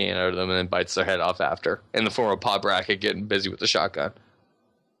whatever she can out of them and then bites their head off after, in the form of Pa Brackett getting busy with the shotgun.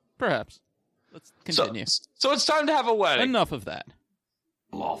 Perhaps. Let's continue. So it's time to have a wedding. Enough of that.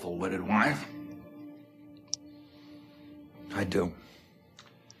 lawful wedded wife? I do.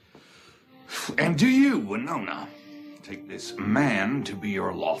 And do you, Winona, take this man to be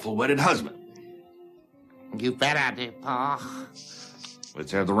your lawful wedded husband? You bet I do, Pa.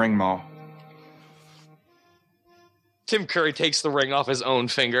 Let's have the ring, Ma. Tim Curry takes the ring off his own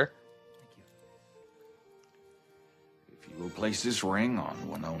finger. If you will place this ring on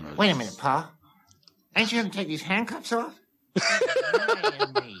Winona's... Wait a minute, Pa. Ain't you going to take these handcuffs off?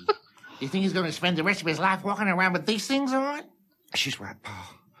 You think he's going to spend the rest of his life walking around with these things on? She's right,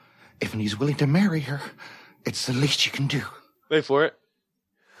 Pa. If he's willing to marry her, it's the least you can do. Wait for it.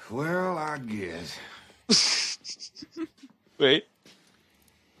 Well, I guess. Wait.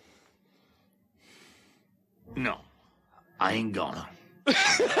 No, I ain't gonna. As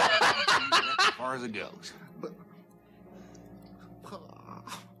far as it goes. But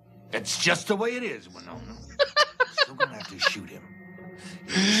that's just the way it is, Winona. Still gonna have to shoot him.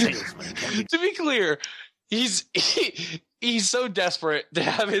 To be clear, he's so desperate to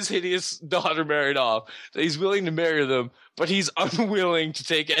have his hideous daughter married off that he's willing to marry them, but he's unwilling to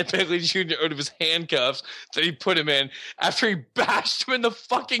take Ed Begley Jr. out of his handcuffs that he put him in after he bashed him in the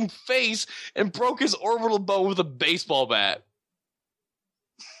fucking face and broke his orbital bone with a baseball bat.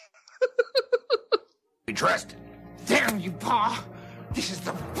 Be trusted. Damn you, Pa. This is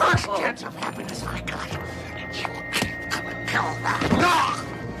the first chance of happiness I got. And you can't kill that. No!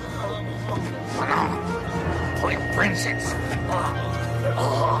 Holy princess.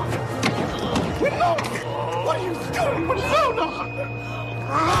 Winona! What are you doing, Winona?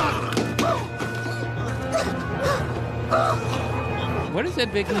 What is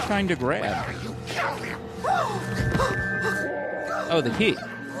Ed Begley trying to grab? Oh, the key.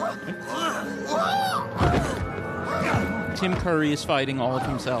 Tim Curry is fighting all of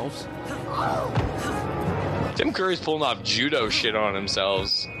themselves. Tim Curry's pulling off judo shit on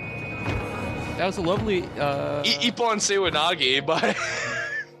themselves. That was a lovely... Ippon Sewanagi by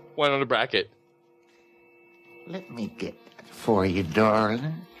Winona Bracket. Let me get that for you,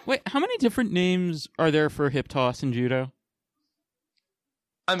 darling. Wait, how many different names are there for hip toss in judo?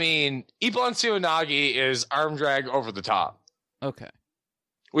 I mean, Ippon Sewanagi is arm drag over the top. Okay.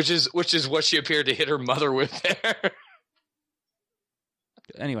 Which is what she appeared to hit her mother with there.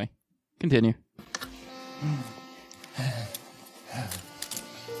 Anyway, continue.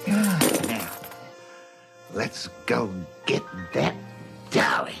 Let's go get that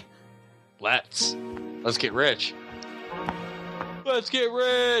dowry. Let's get rich. Let's get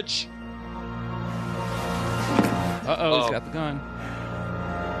rich. He's got the gun.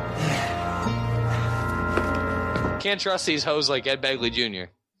 Can't trust these hoes like Ed Begley Jr.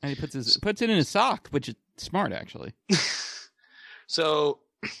 And he puts it in his sock, which is smart, actually. So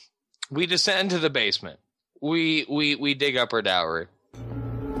we descend to the basement. We dig up her dowry.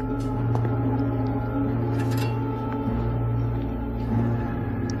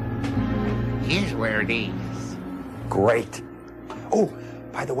 Here's where it is. Great. Oh,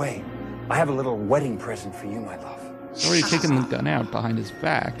 by the way, I have a little wedding present for you, my love. He's already taken the gun out behind his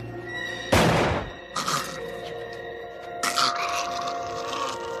back.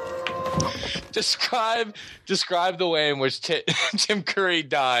 Describe the way in which Tim Curry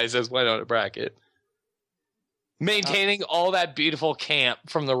dies as Winona Bracket. Maintaining all that beautiful camp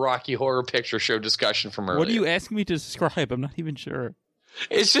from the Rocky Horror Picture Show discussion from earlier. What are you asking me to describe? I'm not even sure.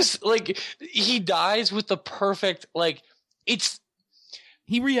 It's just like he dies with the perfect, like, it's...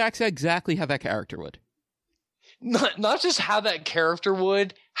 He reacts exactly how that character would. Not just how that character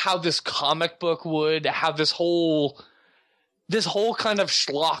would, how this comic book would, how this whole kind of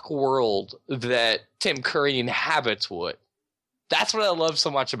schlock world that Tim Curry inhabits would. That's what I love so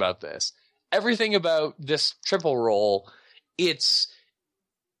much about this. Everything about this triple role, it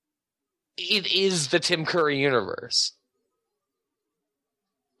is the Tim Curry universe.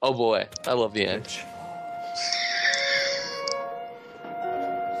 Oh boy, I love the end.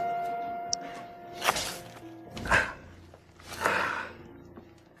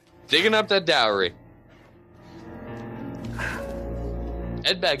 Digging up that dowry.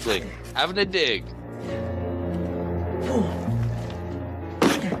 Ed Begley, having a dig.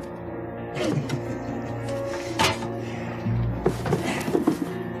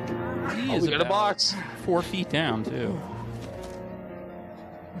 He is we got a box. 4 feet down, too.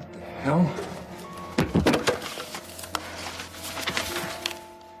 No?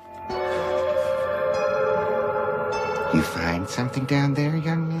 You find something down there,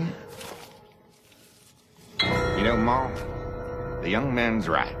 young man? You know, Ma, the young man's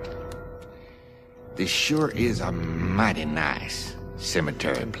right. This sure is a mighty nice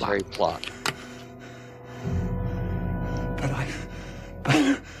cemetery plot. But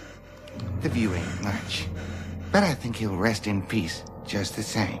The view ain't much, but I think he'll rest in peace just the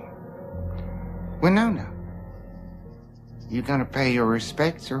same. Winona, you gonna pay your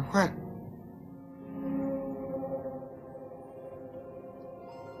respects or what?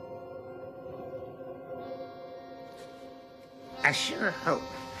 I sure hope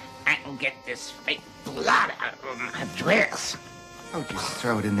I can get this fake blood out of my dress. Oh, just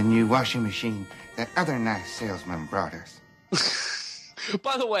throw it in the new washing machine that other nice salesman brought us.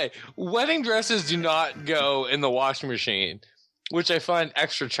 By the way, wedding dresses do not go in the washing machine, which I find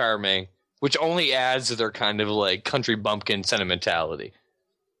extra charming, which only adds to their kind of like country bumpkin sentimentality.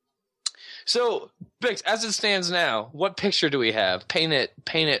 So, Bix, as it stands now, what picture do we have? Paint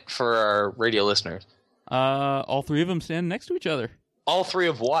it for our radio listeners. All three of them stand next to each other. All three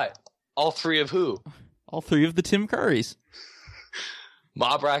of what? All three of who? All three of the Tim Currys.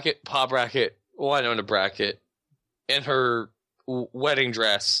 Ma Brackett, Pa Brackett, Winona Brackett, in her wedding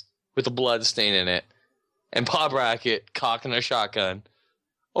dress with a blood stain in it, and Pa Brackett cocking a shotgun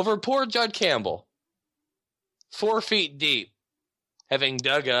over poor Judd Campbell, 4 feet deep, having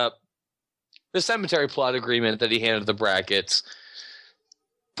dug up the cemetery plot agreement that he handed the Bracketts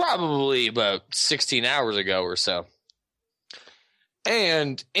probably about 16 hours ago or so.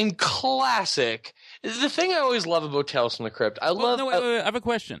 And in classic, the thing I always love about Tales from the Crypt, I have a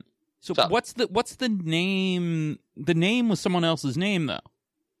question. So what's the name? The name was someone else's name, though.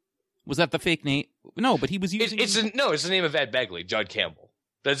 Was that the fake name? No, but he was using... It's the name of Ed Begley, Judd Campbell.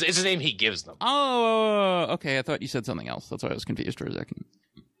 It's the name he gives them. Oh, okay. I thought you said something else. That's why I was confused for a second.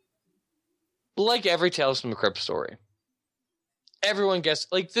 Like every Tales from the Crypt story, everyone gets...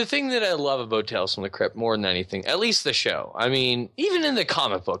 Like, the thing that I love about Tales from the Crypt more than anything, at least the show, I mean, even in the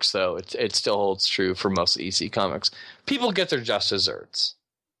comic books, though, it still holds true for most EC comics, people get their just desserts.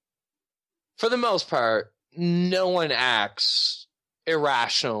 For the most part, no one acts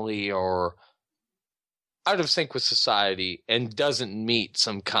irrationally or out of sync with society and doesn't meet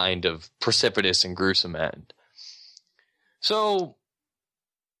some kind of precipitous and gruesome end. So,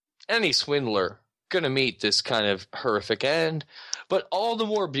 any swindler gonna meet this kind of horrific end, but all the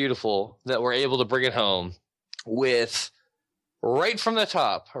more beautiful that we're able to bring it home with right from the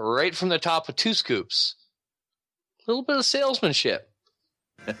top of 2 scoops, a little bit of salesmanship.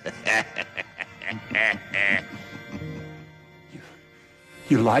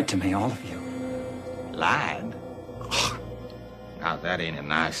 You lied to me, all of you. Lied? Now that ain't a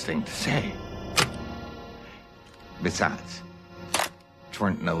nice thing to say. Besides,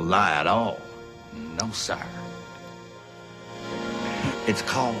 'tweren't no lie at all. No, sir. It's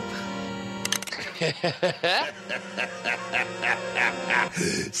called...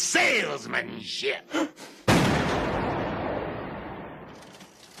 salesmanship.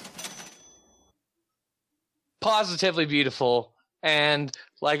 Positively beautiful, and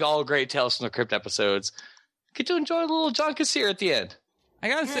like all great Tales from the Crypt episodes, get to enjoy a little John Kassir at the end. I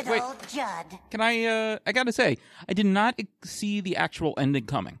gotta say, wait, Old Judd. can I gotta say, I did not see the actual ending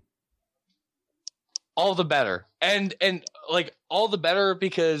coming. All the better. And like all the better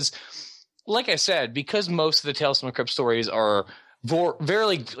because, like I said, because most of the Tales from the Crypt stories are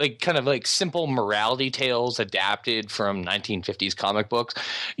very like kind of like simple morality tales adapted from 1950s comic books,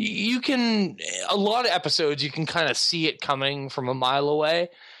 you can, a lot of episodes you can kind of see it coming from a mile away.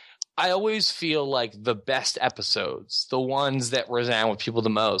 I always feel like the best episodes, the ones that resound with people the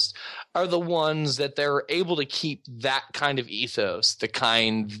most, are the ones that they're able to keep that kind of ethos, the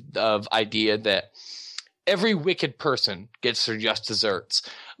kind of idea that every wicked person gets their just desserts,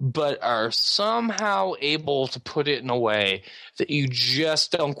 but are somehow able to put it in a way that you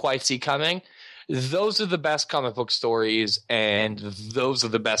just don't quite see coming. Those are the best comic book stories, and those are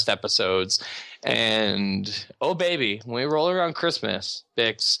the best episodes. And, oh baby, when we roll around Christmas,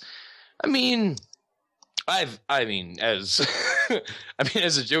 Bix, I mean, as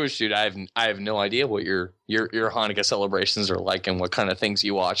a Jewish dude, I have no idea what your Hanukkah celebrations are like and what kind of things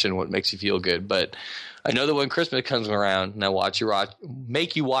you watch and what makes you feel good. But I know that when Christmas comes around, and I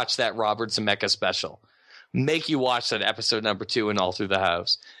make you watch that Robert Zemeckis special, make you watch that episode number 2 in All Through the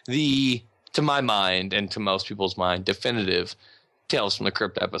House, the, to my mind and to most people's mind, definitive Tales from the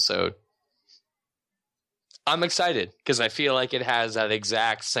Crypt episode. I'm excited because I feel like it has that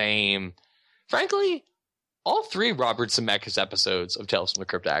exact same, frankly, all 3 Robert Zemeckis episodes of Tales from the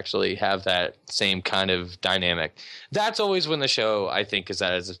Crypt actually have that same kind of dynamic. That's always when the show, I think, is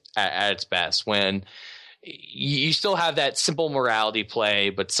at its best, when you still have that simple morality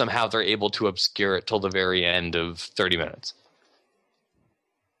play, but somehow they're able to obscure it till the very end of 30 minutes.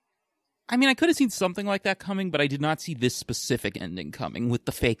 I mean, I could have seen something like that coming, but I did not see this specific ending coming with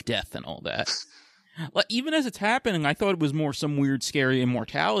the fake death and all that. Like, even as it's happening, I thought it was more some weird, scary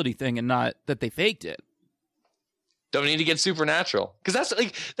immortality thing and not that they faked it. Don't need to get supernatural. Because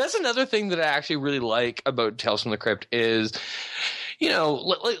that's another thing that I actually really like about Tales from the Crypt is, you know,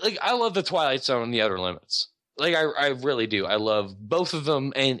 like I love the Twilight Zone and the Outer Limits. Like, I really do. I love both of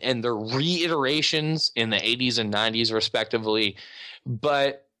them and their reiterations in the 80s and 90s, respectively.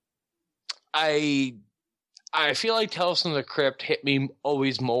 But I feel like Tales from the Crypt hit me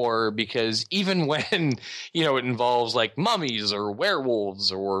always more because even when, you know, it involves like mummies or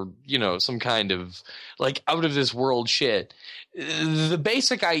werewolves or, you know, some kind of like out of this world shit, the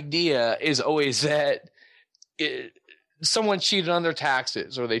basic idea is always that someone cheated on their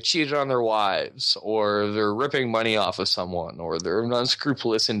taxes or they cheated on their wives or they're ripping money off of someone or they're an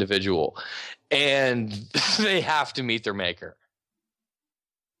unscrupulous individual and they have to meet their maker.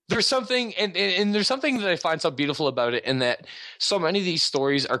 There's something, and there's something that I find so beautiful about it, in that so many of these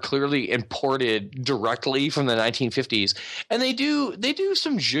stories are clearly imported directly from the 1950s, and they do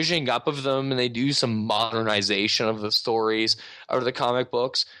some zhuzhing up of them, and they do some modernization of the stories out of the comic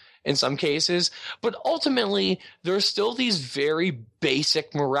books in some cases, but ultimately there's still these very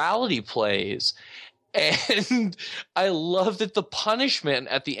basic morality plays. And I love that the punishment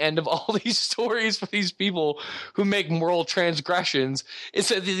at the end of all these stories for these people who make moral transgressions is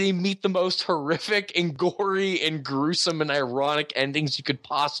that they meet the most horrific and gory and gruesome and ironic endings you could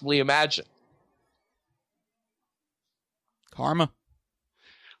possibly imagine. Karma.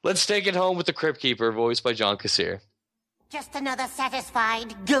 Let's take it home with The Crypt Keeper, voiced by John Kassir. Just another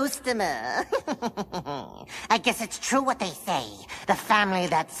satisfied ghostomer. I guess it's true what they say. The family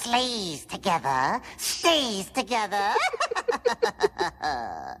that slays together stays together.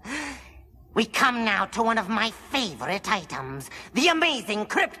 We come now to one of my favorite items. The amazing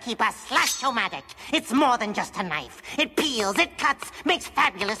Crypt Keeper Slash-O-Matic. It's more than just a knife. It peels, it cuts, makes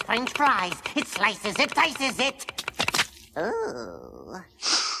fabulous French fries. It slices, it dices, it... Ooh...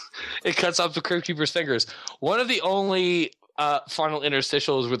 It cuts off the Crypt Keeper's fingers. One of the only final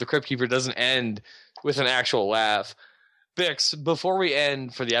interstitials where the Crypt Keeper doesn't end with an actual laugh. Bix, before we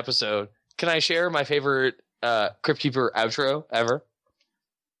end for the episode, can I share my favorite Crypt Keeper outro ever?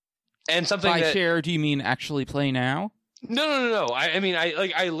 And something By that... share, do you mean actually play now? No. I mean,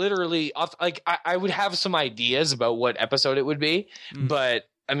 I literally, I would have some ideas about what episode it would be, but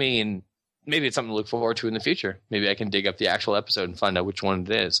I mean... Maybe it's something to look forward to in the future. Maybe I can dig up the actual episode and find out which one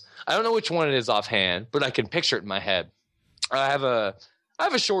it is. I don't know which one it is offhand, but I can picture it in my head. I have a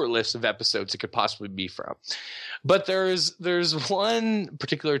short list of episodes it could possibly be from. But there's one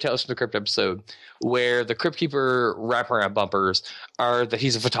particular Tales from the Crypt episode where the Crypt Keeper wraparound bumpers are that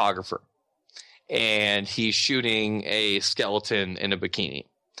he's a photographer. And he's shooting a skeleton in a bikini.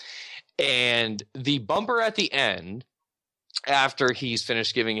 And the bumper at the end, after he's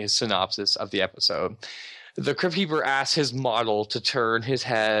finished giving his synopsis of the episode, the Crypt Keeper asks his model to turn his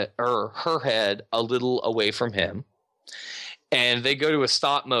head or her head a little away from him. And they go to a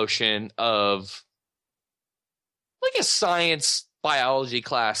stop motion of like a science biology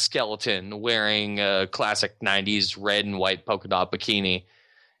class skeleton wearing a classic 90s red and white polka dot bikini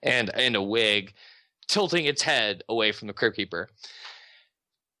and a wig, tilting its head away from the Crypt Keeper.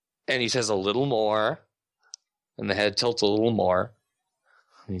 And he says a little more. And the head tilts a little more.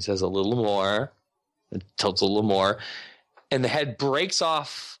 And he says a little more. It tilts a little more. And the head breaks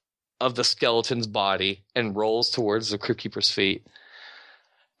off of the skeleton's body and rolls towards the Crypt Keeper's feet.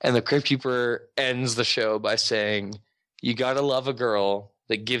 And the Crypt Keeper ends the show by saying, "You gotta love a girl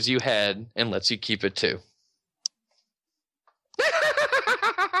that gives you head and lets you keep it too."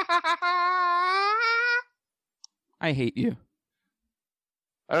 I hate you.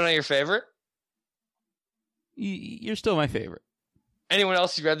 I don't know your favorite. You're still my favorite. Anyone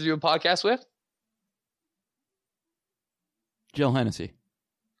else you'd rather do a podcast with? Jill Hennessy.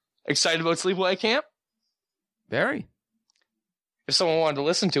 Excited about Sleepaway Camp? Very. If someone wanted to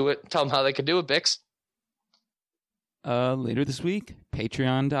listen to it, tell them how they could do it, Bix. Later this week,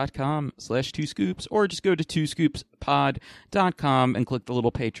 patreon.com/2scoops, or just go to 2scoopspod.com and click the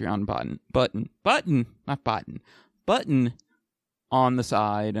little Patreon button on the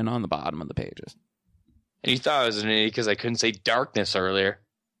side and on the bottom of the pages. And you thought I was an idiot because I couldn't say darkness earlier.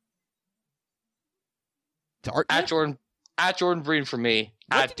 Darkness? At Jordan Breen for me.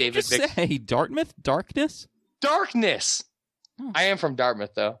 What at did David you just say? Dartmouth? Darkness? Darkness! Oh. I am from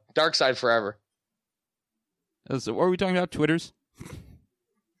Dartmouth, though. Dark side forever. So what are we talking about? Twitters?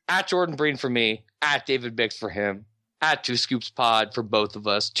 At Jordan Breen for me. At David Bix for him. At 2scoopspod for both of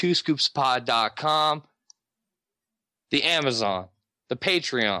us. 2scoopspod.com. The Amazon. The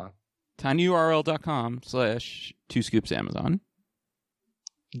Patreon. tinyurl.com/2scoopsamazon.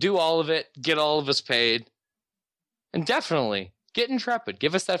 Do all of it. Get all of us paid. And definitely get Intrepid.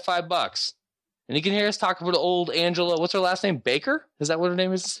 Give us that $5. And you can hear us talk about old Angela. What's her last name? Baker? Is that what her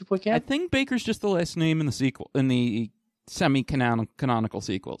name is in Sleepaway Camp? I think Baker's just the last name in the sequel, in the semi-canonical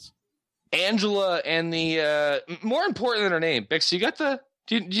sequels. Angela and the more important than her name. Bix, you got the?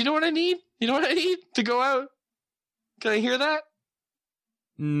 Do you know what I need? You know what I need to go out? Can I hear that?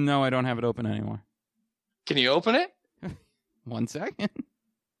 No, I don't have it open anymore. Can you open it? 1 second.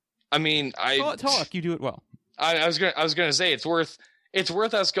 I mean, talk. You do it well. I was gonna say it's worth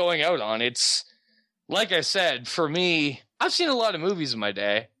us going out on. It's like I said, for me, I've seen a lot of movies in my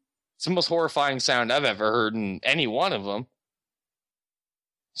day. It's the most horrifying sound I've ever heard in any one of them.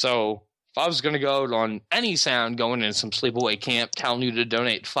 So if I was going to go out on any sound going in some Sleepaway Camp, telling you to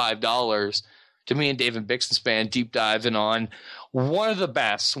donate $5 to me and David Bixen's band, deep diving on one of the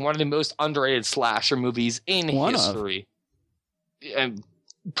best, one of the most underrated slasher movies in history. And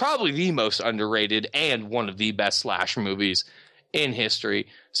probably the most underrated and one of the best slasher movies in history.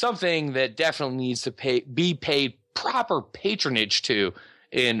 Something that definitely needs to be paid proper patronage to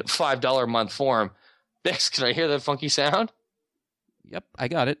in $5 a month form. Bix, can I hear that funky sound? Yep, I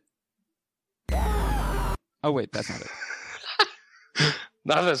got it. Oh, wait, that's not it.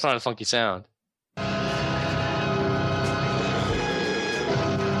 No, that's not a funky sound.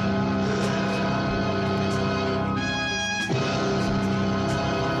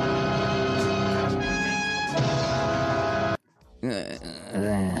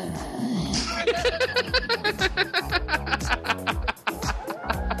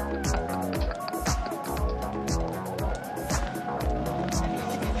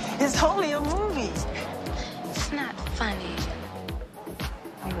 It's only a movie. It's not funny.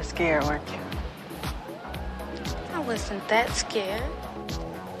 You were scared, weren't you? I wasn't that scared.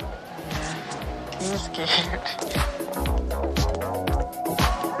 Yeah, you were scared.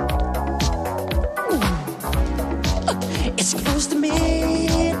 It's close to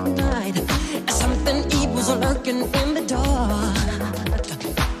midnight. Something evil's lurking in the dark.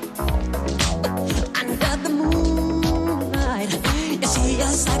 Under the moonlight, you see a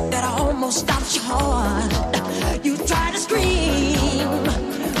sight that almost stops your heart. You try to scream,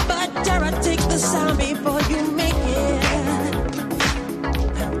 but terror takes the sound before you make it.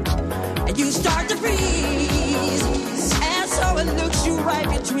 And you start to freeze, and so it looks you right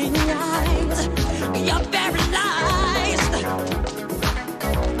between your eyes. You're paralyzed.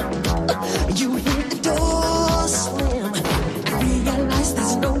 You hear the door slam and realize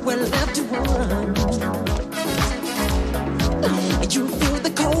there's nowhere left to run. You feel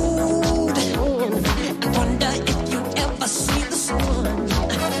the cold hand and wonder if you ever see the sun.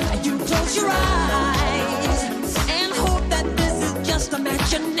 You close your eyes and hope that this is just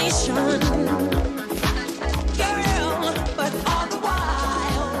imagination. Girl, but all the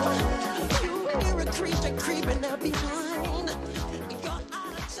while you hear a creature creeping up behind.